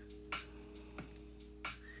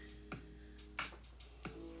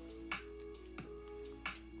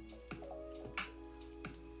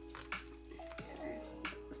 Okay,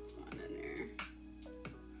 put this one in there.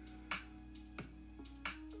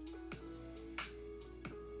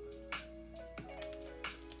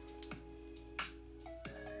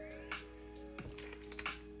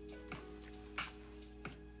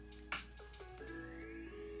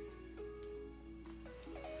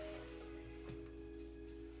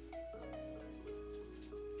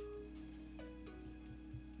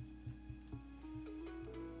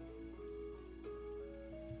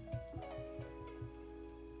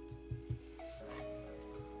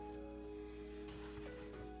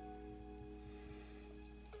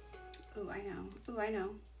 Ooh, I know. Ooh, I know.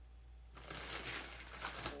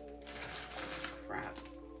 Crap.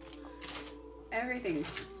 Everything's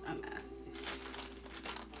just a mess.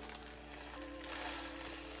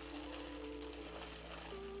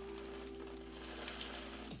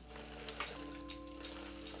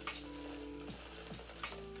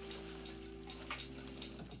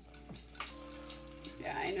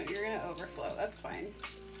 Yeah, I know you're gonna overflow. That's fine.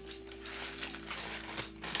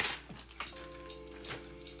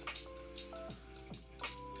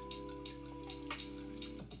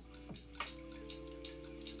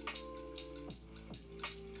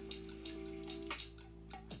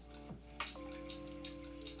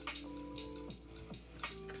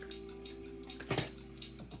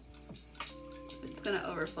 It's gonna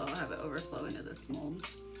overflow. I'll have it overflow into this mold.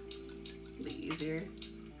 It'll be easier.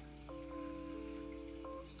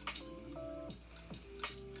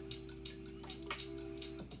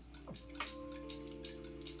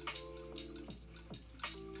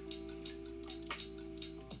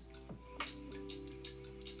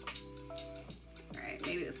 Alright,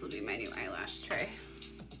 maybe this will be my new eyelash tray.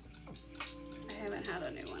 I haven't had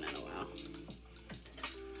a new one in a while.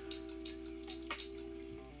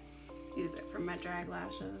 Use it for my drag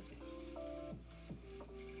lashes.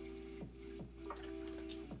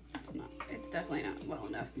 No, it's definitely not well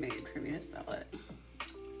enough made for me to sell it.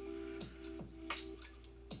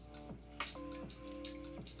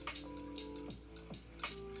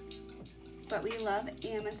 But we love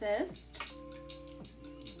amethyst.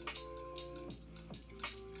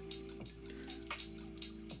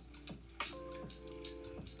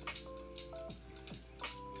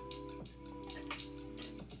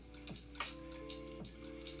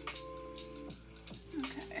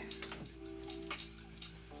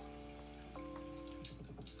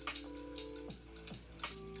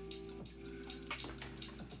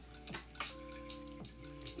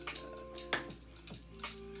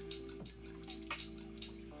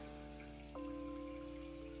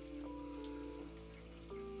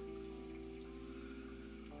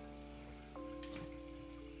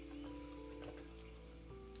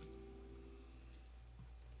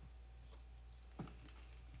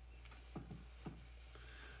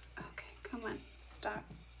 Okay. Come on, stop.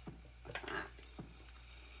 Stop.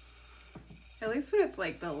 At least when it's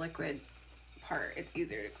like the liquid part, it's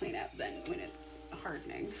easier to clean up than when it's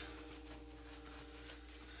hardening.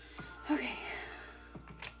 Okay.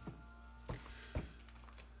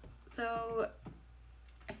 So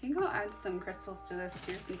I think I'll add some crystals to this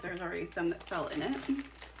too, since there's already some that fell in it.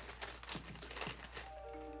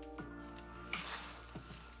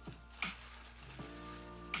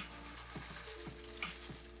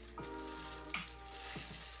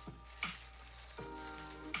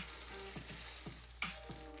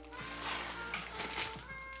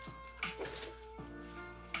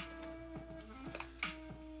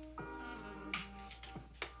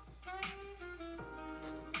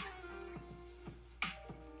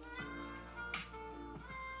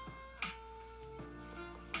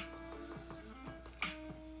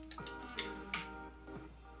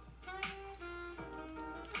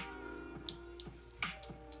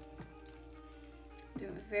 Do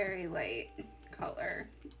a very light color.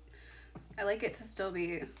 I like it to still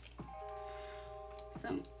be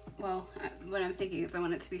some, well, what I'm thinking is I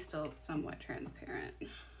want it to be still somewhat transparent.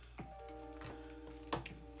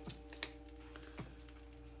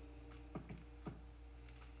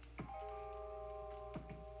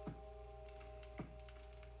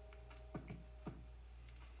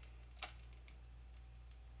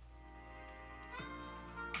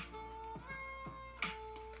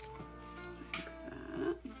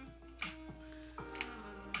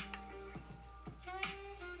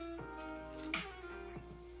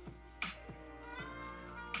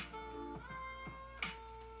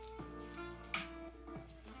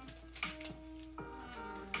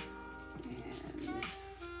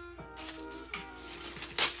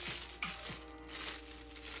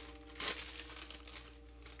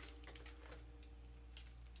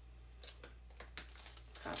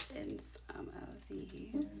 Pop in some of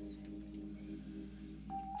these.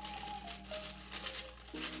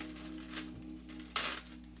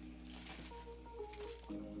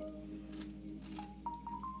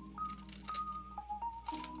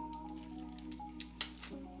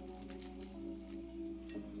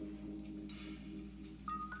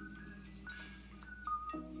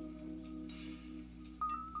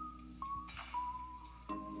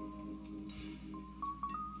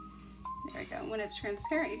 There we go. When it's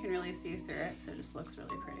transparent, you can really see through it, so it just looks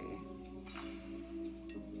really pretty.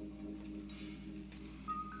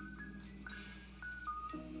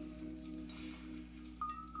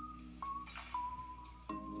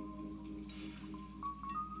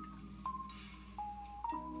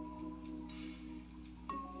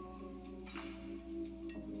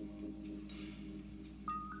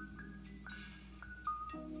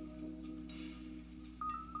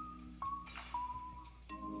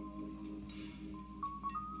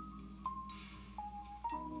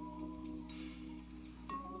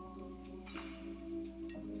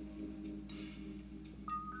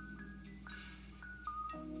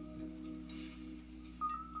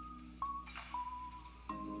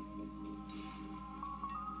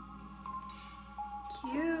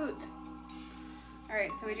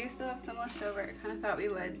 Alright, so we do still have some left over. I kind of thought we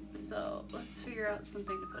would, so let's figure out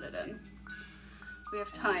something to put it in. We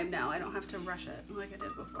have time now. I don't have to rush it like I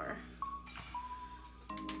did before.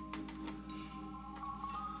 Okay,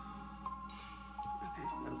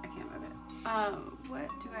 I can't move it. What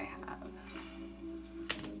do I have?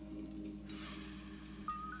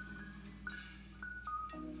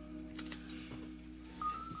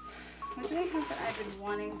 What do I have that I've been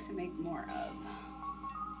wanting to make more of?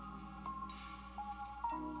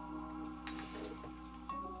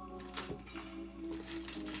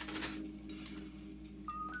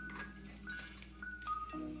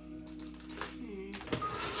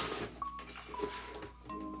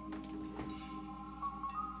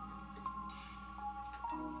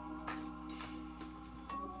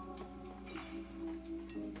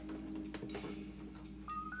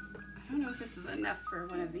 I don't know if this is enough for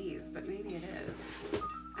one of these, but maybe it is.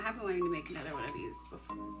 I have been wanting to make another one of these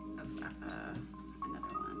before, another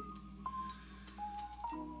one.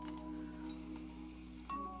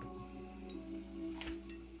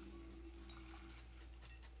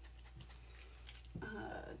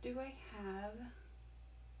 Do I have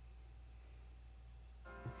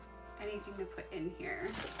anything to put in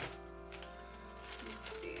here? Let's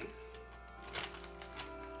see.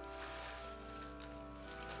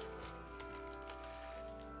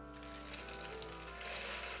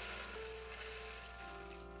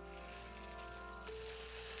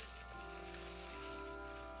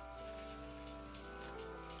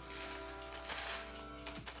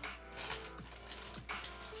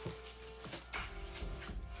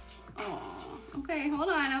 Oh, okay, hold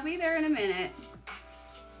on. I'll be there in a minute.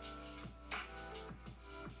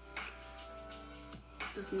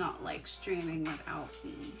 Does not like streaming without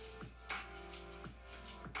me.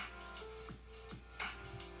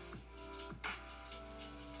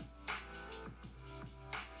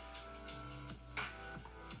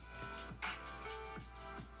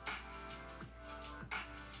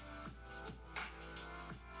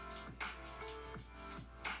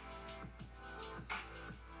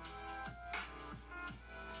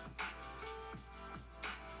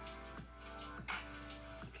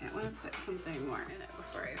 Okay, I want to put something more in it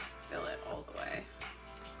before I fill it all the way.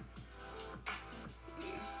 Let's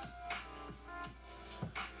see.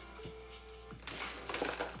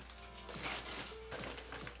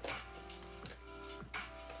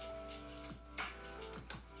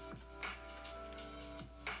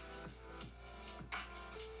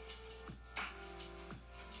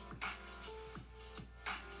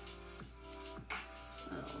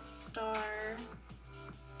 A little star.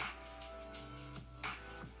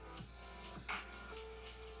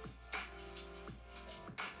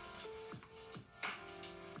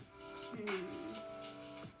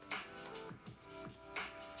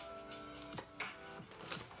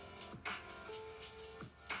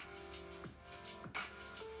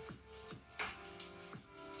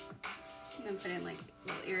 And then put in like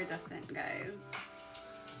little iridescent guys.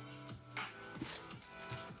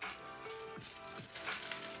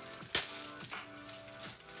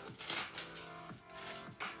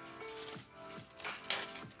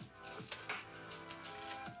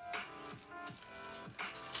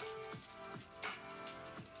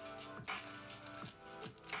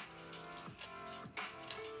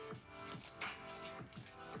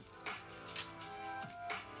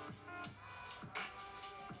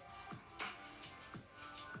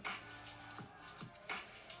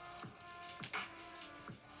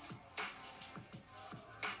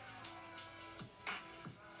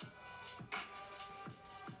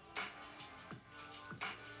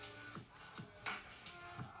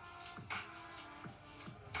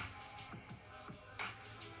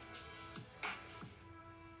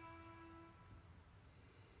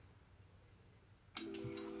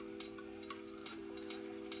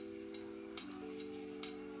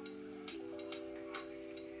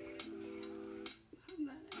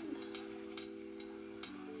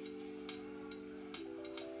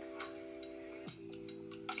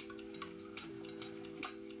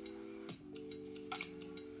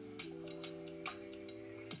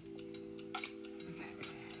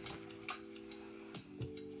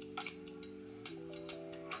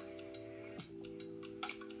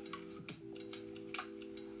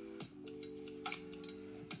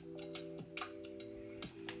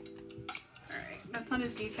 That's not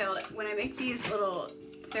as detailed. When I make these little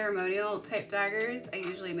ceremonial type daggers, I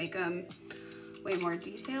usually make them way more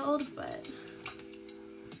detailed, but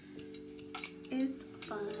it's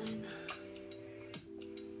fun.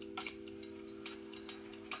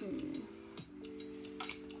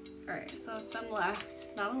 All right, so some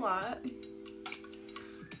left, not a lot,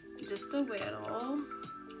 just a whittle.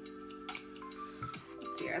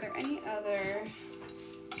 see, are there any other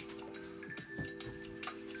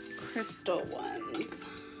crystal ones?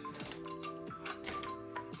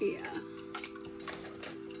 Yeah.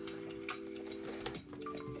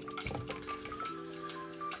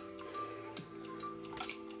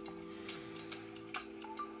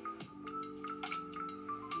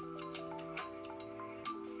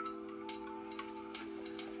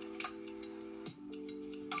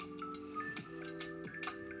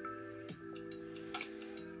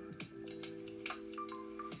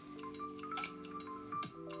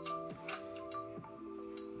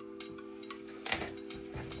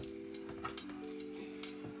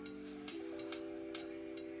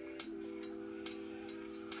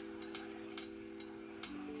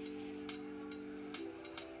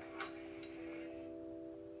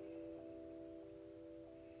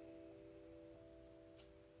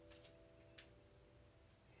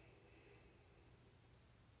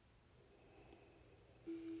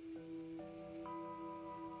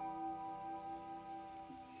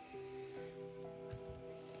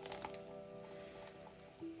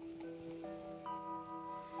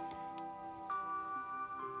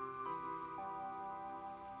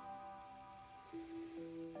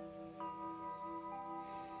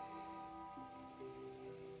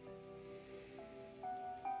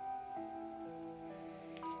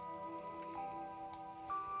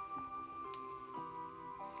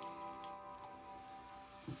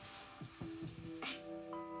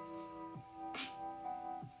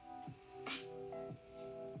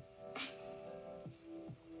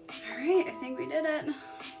 All right, I think we did it.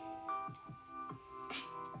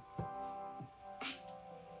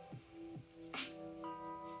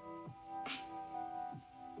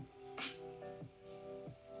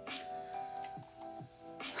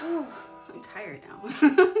 I'm tired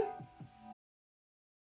now.